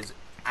ripoff. It is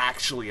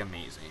actually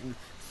amazing.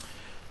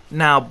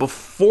 Now,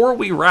 before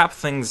we wrap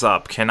things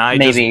up, can I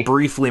just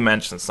briefly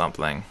mention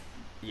something?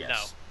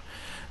 Yes.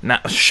 Now,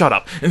 shut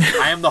up.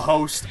 I am the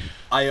host.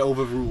 I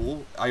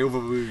overrule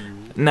you.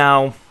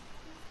 Now,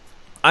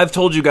 I've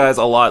told you guys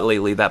a lot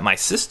lately that my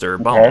sister,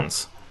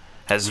 Bones,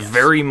 has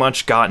very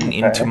much gotten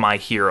into My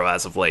Hero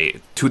as of late,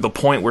 to the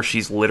point where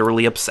she's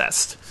literally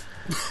obsessed.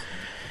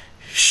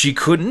 She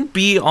couldn't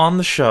be on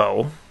the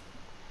show,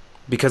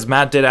 because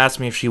Matt did ask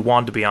me if she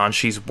wanted to be on.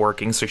 She's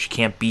working, so she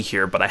can't be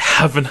here, but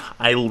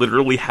I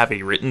literally have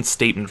a written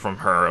statement from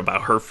her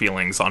about her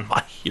feelings on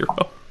My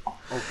Hero.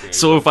 Okay.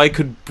 So if I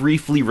could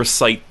briefly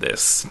recite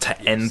this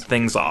to end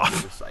things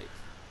off.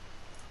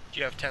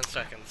 You have 10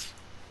 seconds.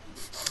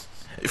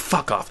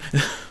 Fuck off.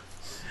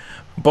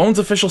 Bones'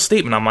 official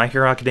statement on My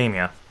Hero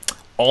Academia.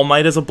 All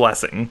Might is a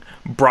blessing.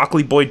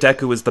 Broccoli Boy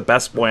Deku is the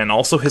best boy, and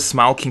also his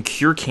smile can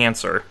cure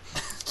cancer.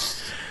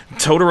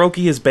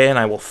 Todoroki is bad, and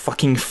I will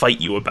fucking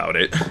fight you about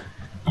it.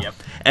 Yep.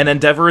 And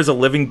Endeavor is a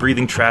living,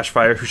 breathing trash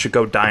fire who should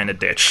go die in a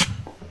ditch.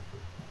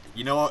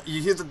 You know what?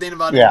 Here's the thing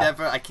about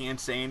Endeavor. I can't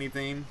say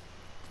anything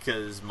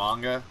because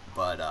manga,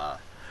 but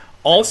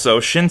also,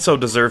 Shinso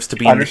deserves to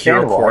be in the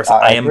hero course.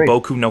 I am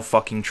Boku no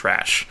fucking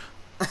trash.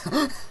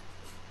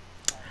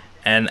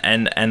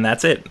 and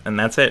that's it. And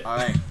that's it. All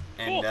right.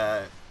 And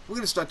we're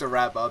gonna start to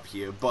wrap up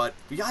here, but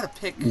we gotta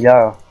pick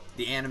the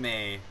anime,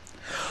 the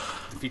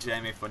featured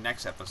anime for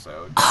next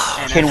episode.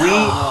 And can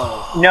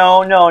we?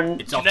 No.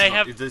 It's can I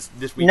have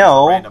this week?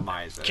 No.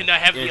 Randomizer. Can I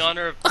have the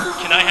honor?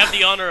 Can I have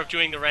the honor of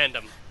doing the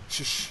random?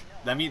 Shh.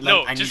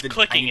 I just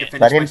clicking it.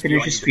 Let him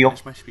finish his spiel.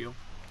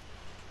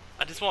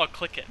 I just want to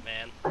click it,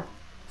 man.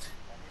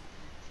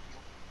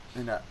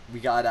 And we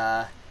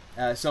got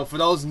so for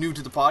those new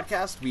to the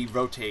podcast, we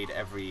rotate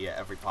every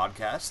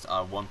podcast.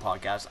 One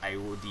podcast,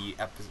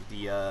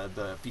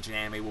 the featured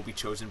anime will be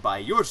chosen by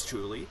yours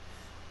truly,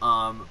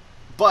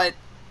 but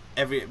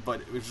it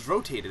was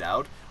rotated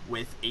out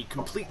with a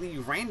completely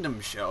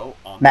random show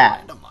on the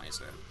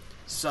randomizer.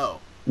 So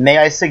may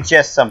I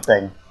suggest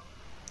something?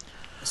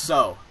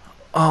 So,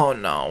 oh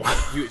no,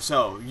 you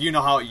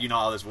know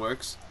how this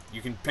works.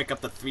 You can pick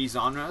up the 3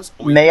 genres.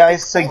 Or may I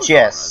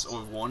suggest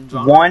or one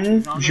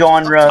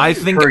genre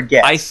per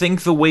guest? I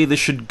think the way this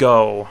should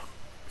go.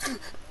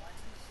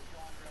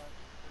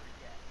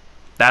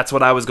 That's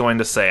what I was going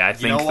to say. I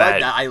think you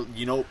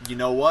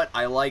know what?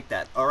 I like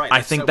that. All right.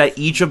 I think that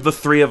each of the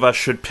 3 of us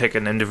should pick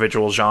an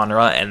individual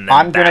genre, and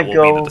then that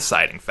will be the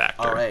deciding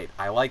factor. All right.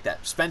 I like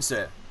that.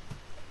 Spencer.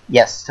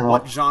 Yes.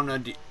 What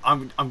genre?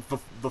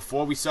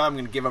 Before we start, I'm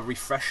going to give a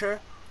refresher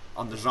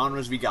on the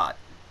genres we got: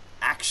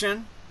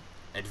 action,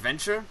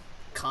 adventure,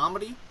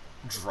 comedy,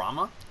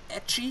 drama,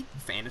 ecchi,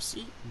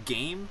 fantasy,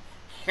 game,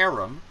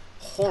 harem,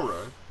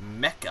 horror,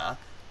 mecha,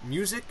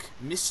 music,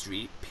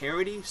 mystery,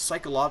 parody,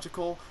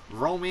 psychological,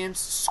 romance,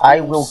 school,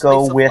 I will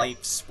go with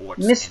life,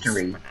 sports,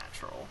 mystery. And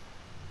supernatural.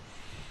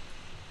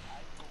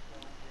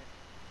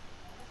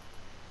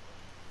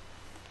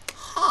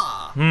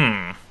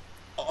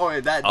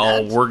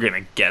 We're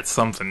gonna get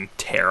something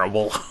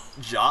terrible.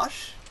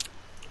 Josh?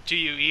 Do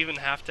you even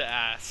have to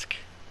ask?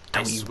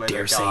 Don't you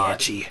dare say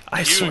ecchi.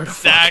 I swear to fuck.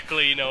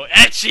 Exactly,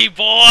 ecchi,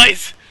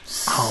 boys!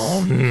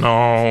 Oh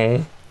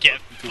no. Get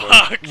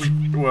fucked.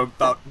 We're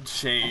about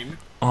Shane.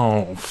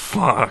 Oh,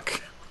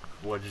 fuck.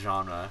 What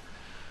genre?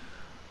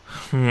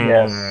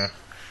 Yes.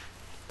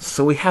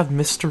 So we have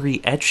mystery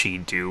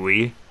ecchi, do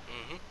we?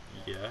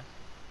 Yeah.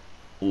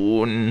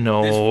 Oh,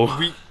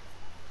 no.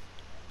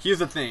 Here's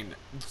the thing.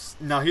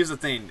 Now, here's the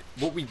thing.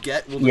 What we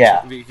get will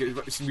Yeah.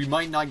 we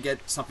might not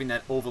get something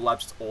that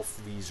overlaps all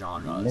three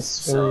genres.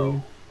 Mystery.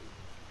 So,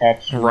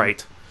 Action.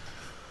 Right.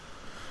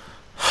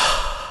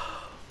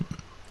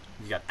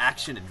 you got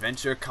action,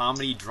 adventure,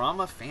 comedy,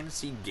 drama,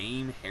 fantasy,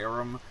 game,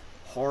 harem,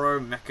 horror,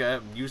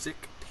 mecha,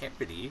 music,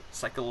 parody,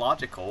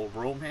 psychological,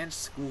 romance,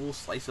 school,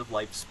 slice of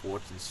life,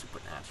 sports, and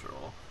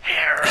supernatural.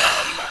 Harem.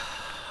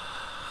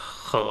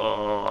 We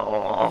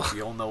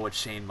all know what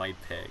Shane might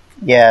pick.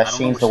 Yeah, I don't know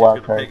Shane's what the Shane's wild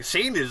gonna card. pick.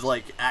 Shane is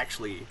like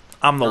actually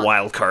I'm the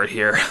wild card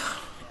here.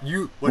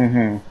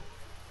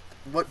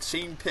 What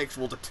Shane picks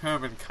will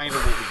determine kind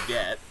of what we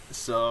get.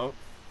 So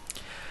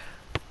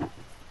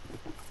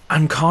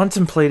I'm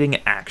contemplating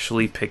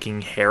actually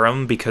picking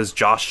harem because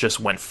Josh just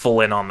went full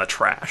in on the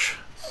trash.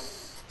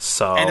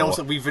 So and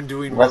also we've been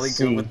doing Let's really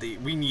see. good with the.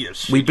 We need a.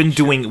 we've been shitty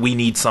doing. We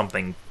need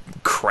something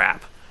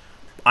crap.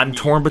 I'm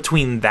torn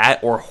between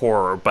that or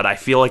horror, but I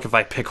feel like if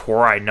I pick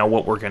horror, I know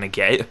what we're gonna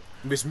get.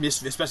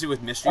 especially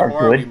with mystery Are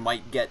horror, good. we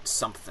might get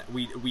something.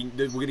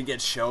 We're gonna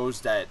get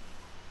shows that.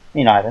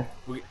 Me neither.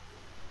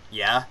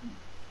 Yeah.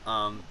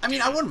 I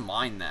mean, I wouldn't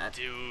mind that.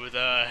 Do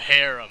the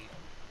harem.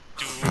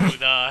 Do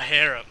the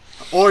harem.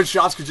 Or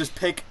Shots could just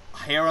pick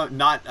harem.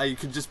 Not. You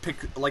could just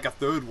pick like a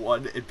third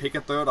one and pick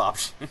a third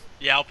option.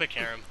 Yeah, I'll pick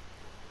harem.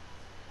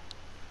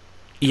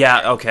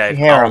 Yeah, okay.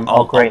 Harem.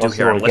 I'll Oh, great, do let's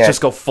see harem. what we Let's get.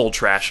 just go full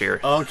trash here.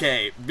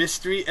 Okay,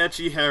 mystery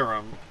ecchi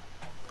harem.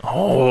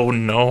 Oh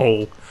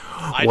no!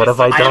 I What just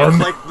have I did- I done?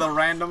 clicked the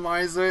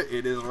randomizer.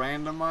 It is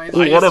randomized.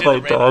 What I just have did I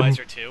the done?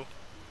 randomizer too.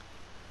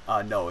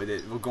 No,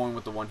 we're going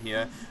with the one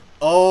here.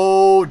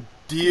 Oh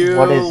dear.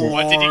 What is it?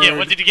 What did you get?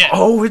 What did you get?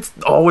 Oh,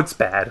 it's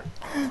bad.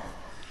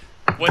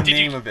 What The did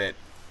name you? of it.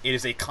 It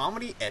is a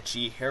comedy,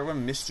 ecchi,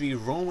 harem, mystery,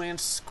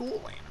 romance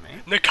school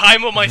anime.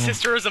 Nakaimo, my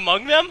sister is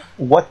among them.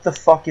 What the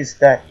fuck is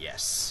that?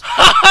 Yes.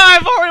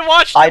 I've already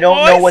watched. I it,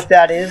 don't know boys. what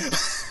that is.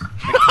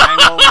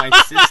 Nakaimo,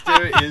 my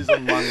sister, is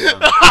among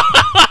them.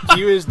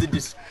 Here is the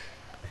here's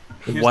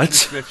What? the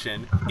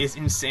description. Is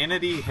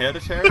insanity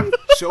hereditary?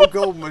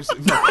 Shogo must...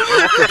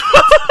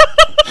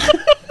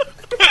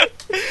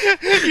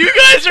 You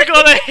guys are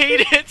gonna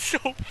hate it so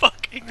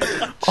fucking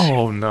much.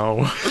 Oh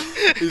no!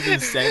 Is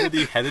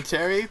insanity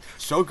hereditary?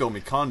 Shogo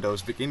Mikondo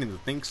is beginning to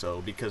think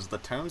so because the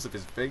terms of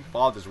his big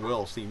father's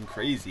will seem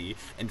crazy,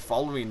 and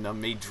following them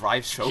may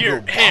drive Shogo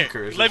Here,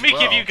 bonkers. let as me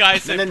well. give you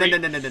guys a No.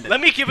 brief-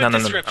 Let me give a No.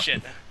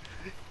 description.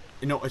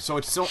 No, so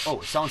it's so.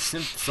 Oh, it sounds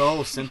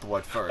so simple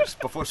at first.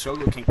 Before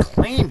Shogo can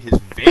claim his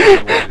very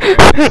long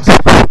inheritance,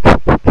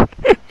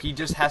 he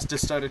just has to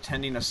start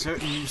attending a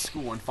certain new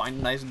school and find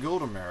a nice girl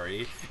to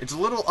marry. It's a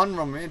little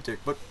unromantic,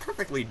 but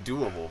perfectly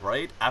doable,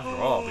 right? After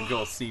all, the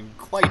girls seem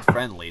quite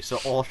friendly, so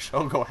all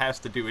Shogo has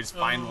to do is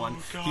find one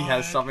he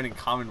has God. something in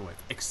common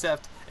with.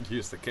 Except, and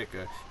here's the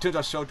kicker, turns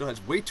out Shogo has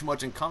way too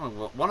much in common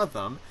with one of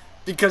them,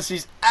 because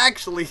she's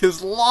actually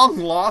his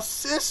long-lost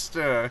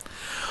sister.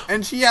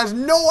 And she has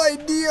no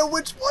idea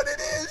which one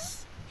it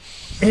is.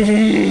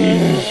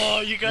 Oh,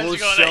 you guys Well, are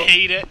gonna so-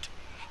 hate it.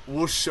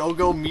 Will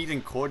Shogo meet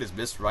in court as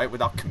Miss Right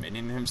without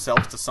committing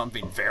himself to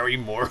something very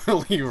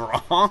morally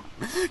wrong?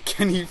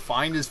 Can he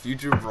find his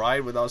future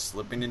bride without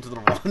slipping into the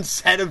wrong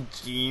set of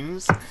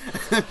jeans?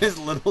 His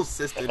little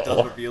sister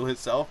does reveal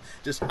herself.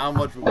 Just how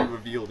much will be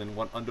revealed and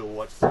under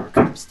what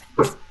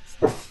circumstances?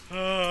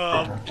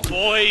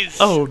 Boys.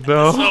 Oh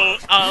no!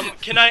 So,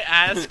 can I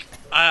ask?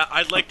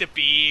 I'd like to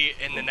be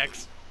in the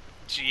next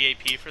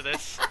G.A.P. for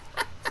this.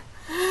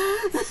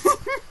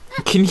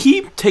 Can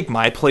he take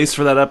my place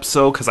for that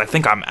episode? Because I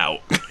think I'm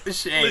out.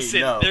 Shane, Listen,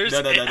 no. there's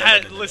No.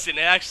 listen.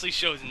 It actually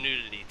shows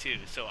nudity too,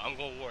 so I'm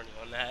gonna warn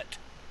you on that.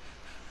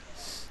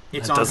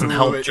 It's That on doesn't Hulu.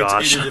 help, It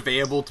Josh. is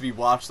available to be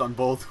watched on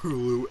both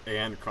Hulu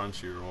and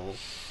Crunchyroll.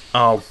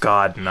 Oh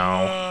god,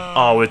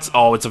 no! It's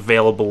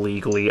available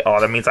legally. Oh,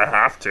 that means I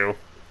have to.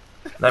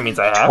 That means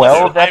I have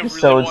 12 to. I really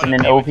episodes wanna in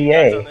an be with you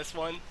guys OVA. on this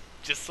one,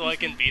 just so I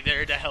can be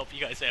there to help you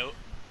guys out.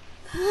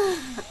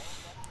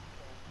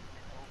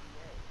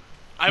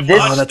 I've This,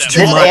 watched that's them. too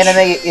this much. anime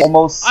is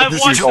almost I've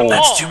 6 watched years them old.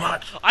 all. That's too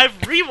much. I've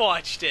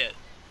rewatched it.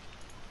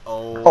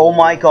 Oh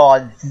my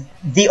god.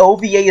 The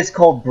OVA is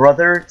called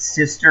Brother,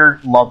 Sister,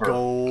 Lover.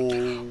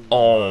 Go.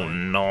 Oh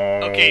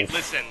no! Okay,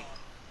 listen.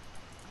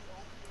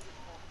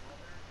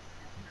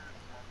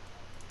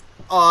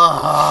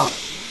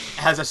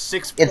 Has a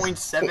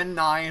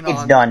 6.79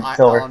 it's done. It's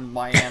over. on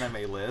my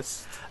anime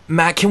list.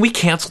 Matt, can we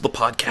cancel the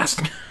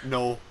podcast?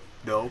 No.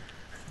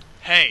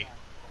 Hey,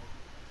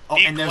 Oh,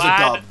 Be and there's glad-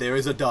 a dub. There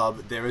is a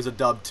dub. There is a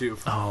dub too.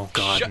 Oh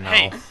god, no!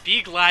 hey,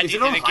 be glad Is you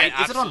it on didn't get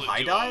High? Is it on Absolute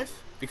High Duo. Dive?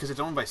 Because it's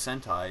owned by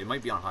Sentai. It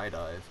might be on High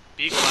Dive.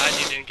 Be glad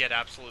you didn't get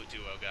Absolute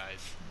Duo,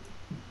 guys.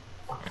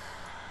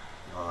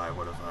 Oh, I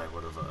would have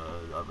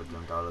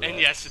jumped out of that. And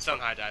yes, it's on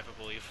High Dive,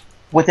 I believe.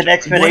 With an What is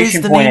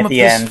exclamation the point name at of the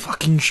this end.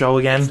 fucking show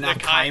again?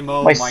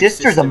 Nakaimo, My my sister's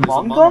sister is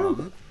among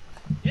them?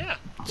 Yeah.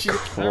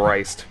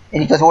 Christ.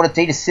 And he doesn't want to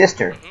date his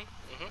sister.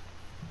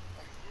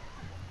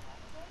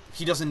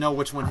 He doesn't know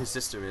which one his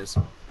sister is.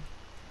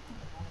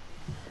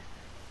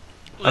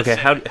 Okay, Listen,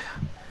 how do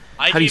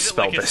you gave it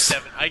spell like a this?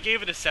 7. I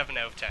gave it a 7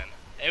 out of 10.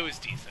 It was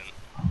decent.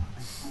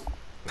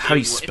 How do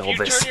you If spell you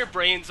this? turn your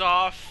brains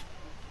off,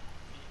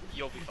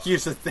 you'll be fine.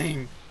 Here's the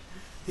thing.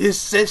 His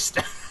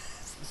sister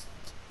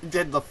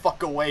did the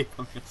fuck away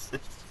from his sister.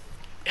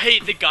 Hey,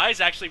 the guy's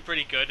actually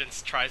pretty good and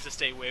tries to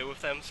stay away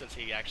with them since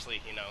he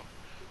actually,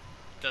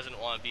 doesn't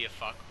want to be a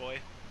fuckboy.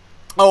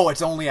 Oh,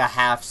 it's only a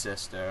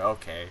half-sister.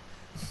 Okay.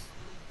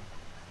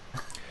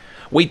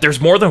 Wait, there's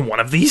more than one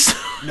of these?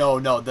 No,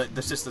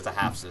 the sister's a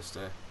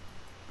half-sister.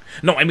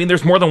 No, I mean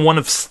there's more than one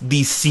of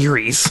these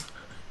series.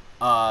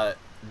 No.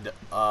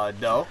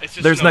 It's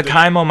just There's no,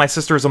 Nakaimo, my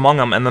sister is among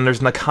them, and then there's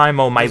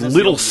Nakaimo, my There's this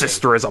little OVA.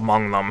 sister is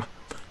among them.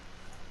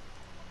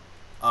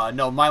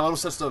 No, my little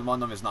sister among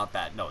them is not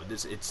that. No,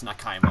 it's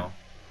Nakaimo.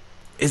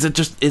 Is it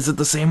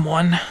the same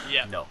one?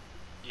 Yeah. No.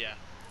 Yeah.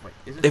 Wait,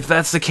 is it? If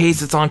that's the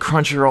case, it's on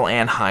Crunchyroll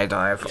and High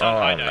Dive. It's on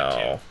High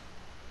Dive,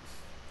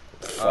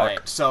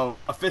 Alright, so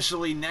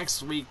officially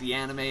next week the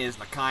anime is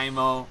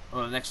Nakaimo.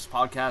 Or the next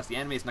podcast, the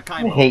anime is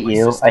Nakaimo. I hate My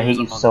you. sister I is hate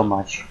you among so them.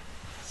 much.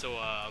 So,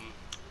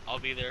 I'll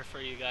be there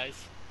for you guys.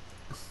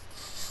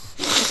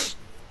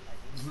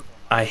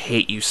 I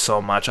hate you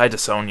so much. I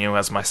disown you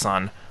as my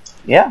son.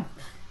 Yeah.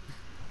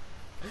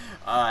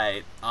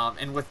 Alright,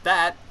 and with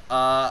that,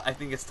 I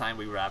think it's time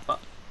we wrap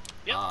up.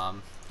 Yep.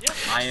 Yep.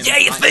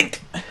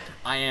 Think?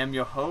 I am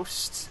your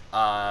host,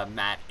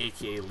 Matt,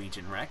 aka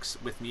Legion Rex.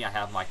 With me, I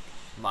have my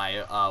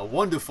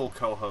wonderful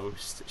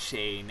co-host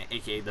Shane,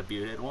 aka the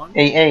Bearded One.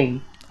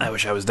 Hey. I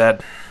wish I was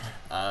dead.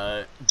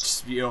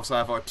 We also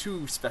have our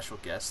two special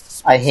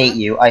guests. I Spencer hate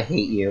you. I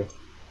hate you.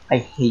 I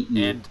hate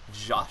you. And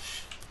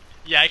Josh.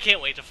 Yeah, I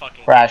can't wait to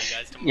fucking Crash. see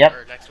you guys tomorrow, Yep.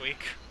 or next week.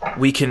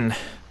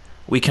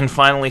 We can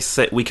finally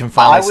say I that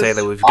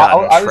we've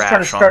gotten I was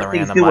trying to trash on start the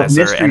things new with randomizer,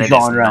 mystery and it is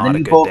genre, and not then a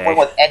you good both day. went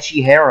with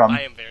ecchi harem.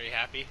 I am very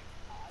happy.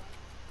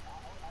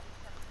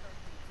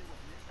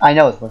 I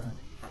know it's working.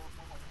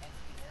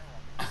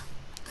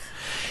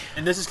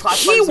 And this is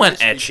classified He as went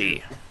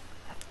mystery. etchy,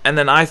 and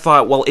then I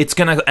thought, well, it's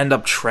gonna end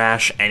up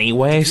trash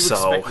anyway, You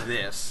so expect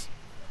this.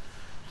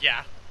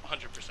 Yeah,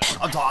 100%.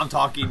 I'm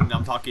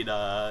talking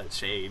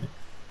Shane.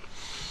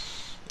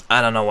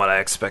 I don't know what I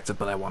expected,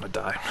 but I want to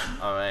die.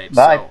 Alright,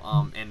 Bye.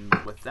 so, and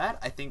with that,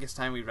 I think it's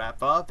time we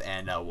wrap up,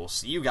 and we'll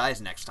see you guys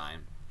next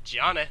time.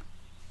 Gianna.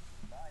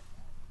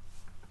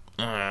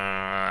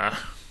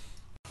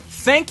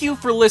 Thank you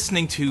for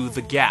listening to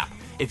The G.A.P.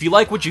 If you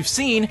like what you've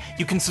seen,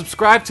 you can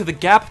subscribe to the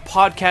G.A.P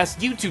Podcast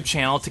YouTube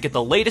channel to get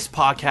the latest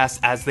podcasts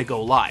as they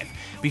go live.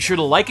 Be sure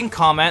to like and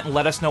comment and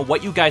let us know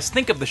what you guys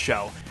think of the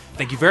show.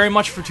 Thank you very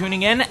much for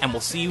tuning in, and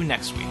we'll see you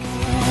next week.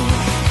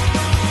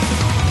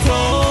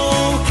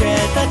 溶け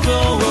た氷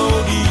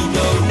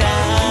の